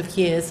thousands of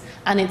years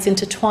and its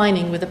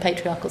intertwining with the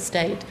patriarchal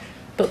state.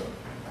 But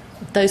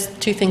those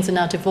two things are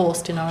now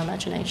divorced in our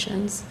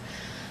imaginations.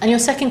 And your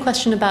second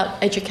question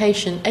about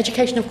education.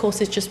 Education, of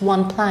course, is just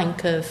one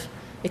plank of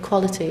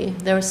equality.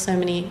 There are so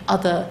many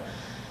other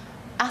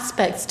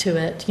aspects to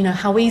it.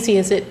 How easy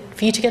is it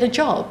for you to get a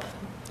job?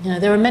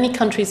 There are many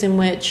countries in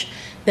which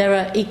there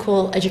are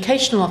equal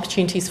educational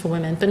opportunities for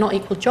women, but not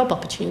equal job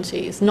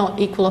opportunities, not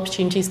equal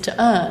opportunities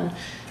to earn,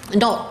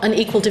 not an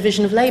equal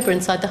division of labour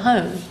inside the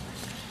home.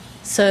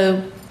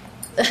 So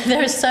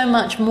there is so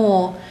much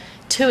more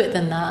to it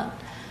than that.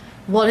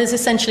 What has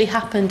essentially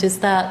happened is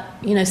that,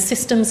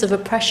 systems of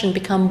oppression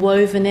become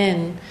woven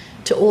in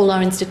to all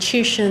our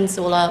institutions,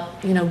 all our,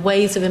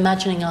 ways of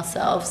imagining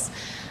ourselves.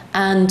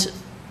 And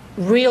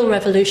real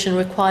revolution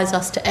requires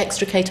us to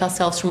extricate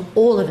ourselves from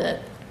all of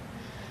it.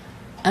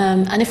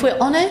 And if we're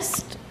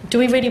honest, do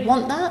we really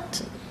want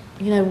that?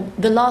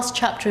 The last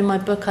chapter in my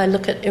book, I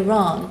look at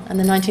Iran and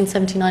the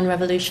 1979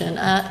 revolution.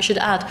 I should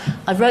add,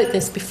 I wrote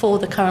this before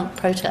the current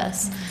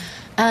protests.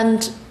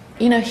 And,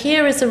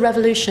 here is a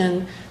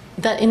revolution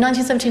that in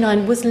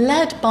 1979 was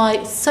led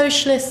by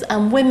socialists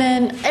and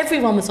women.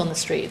 Everyone was on the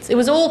streets. It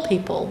was all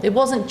people. It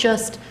wasn't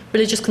just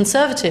religious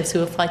conservatives who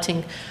were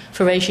fighting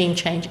for regime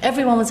change.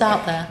 Everyone was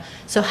out there.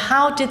 So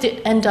how did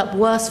it end up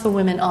worse for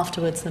women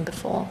afterwards than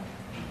before?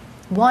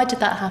 Why did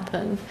that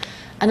happen?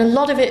 And a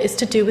lot of it is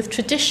to do with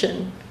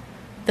tradition.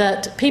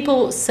 That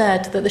people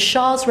said that the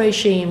Shah's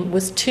regime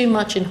was too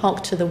much in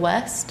hock to the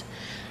West,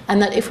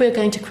 and that if we're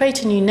going to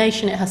create a new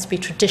nation, it has to be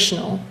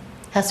traditional.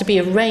 It has to be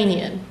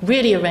Iranian,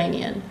 really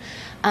Iranian.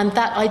 And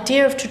that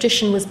idea of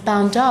tradition was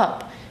bound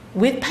up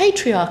with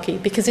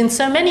patriarchy, because in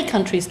so many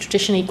countries,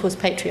 tradition equals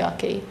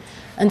patriarchy.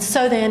 And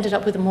so they ended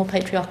up with a more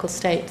patriarchal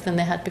state than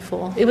they had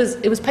before. It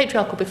was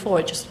patriarchal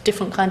before, just a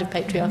different kind of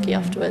patriarchy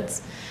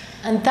afterwards.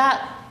 And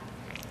that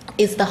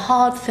is the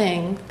hard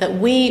thing that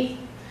we,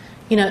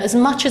 as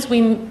much as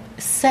we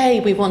say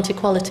we want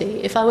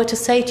equality, if I were to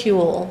say to you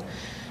all,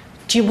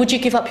 would you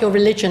give up your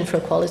religion for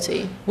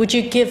equality? Would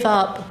you give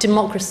up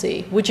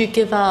democracy? Would you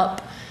give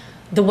up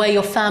the way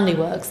your family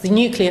works, the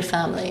nuclear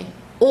family?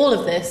 All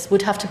of this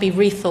would have to be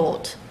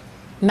rethought.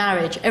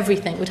 Marriage,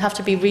 everything would have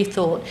to be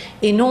rethought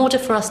in order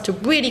for us to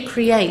really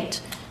create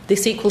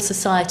this equal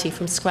society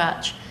from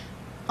scratch.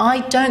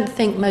 I don't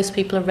think most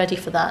people are ready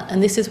for that,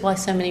 and this is why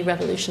so many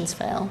revolutions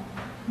fail.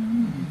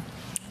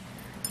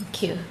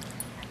 Thank you.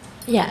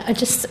 Yeah,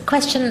 just a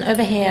question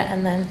over here,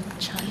 and then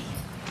Charlie.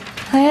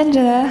 Hi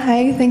Angela,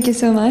 hi, thank you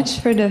so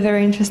much for the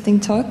very interesting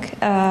talk.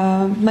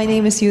 My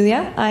name is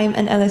Julia. I'm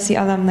an LSE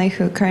alumni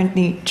who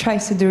currently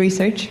tries to do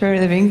research for a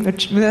living,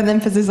 with an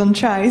emphasis on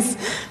tries.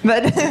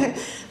 But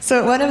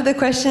So one of the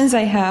questions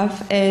I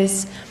have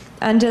is,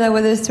 Angela,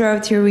 whether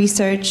throughout your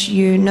research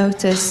you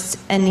noticed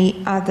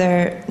any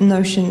other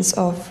notions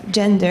of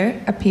gender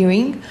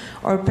appearing,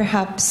 or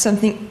perhaps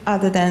something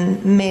other than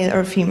male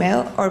or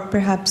female, or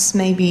perhaps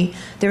maybe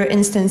there were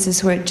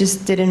instances where it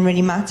just didn't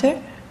really matter?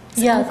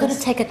 So I'm going to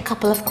take a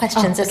couple of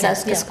questions. Oh, okay.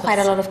 There's quite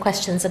a lot of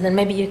questions, and then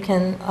maybe you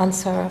can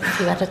answer a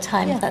few at a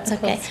time, if that's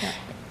okay. Course, yeah.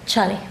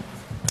 Charlie.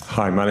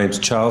 Hi, my name's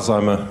Charles.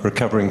 I'm a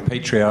recovering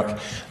patriarch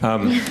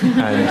and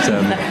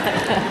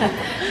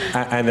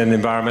an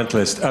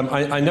environmentalist.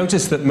 I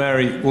noticed that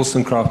Mary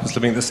Wollstonecraft was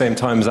living at the same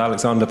time as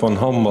Alexander von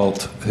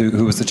Humboldt,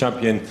 who was the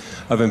champion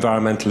of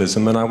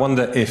environmentalism, and I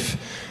wonder if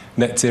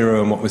net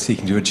zero and what we're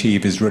seeking to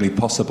achieve is really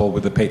possible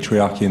with the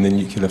patriarchy and the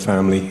nuclear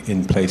family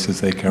in place as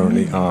they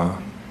currently are.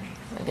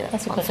 Maybe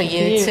that's one for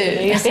you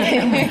too.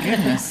 Oh my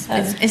goodness.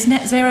 Is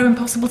net zero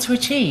impossible to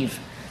achieve?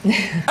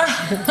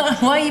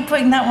 Why are you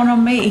putting that one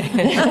on me?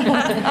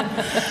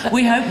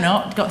 We hope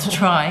not. Got to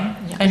try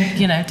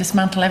and,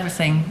 dismantle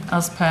everything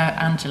as per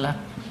Angela.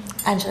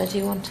 Angela, do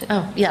you want to?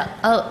 Oh, yeah.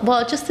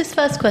 Well, just this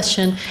first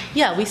question.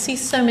 Yeah, we see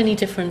so many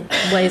different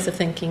ways of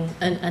thinking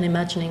and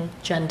imagining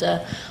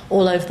gender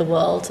all over the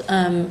world.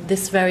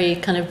 This very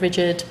kind of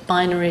rigid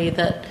binary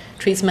that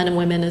treats men and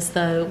women as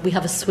though we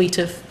have a suite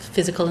of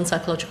physical and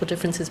psychological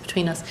differences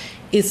between us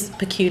is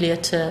peculiar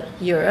to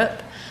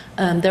Europe.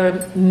 There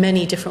are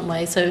many different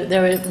ways. So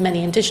there are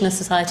many indigenous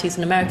societies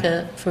in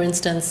America, for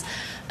instance,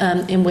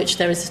 in which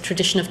there is a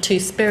tradition of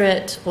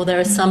two-spirit, or there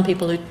are some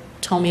people who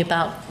told me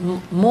about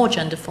more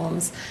gender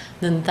forms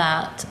than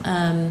that.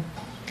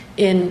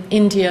 In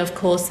India, of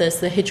course,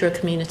 there's the Hijra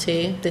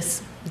community,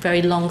 this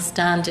very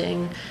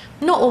long-standing,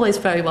 not always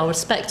very well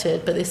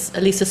respected, but this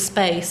at least a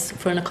space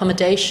for an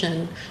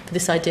accommodation for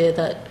this idea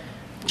that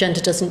gender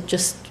doesn't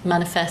just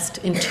manifest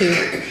in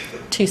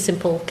two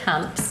simple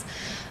camps.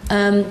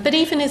 But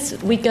even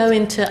as we go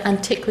into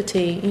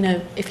antiquity,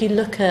 if you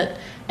look at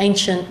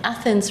ancient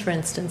Athens, for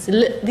instance, the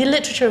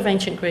literature of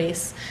ancient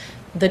Greece,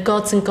 the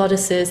gods and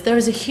goddesses, there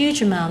is a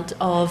huge amount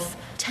of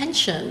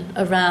tension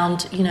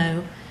around,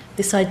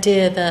 this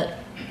idea that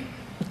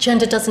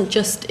gender doesn't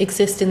just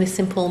exist in this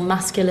simple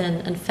masculine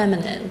and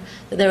feminine,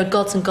 that there are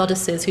gods and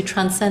goddesses who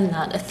transcend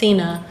that.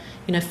 Athena,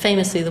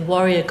 famously the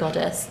warrior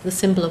goddess, the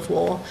symbol of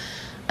war.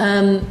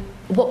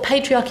 What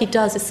patriarchy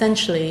does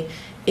essentially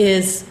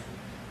is,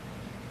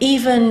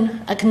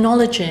 even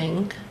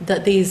acknowledging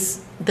that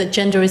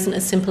gender isn't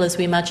as simple as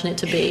we imagine it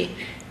to be,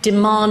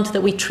 demand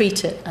that we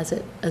treat it as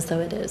though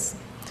it is.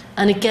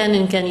 And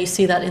again you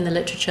see that in the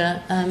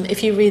literature.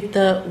 If you read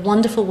the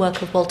wonderful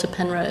work of Walter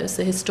Penrose,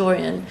 the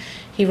historian,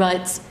 he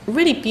writes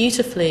really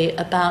beautifully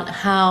about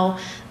how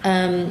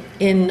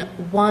in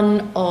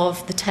one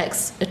of the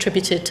texts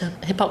attributed to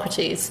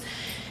Hippocrates,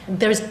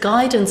 there is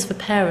guidance for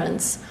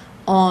parents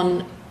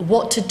on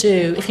what to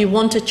do if you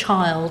want a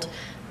child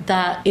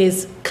that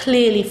is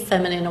clearly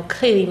feminine or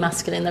clearly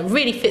masculine, that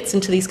really fits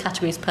into these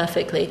categories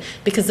perfectly,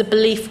 because the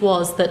belief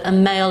was that a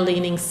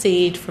male-leaning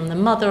seed from the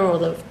mother or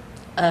the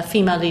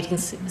female-leaning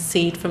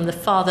seed from the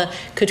father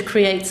could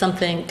create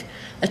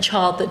a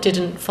child that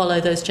didn't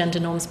follow those gender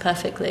norms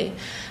perfectly.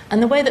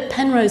 And the way that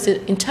Penrose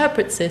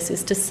interprets this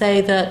is to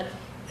say that,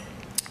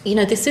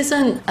 this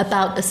isn't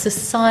about a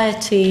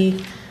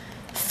society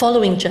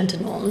following gender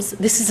norms.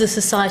 This is a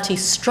society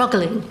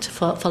struggling to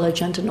follow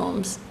gender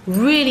norms,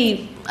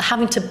 really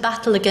having to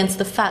battle against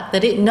the fact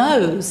that it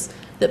knows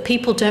that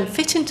people don't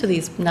fit into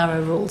these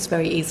narrow rules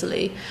very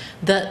easily,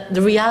 that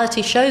the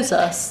reality shows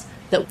us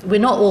that we're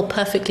not all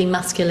perfectly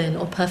masculine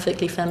or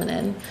perfectly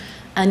feminine,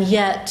 and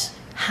yet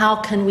how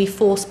can we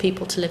force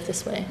people to live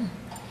this way?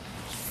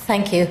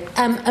 Thank you.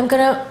 I'm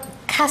going to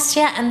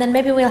Cassia, and then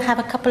maybe we'll have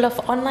a couple of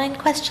online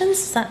questions.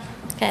 Is that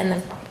okay? And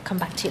then come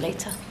back to you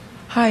later.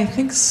 Hi,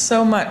 thanks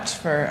so much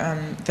for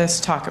this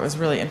talk. It was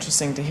really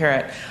interesting to hear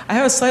it. I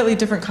have a slightly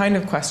different kind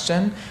of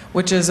question,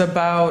 which is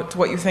about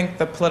what you think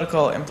the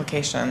political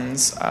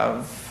implications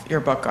of your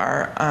book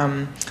are.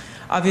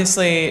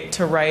 Obviously,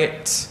 to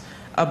write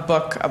a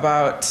book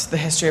about the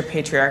history of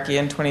patriarchy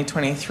in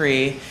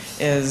 2023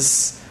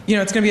 is, it's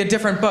going to be a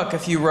different book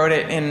if you wrote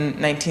it in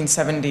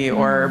 1970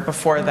 or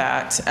before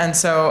that. And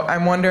so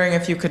I'm wondering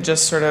if you could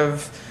just sort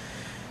of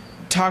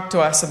talk to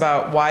us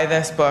about why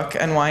this book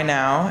and why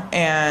now,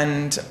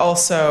 and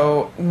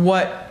also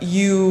what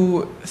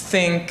you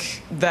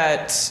think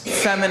that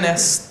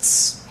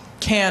feminists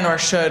can or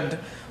should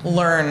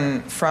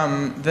learn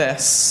from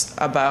this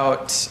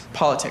about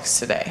politics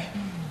today.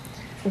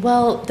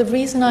 Well, the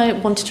reason I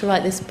wanted to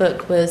write this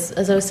book was,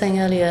 as I was saying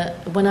earlier,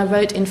 when I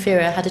wrote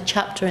Inferior, I had a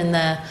chapter in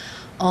there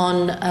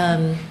on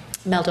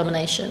male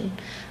domination.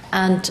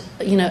 And,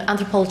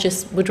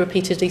 anthropologists would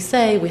repeatedly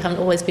say, we haven't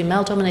always been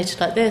male-dominated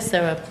like this,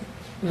 there are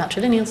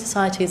matrilineal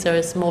societies, there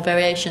is more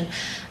variation.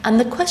 And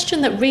the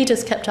question that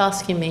readers kept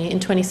asking me in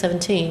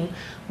 2017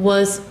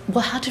 was,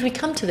 well, how did we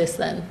come to this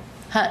then?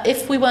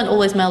 If we weren't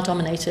always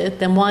male-dominated,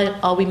 then why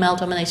are we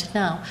male-dominated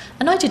now?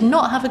 And I did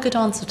not have a good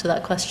answer to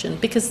that question,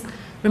 because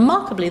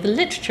remarkably, the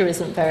literature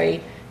isn't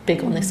very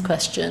big on this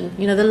question.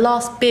 The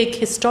last big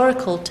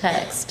historical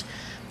text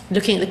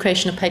looking at the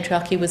creation of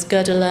patriarchy was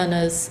Gerda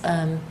Lerner's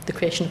The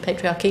Creation of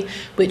Patriarchy,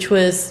 which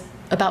was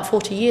about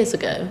 40 years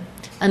ago.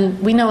 And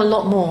we know a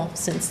lot more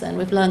since then.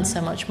 We've learned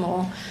so much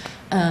more,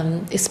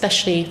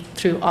 especially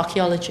through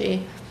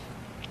archaeology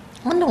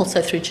and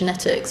also through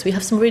genetics. We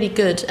have some really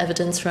good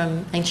evidence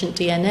from ancient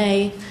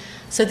DNA.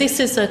 So this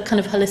is a kind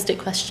of holistic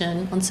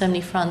question on so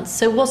many fronts.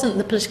 So it wasn't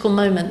the political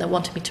moment that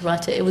wanted me to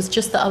write it. It was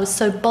just that I was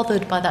so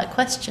bothered by that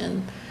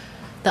question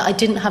that I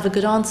didn't have a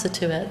good answer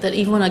to it, that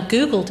even when I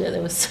Googled it,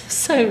 there was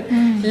so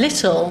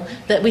little,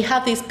 that we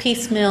have these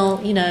piecemeal,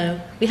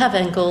 we have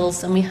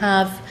Engels and we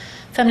have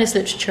feminist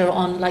literature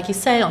on, like you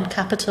say, on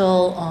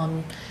capital,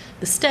 on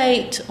the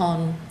state,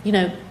 on,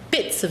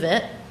 bits of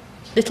it,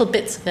 little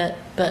bits of it,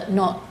 but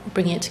not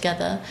bringing it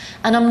together.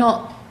 And I'm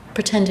not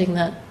pretending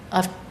that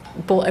I've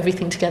brought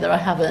everything together, I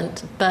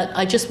haven't, but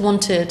I just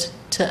wanted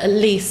to at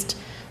least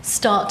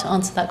start to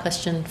answer that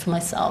question for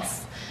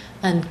myself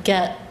and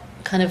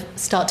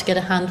start to get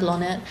a handle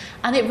on it.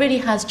 And it really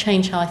has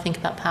changed how I think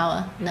about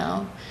power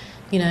now.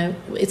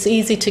 It's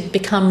easy to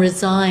become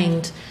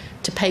resigned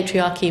to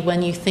patriarchy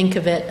when you think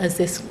of it as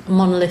this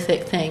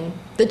monolithic thing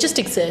that just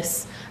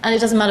exists, and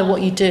it doesn't matter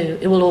what you do,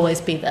 it will always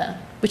be there,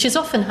 which is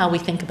often how we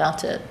think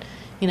about it.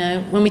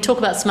 When we talk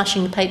about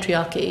smashing the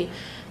patriarchy,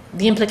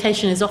 the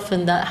implication is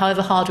often that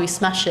however hard we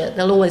smash it,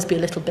 there'll always be a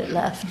little bit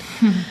left.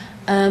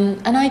 And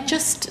I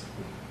just,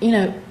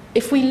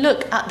 if we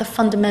look at the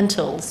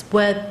fundamentals,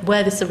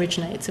 where this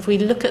originates, if we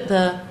look at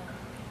the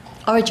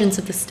origins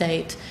of the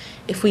state,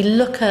 if we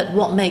look at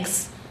what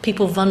makes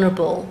people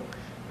vulnerable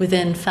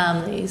within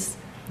families,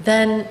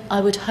 then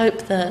I would hope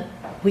that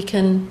we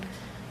can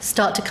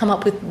start to come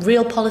up with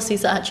real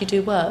policies that actually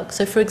do work.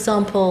 So, for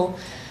example,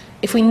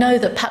 if we know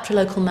that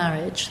patrilocal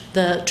marriage,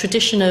 the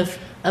tradition of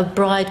a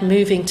bride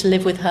moving to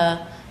live with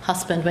her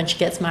husband when she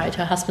gets married,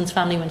 her husband's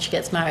family when she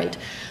gets married,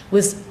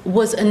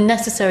 was a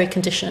necessary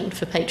condition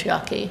for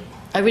patriarchy.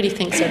 I really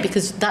think so,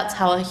 because that's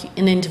how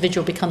an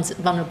individual becomes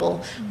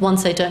vulnerable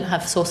once they don't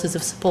have sources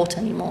of support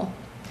anymore.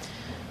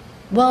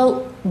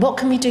 Well, what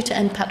can we do to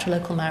end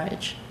patrilocal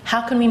marriage?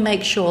 How can we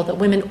make sure that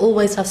women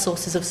always have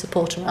sources of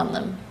support around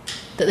them,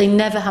 that they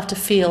never have to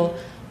feel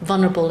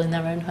vulnerable in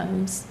their own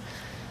homes?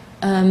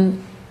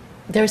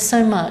 There is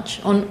so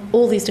much, on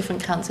all these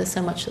different counts, there's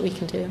so much that we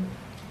can do.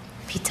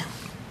 Peter.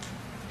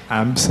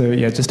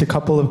 Just a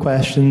couple of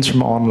questions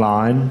from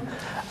online.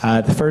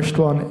 The first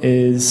one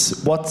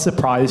is, what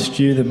surprised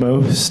you the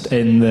most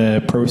in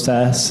the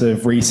process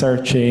of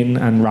researching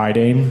and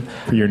writing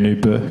for your new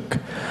book?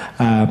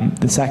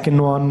 The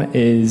second one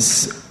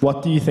is,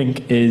 what do you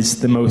think is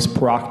the most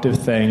proactive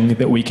thing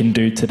that we can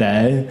do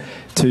today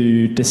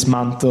to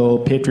dismantle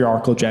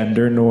patriarchal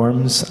gender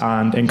norms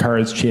and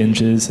encourage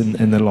changes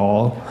in the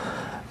law?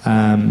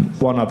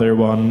 One other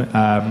one,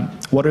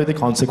 what are the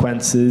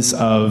consequences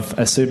of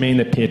assuming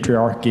that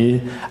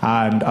patriarchy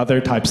and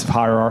other types of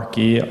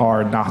hierarchy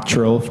are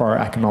natural for our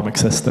economic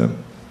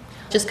system?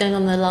 Just going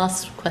on the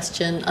last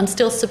question, I'm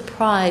still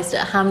surprised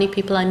at how many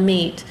people I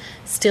meet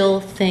still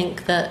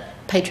think that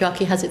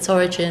patriarchy has its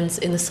origins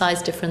in the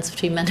size difference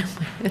between men and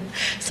women,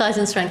 size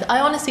and strength. I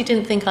honestly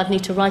didn't think I'd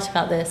need to write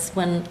about this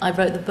when I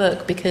wrote the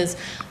book, because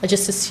I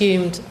just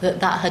assumed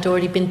that had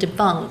already been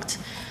debunked.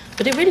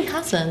 But it really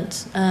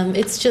hasn't.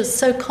 It's just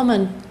so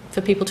common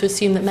for people to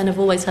assume that men have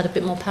always had a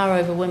bit more power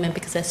over women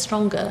because they're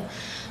stronger.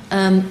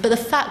 But the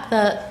fact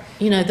that,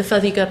 the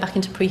further you go back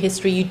into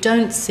prehistory, you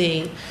don't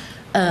see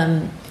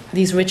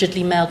these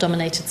rigidly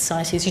male-dominated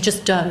societies. You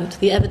just don't.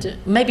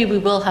 Maybe we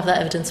will have that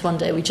evidence one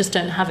day. We just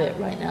don't have it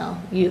right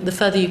now. The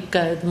further you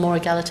go, the more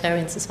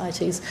egalitarian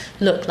societies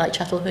look like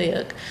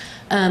Çatalhöyük.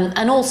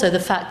 And also the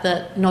fact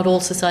that not all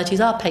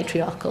societies are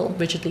patriarchal,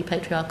 rigidly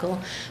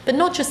patriarchal. But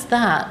not just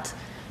that.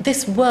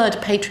 This word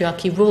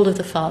patriarchy, rule of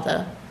the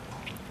father,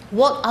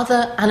 what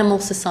other animal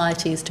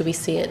societies do we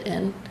see it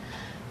in?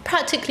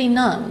 Practically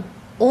none.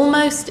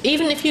 Almost,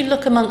 even if you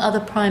look among other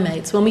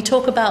primates, when we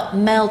talk about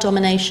male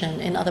domination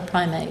in other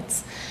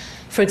primates,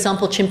 for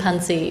example,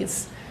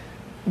 chimpanzees,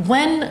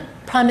 when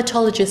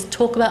primatologists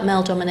talk about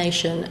male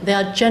domination, they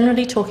are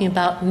generally talking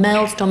about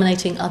males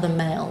dominating other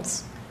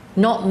males,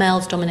 not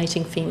males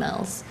dominating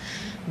females.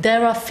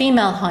 There are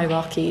female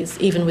hierarchies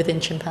even within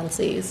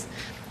chimpanzees.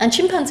 And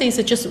chimpanzees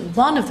are just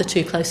one of the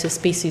two closest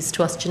species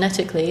to us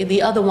genetically.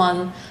 The other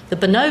one, the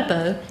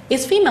bonobo,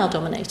 is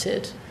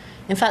female-dominated.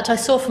 In fact, I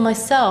saw for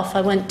myself,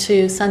 I went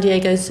to San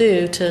Diego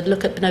Zoo to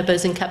look at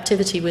bonobos in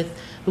captivity with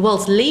the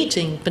world's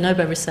leading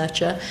bonobo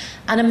researcher,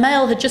 and a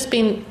male had just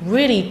been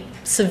really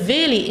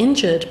severely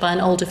injured by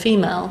an older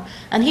female,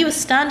 and he was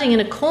standing in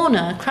a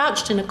corner,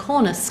 crouched in a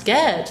corner,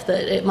 scared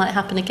that it might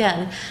happen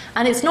again.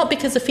 And it's not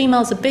because the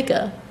females are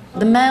bigger.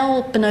 The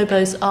male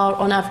bonobos are,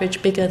 on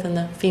average, bigger than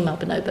the female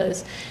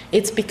bonobos.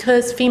 It's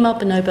because female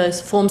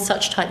bonobos form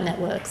such tight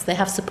networks. They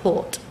have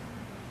support.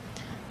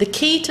 The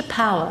key to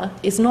power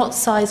is not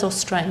size or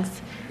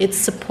strength. It's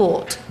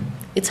support.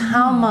 It's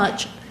how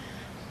much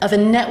of a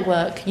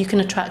network you can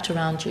attract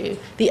around you.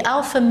 The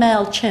alpha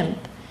male chimp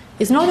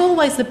is not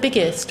always the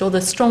biggest or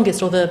the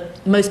strongest or the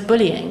most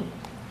bullying.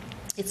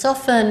 It's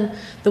often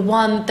the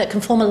one that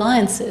can form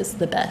alliances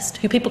the best,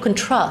 who people can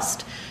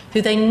trust,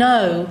 who they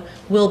know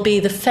will be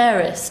the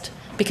fairest,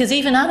 because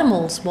even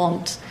animals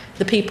want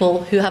the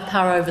people who have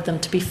power over them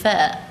to be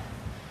fair.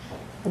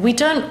 We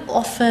don't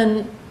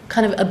often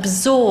kind of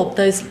absorb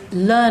those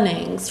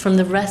learnings from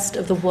the rest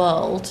of the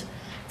world,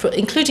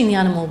 including the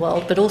animal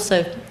world, but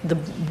also the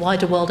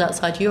wider world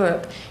outside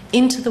Europe,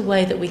 into the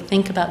way that we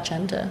think about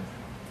gender.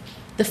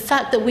 The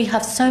fact that we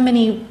have so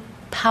many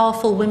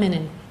powerful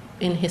women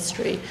in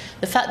history,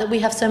 the fact that we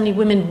have so many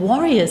women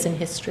warriors in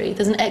history.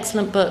 There's an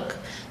excellent book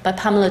by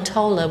Pamela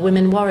Toller,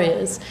 Women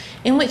Warriors,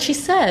 in which she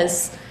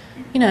says,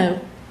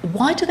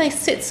 why do they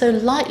sit so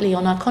lightly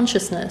on our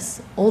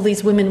consciousness, all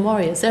these women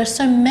warriors? There are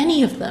so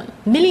many of them,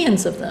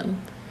 millions of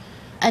them,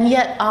 and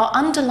yet our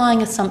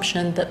underlying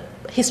assumption that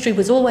history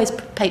was always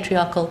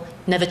patriarchal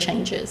never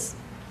changes.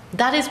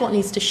 That is what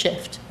needs to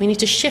shift. We need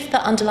to shift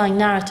that underlying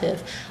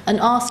narrative and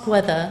ask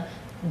whether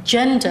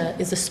gender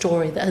is a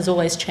story that has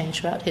always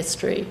changed throughout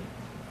history,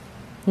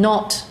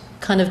 not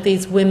kind of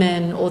these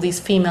women or these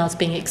females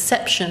being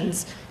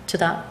exceptions to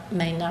that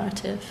main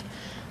narrative.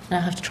 And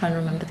I have to try and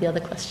remember the other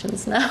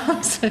questions now.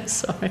 I'm so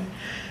sorry.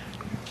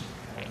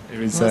 It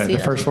was,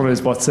 the first one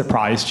is, what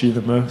surprised you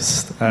the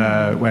most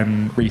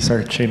when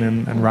researching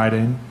and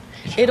writing?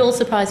 It all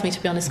surprised me, to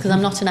be honest, because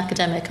I'm not an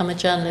academic, I'm a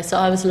journalist, so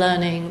I was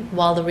learning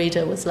while the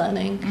reader was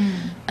learning.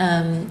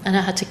 And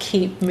I had to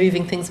keep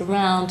moving things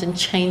around and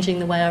changing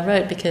the way I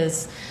wrote,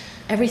 because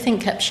everything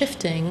kept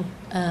shifting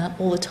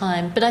all the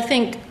time. But I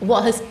think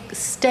what has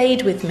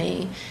stayed with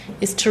me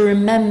is to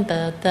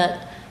remember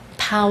that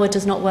power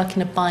does not work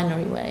in a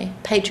binary way.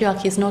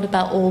 Patriarchy is not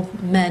about all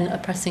men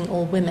oppressing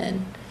all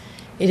women.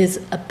 It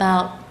is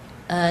about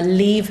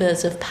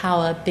levers of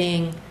power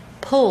being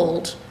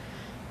pulled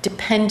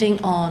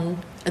depending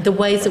on the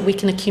ways that we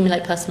can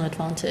accumulate personal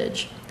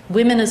advantage.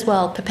 Women as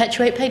well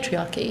perpetuate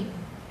patriarchy.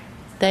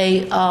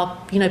 They are,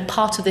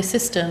 part of this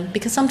system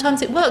because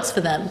sometimes it works for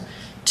them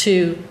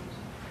to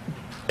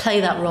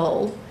play that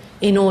role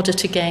in order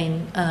to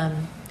gain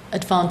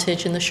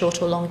advantage in the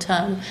short or long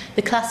term.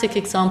 The classic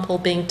example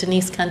being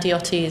Denise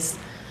Candiotti's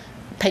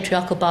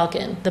patriarchal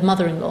bargain, the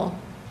mother-in-law.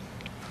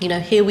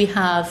 Here we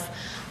have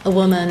a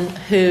woman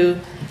who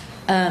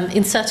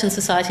in certain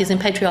societies, in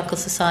patriarchal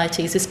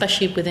societies,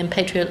 especially within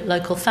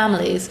patriarchal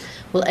families,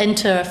 will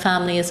enter a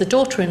family as a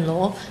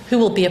daughter-in-law who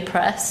will be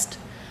oppressed,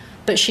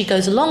 but she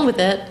goes along with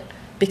it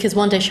because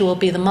one day she will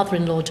be the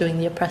mother-in-law doing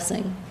the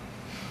oppressing.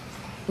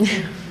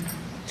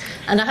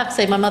 And I have to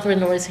say, my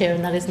mother-in-law is here,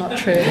 and that is not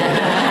true.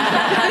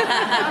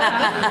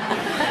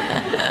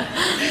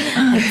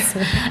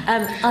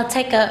 I'll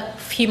take a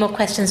few more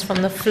questions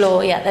from the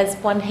floor. Yeah, there's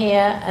one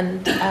here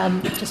and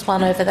just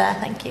one over there.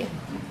 Thank you.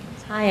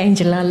 Hi,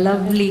 Angela.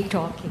 Lovely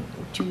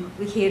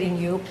hearing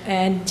you.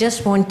 And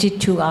just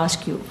wanted to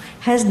ask you,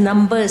 has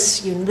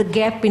numbers, the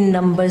gap in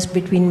numbers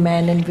between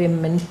men and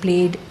women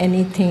played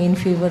anything in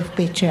favor of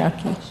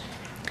patriarchy?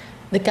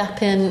 The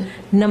gap in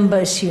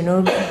numbers,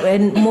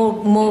 and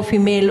more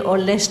female or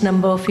less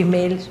number of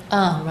females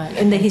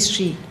in the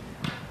history.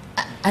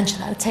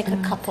 Angela, I'll take a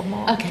couple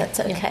more. Okay,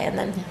 that's okay, yeah. And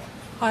then.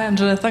 Hi,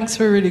 Angela. Thanks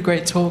for a really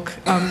great talk.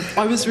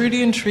 I was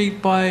really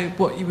intrigued by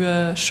what you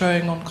were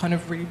showing on kind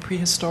of really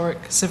prehistoric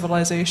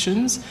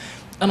civilizations,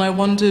 and I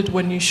wondered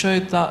when you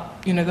showed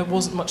that there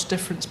wasn't much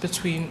difference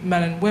between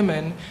men and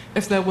women,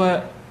 if there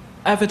were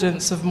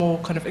evidence of more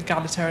kind of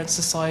egalitarian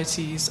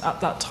societies at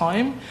that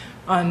time,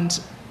 and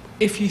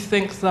if you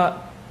think that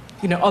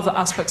other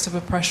aspects of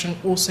oppression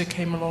also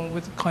came along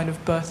with the kind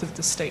of birth of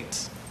the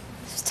state.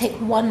 Just take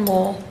one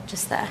more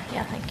just there.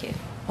 Yeah, thank you.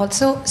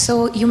 Also,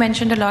 so you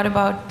mentioned a lot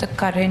about the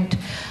current,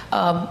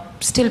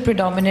 still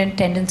predominant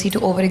tendency to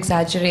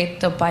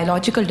over-exaggerate the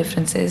biological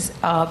differences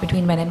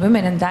between men and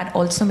women, and that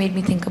also made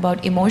me think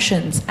about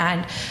emotions.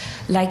 And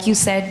like you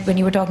said when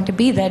you were talking to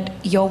B, that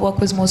your work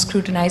was more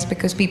scrutinized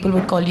because people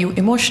would call you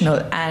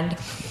emotional, and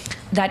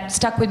that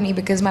stuck with me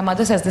because my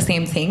mother says the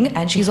same thing,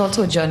 and she's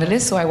also a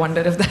journalist, so I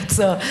wonder if that's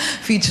a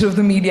feature of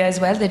the media as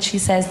well, that she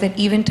says that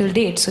even till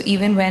date, so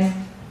even when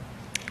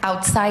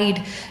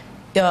outside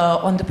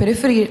on the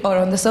periphery or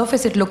on the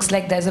surface it looks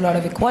like there's a lot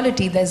of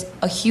equality, there's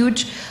a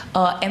huge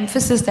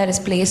emphasis that is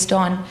placed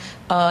on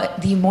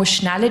the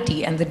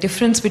emotionality and the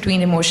difference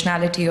between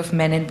emotionality of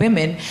men and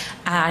women,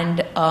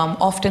 and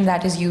often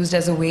that is used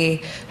as a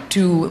way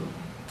to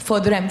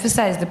further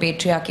emphasize the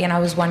patriarchy. And I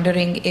was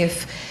wondering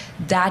if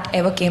that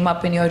ever came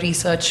up in your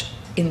research,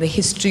 in the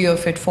history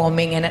of it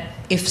forming, and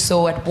if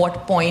so, at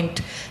what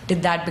point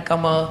did that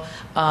become a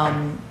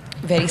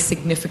very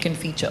significant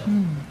feature?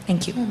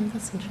 Thank you.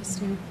 That's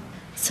interesting.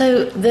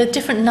 So the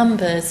different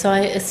numbers, so I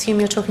assume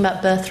you're talking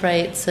about birth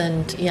rates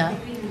and,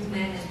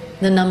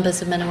 the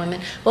numbers of men and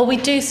women. Well, we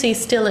do see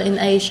still in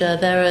Asia,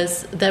 there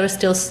are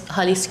still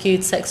highly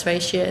skewed sex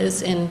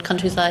ratios in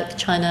countries like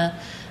China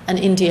and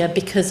India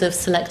because of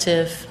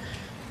selective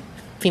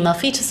female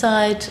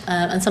feticide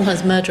and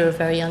sometimes murder of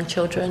very young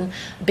children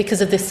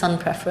because of this son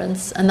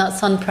preference. And that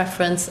son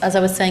preference, as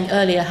I was saying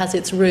earlier, has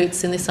its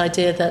roots in this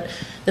idea that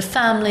the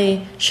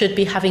family should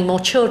be having more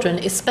children,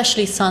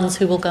 especially sons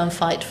who will go and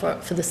fight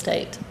for the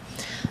state.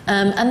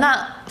 And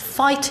that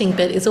fighting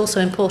bit is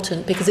also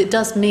important because it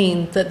does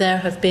mean that there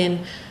have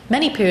been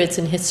many periods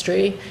in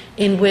history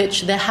in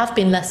which there have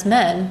been less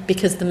men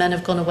because the men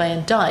have gone away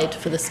and died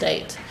for the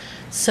state.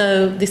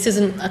 So this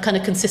isn't a kind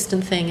of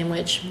consistent thing in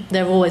which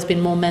there have always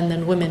been more men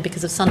than women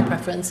because of son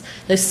preference.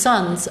 Those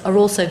sons are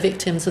also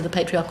victims of the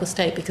patriarchal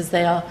state because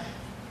they are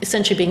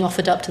essentially being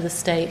offered up to the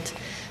state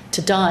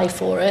to die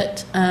for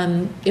it.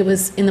 It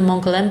was in the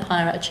Mongol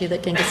Empire, actually,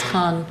 that Genghis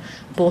Khan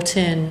brought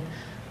in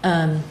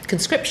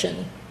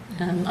conscription.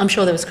 I'm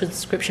sure there was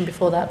conscription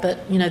before that, but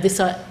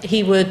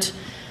he would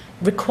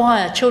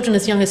require children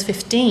as young as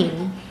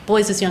 15,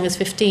 boys as young as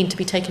 15, to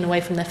be taken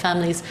away from their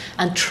families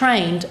and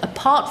trained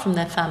apart from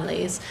their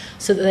families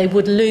so that they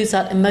would lose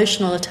that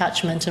emotional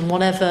attachment, and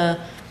whatever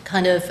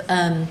kind of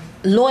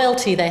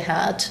loyalty they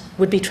had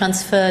would be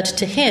transferred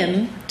to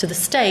him, to the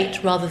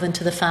state, rather than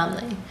to the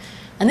family.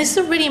 And this is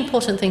a really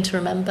important thing to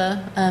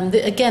remember.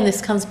 Again,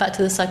 this comes back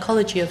to the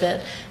psychology of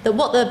it, that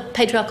what the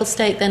patriarchal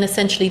state then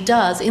essentially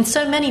does, in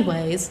so many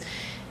ways,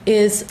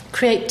 is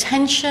create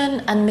tension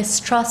and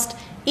mistrust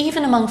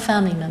even among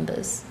family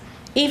members,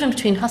 even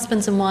between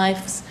husbands and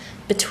wives,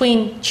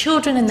 between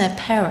children and their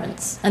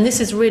parents. And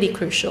this is really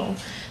crucial.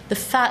 The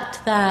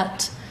fact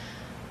that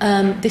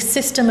this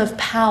system of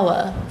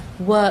power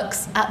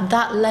works at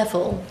that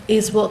level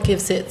is what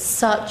gives it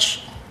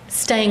such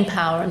staying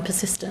power and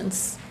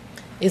persistence,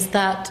 is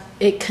that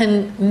it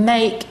can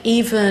make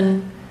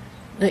even,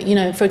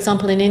 for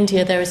example, in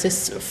India there is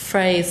this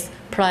phrase,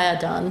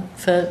 prayadan,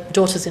 for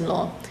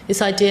daughters-in-law.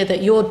 This idea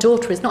that your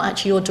daughter is not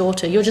actually your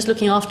daughter, you're just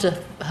looking after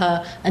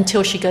her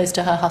until she goes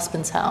to her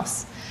husband's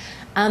house.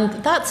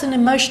 And that's an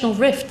emotional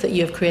rift that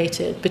you have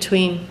created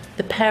between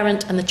the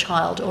parent and the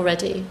child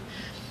already.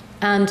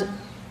 And,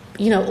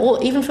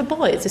 or even for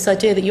boys, this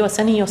idea that you are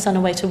sending your son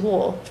away to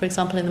war, for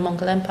example, in the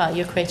Mongol Empire,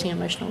 you're creating an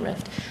emotional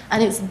rift.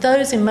 And it's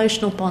those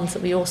emotional bonds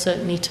that we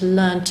also need to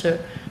learn to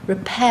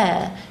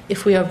repair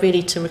if we are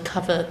really to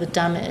recover the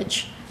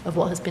damage of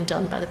what has been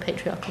done by the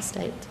patriarchal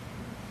state.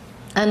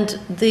 And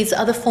these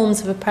other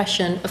forms of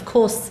oppression, of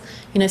course,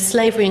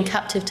 slavery and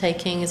captive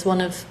taking is one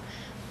of,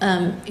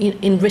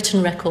 in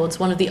written records,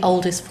 one of the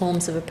oldest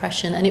forms of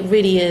oppression, and it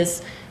really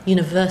is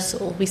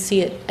universal. We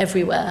see it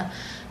everywhere.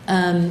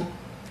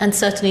 And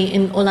certainly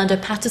in Orlando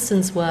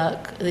Patterson's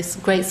work, this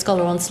great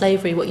scholar on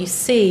slavery, what you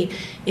see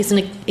is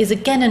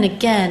again and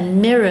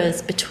again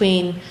mirrors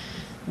between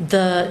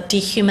the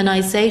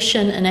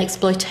dehumanization and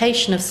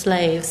exploitation of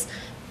slaves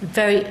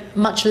very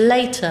much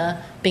later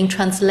being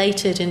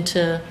translated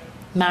into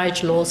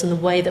marriage laws and the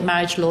way that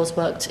marriage laws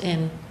worked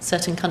in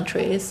certain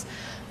countries.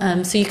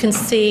 So you can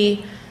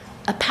see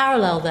a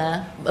parallel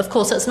there. Of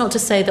course, that's not to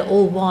say that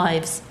all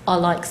wives are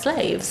like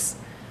slaves.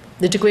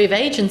 The degree of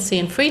agency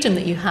and freedom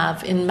that you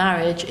have in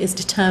marriage is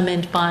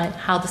determined by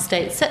how the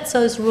state sets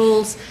those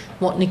rules,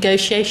 what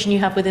negotiation you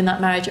have within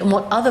that marriage, and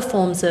what other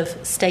forms of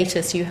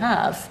status you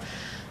have.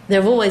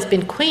 There have always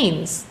been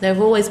queens. There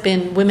have always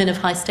been women of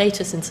high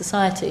status in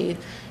society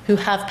who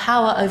have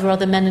power over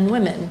other men and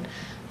women.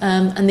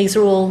 And these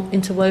are all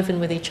interwoven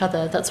with each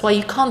other. That's why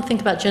you can't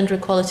think about gender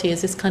equality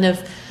as this kind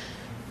of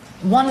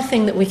one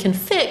thing that we can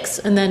fix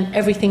and then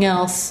everything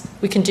else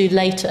we can do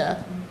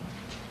later.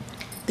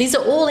 These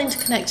are all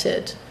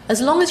interconnected.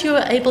 As long as you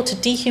are able to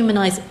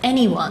dehumanize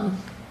anyone,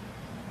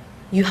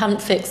 you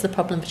haven't fixed the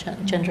problem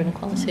of gender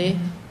inequality.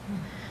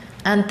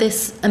 And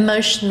this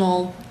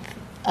emotional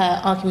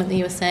argument that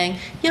you were saying,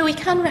 yeah, we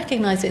can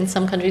recognize it in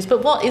some countries,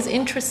 but what is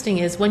interesting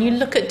is when you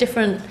look at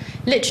different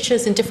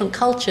literatures in different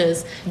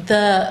cultures,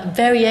 the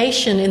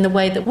variation in the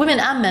way that women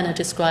and men are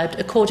described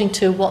according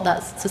to what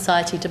that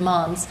society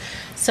demands.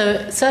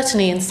 So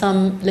certainly in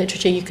some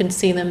literature you can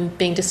see them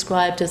being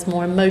described as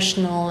more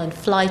emotional and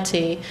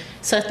flighty,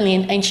 certainly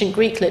in ancient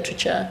Greek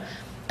literature.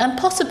 And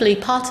possibly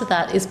part of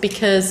that is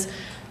because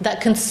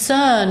that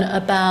concern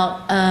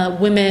about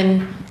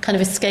women kind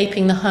of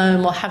escaping the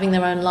home or having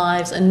their own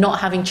lives and not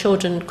having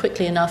children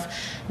quickly enough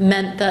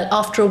meant that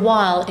after a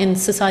while in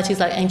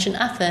societies like ancient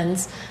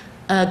Athens,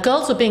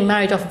 girls were being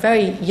married off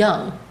very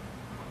young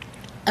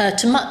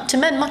to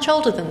men much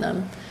older than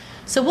them.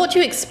 So what do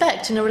you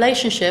expect in a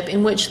relationship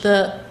in which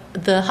the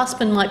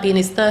husband might be in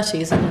his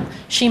 30s and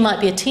she might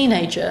be a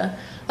teenager?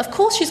 Of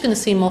course she's going to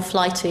seem more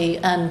flighty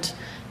and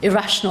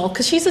irrational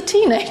because she's a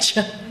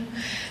teenager.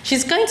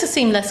 She's going to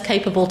seem less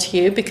capable to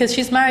you because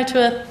she's married to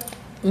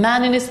a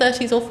man in his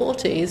 30s or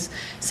 40s.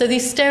 So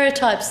these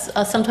stereotypes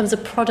are sometimes a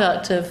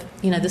product of,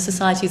 the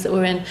societies that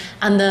we're in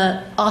and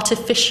the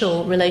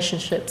artificial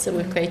relationships that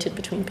we've created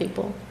between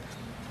people.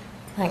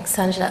 Thanks,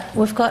 Angela.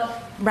 We've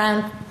got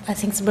I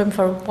think some room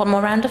for one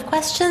more round of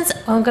questions.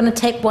 I'm going to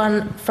take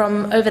one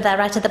from over there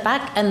right at the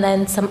back and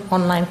then some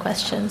online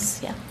questions.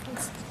 Yeah.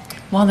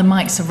 While the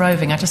mics are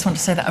roving, I just want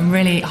to say that I'm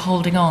really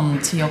holding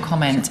on to your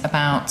comment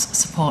about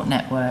support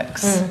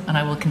networks, and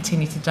I will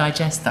continue to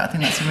digest that. I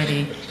think that's a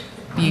really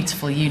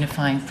beautiful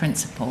unifying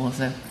principle of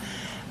the.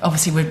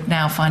 Obviously, we're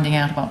now finding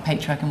out about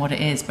patriarchy and what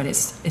it is, but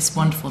it's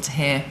wonderful to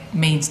hear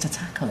means to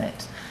tackle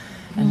it.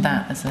 and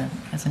that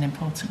as an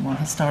important one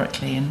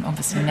historically and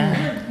obviously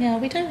now. Yeah,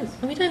 we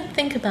don't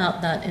think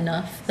about that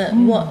enough. That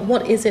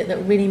what is it that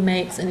really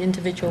makes an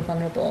individual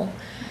vulnerable?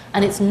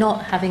 And it's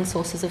not having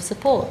sources of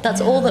support. That's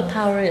all that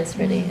power is,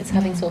 really. It's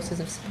having sources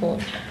of support.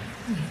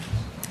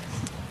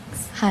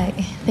 Hi,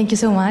 thank you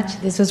so much.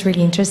 This was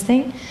really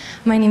interesting.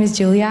 My name is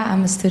Julia.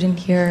 I'm a student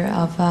here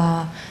of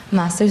a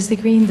master's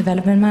degree in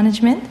development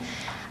management.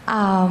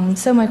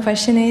 So my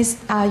question is,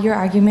 your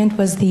argument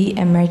was the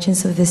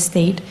emergence of the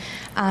state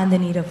and the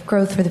need of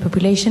growth for the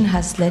population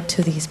has led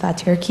to this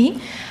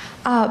patriarchy.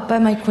 But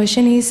my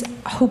question is,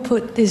 who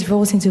put these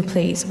rules into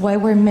place? Why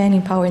were men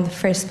in power in the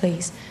first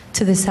place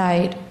to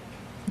decide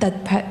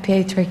that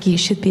patriarchy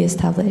should be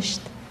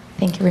established?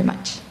 Thank you very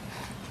much.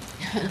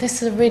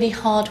 This is a really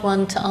hard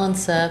one to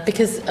answer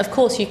because, of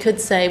course, you could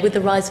say with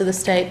the rise of the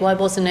state, why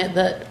wasn't it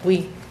that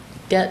we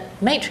get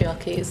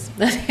matriarchies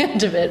at the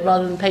end of it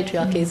rather than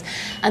patriarchies?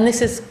 And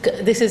this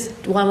is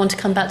why I want to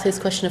come back to this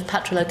question of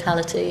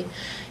patriarchality.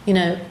 You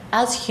know,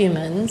 as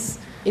humans,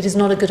 it is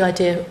not a good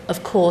idea,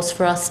 of course,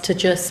 for us to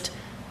just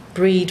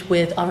breed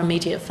with our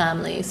immediate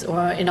families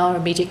or in our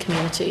immediate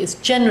communities.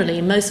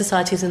 Generally, most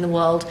societies in the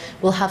world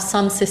will have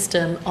some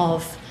system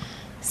of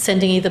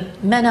sending either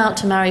men out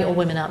to marry or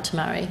women out to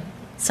marry.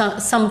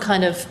 Some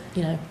kind of,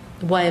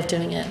 way of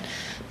doing it.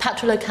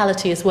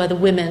 Patriarchality is where the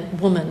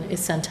woman is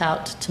sent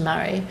out to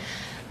marry.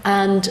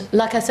 And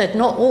like I said,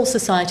 not all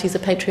societies are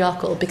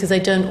patriarchal because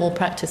they don't all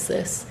practice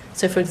this.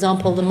 So, for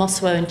example, the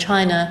Mosuo in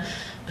China,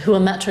 who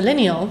are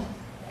matrilineal,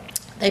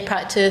 they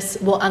practice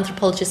what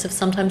anthropologists have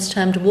sometimes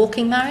termed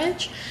walking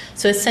marriage.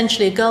 So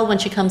essentially a girl, when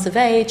she comes of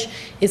age,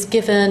 is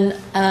given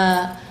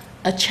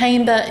a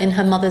chamber in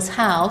her mother's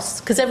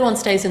house, because everyone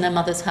stays in their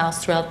mother's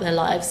house throughout their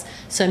lives.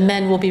 So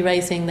men will be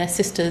raising their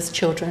sister's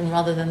children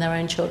rather than their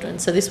own children.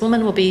 So this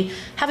woman will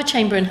have a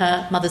chamber in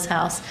her mother's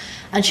house,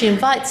 and she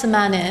invites a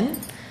man in,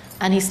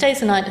 and he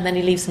stays the night and then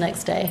he leaves the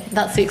next day.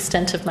 That's the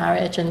extent of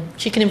marriage, and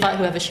she can invite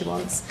whoever she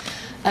wants.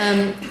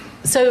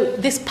 So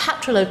this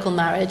patrilocal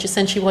marriage,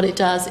 essentially what it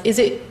does is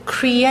it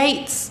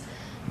creates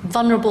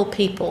vulnerable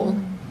people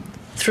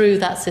through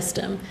that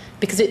system,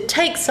 because it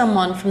takes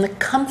someone from the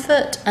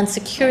comfort and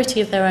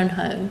security of their own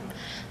home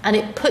and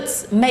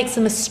it makes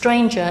them a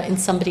stranger in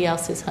somebody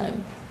else's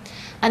home.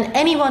 And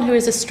anyone who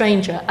is a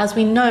stranger, as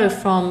we know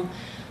from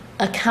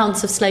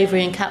accounts of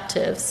slavery and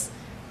captives,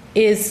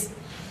 is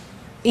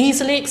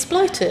easily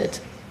exploited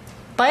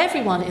by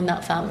everyone in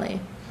that family.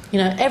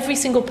 Every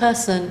single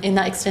person in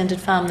that extended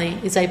family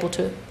is able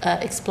to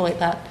exploit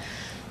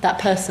that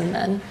person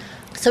then.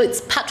 So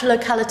it's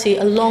patrilocality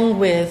along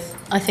with,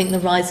 I think, the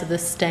rise of the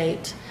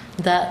state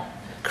that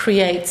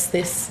creates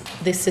this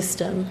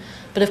system.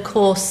 But of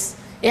course,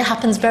 it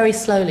happens very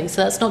slowly.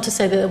 So that's not to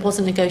say that there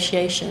wasn't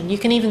negotiation. You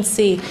can even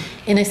see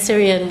in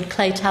Assyrian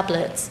clay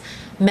tablets,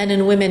 men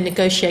and women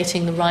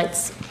negotiating the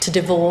rights to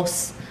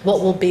divorce,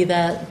 what will be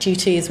their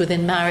duties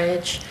within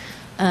marriage.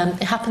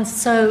 It happens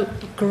so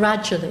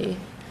gradually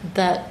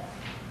that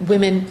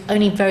women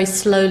only very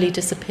slowly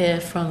disappear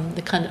from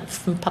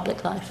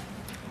public life.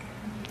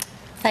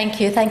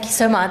 Thank you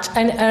so much.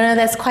 I know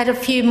there's quite a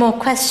few more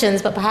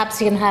questions, but perhaps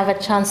you can have a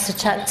chance to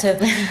chat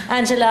to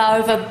Angela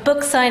over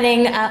book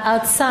signing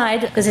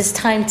outside, because it's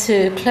time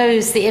to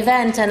close the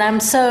event. And I'm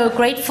so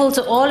grateful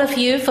to all of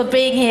you for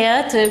being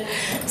here to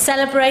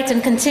celebrate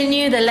and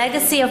continue the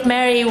legacy of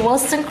Mary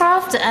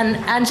Wollstonecraft. And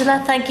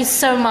Angela, thank you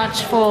so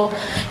much for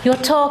your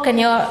talk and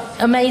your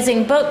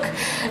amazing book.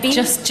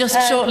 Just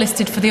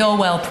shortlisted for the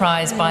Orwell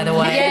Prize, by the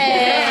way.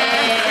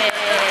 Yay!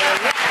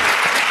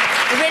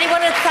 We really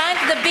want to thank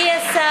the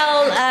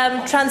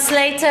BSL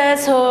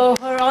translators who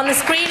are on the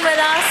screen with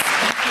us,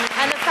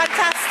 and the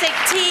fantastic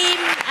team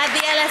at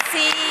the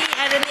LSE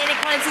and in the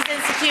Inequalities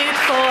Institute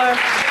for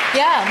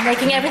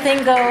making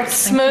everything go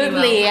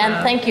smoothly.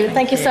 Thank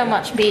you so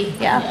much, B.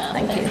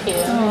 Thank you.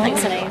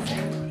 Thanks, Elaine.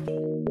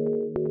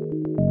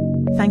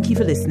 Thank you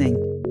for listening.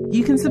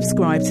 You can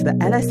subscribe to the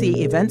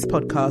LSE Events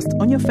podcast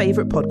on your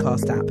favourite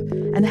podcast app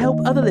and help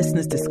other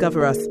listeners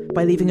discover us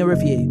by leaving a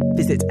review.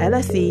 Visit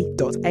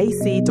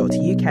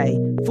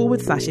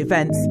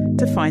lse.ac.uk/events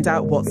to find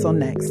out what's on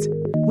next.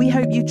 We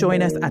hope you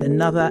join us at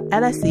another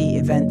LSE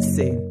event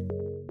soon.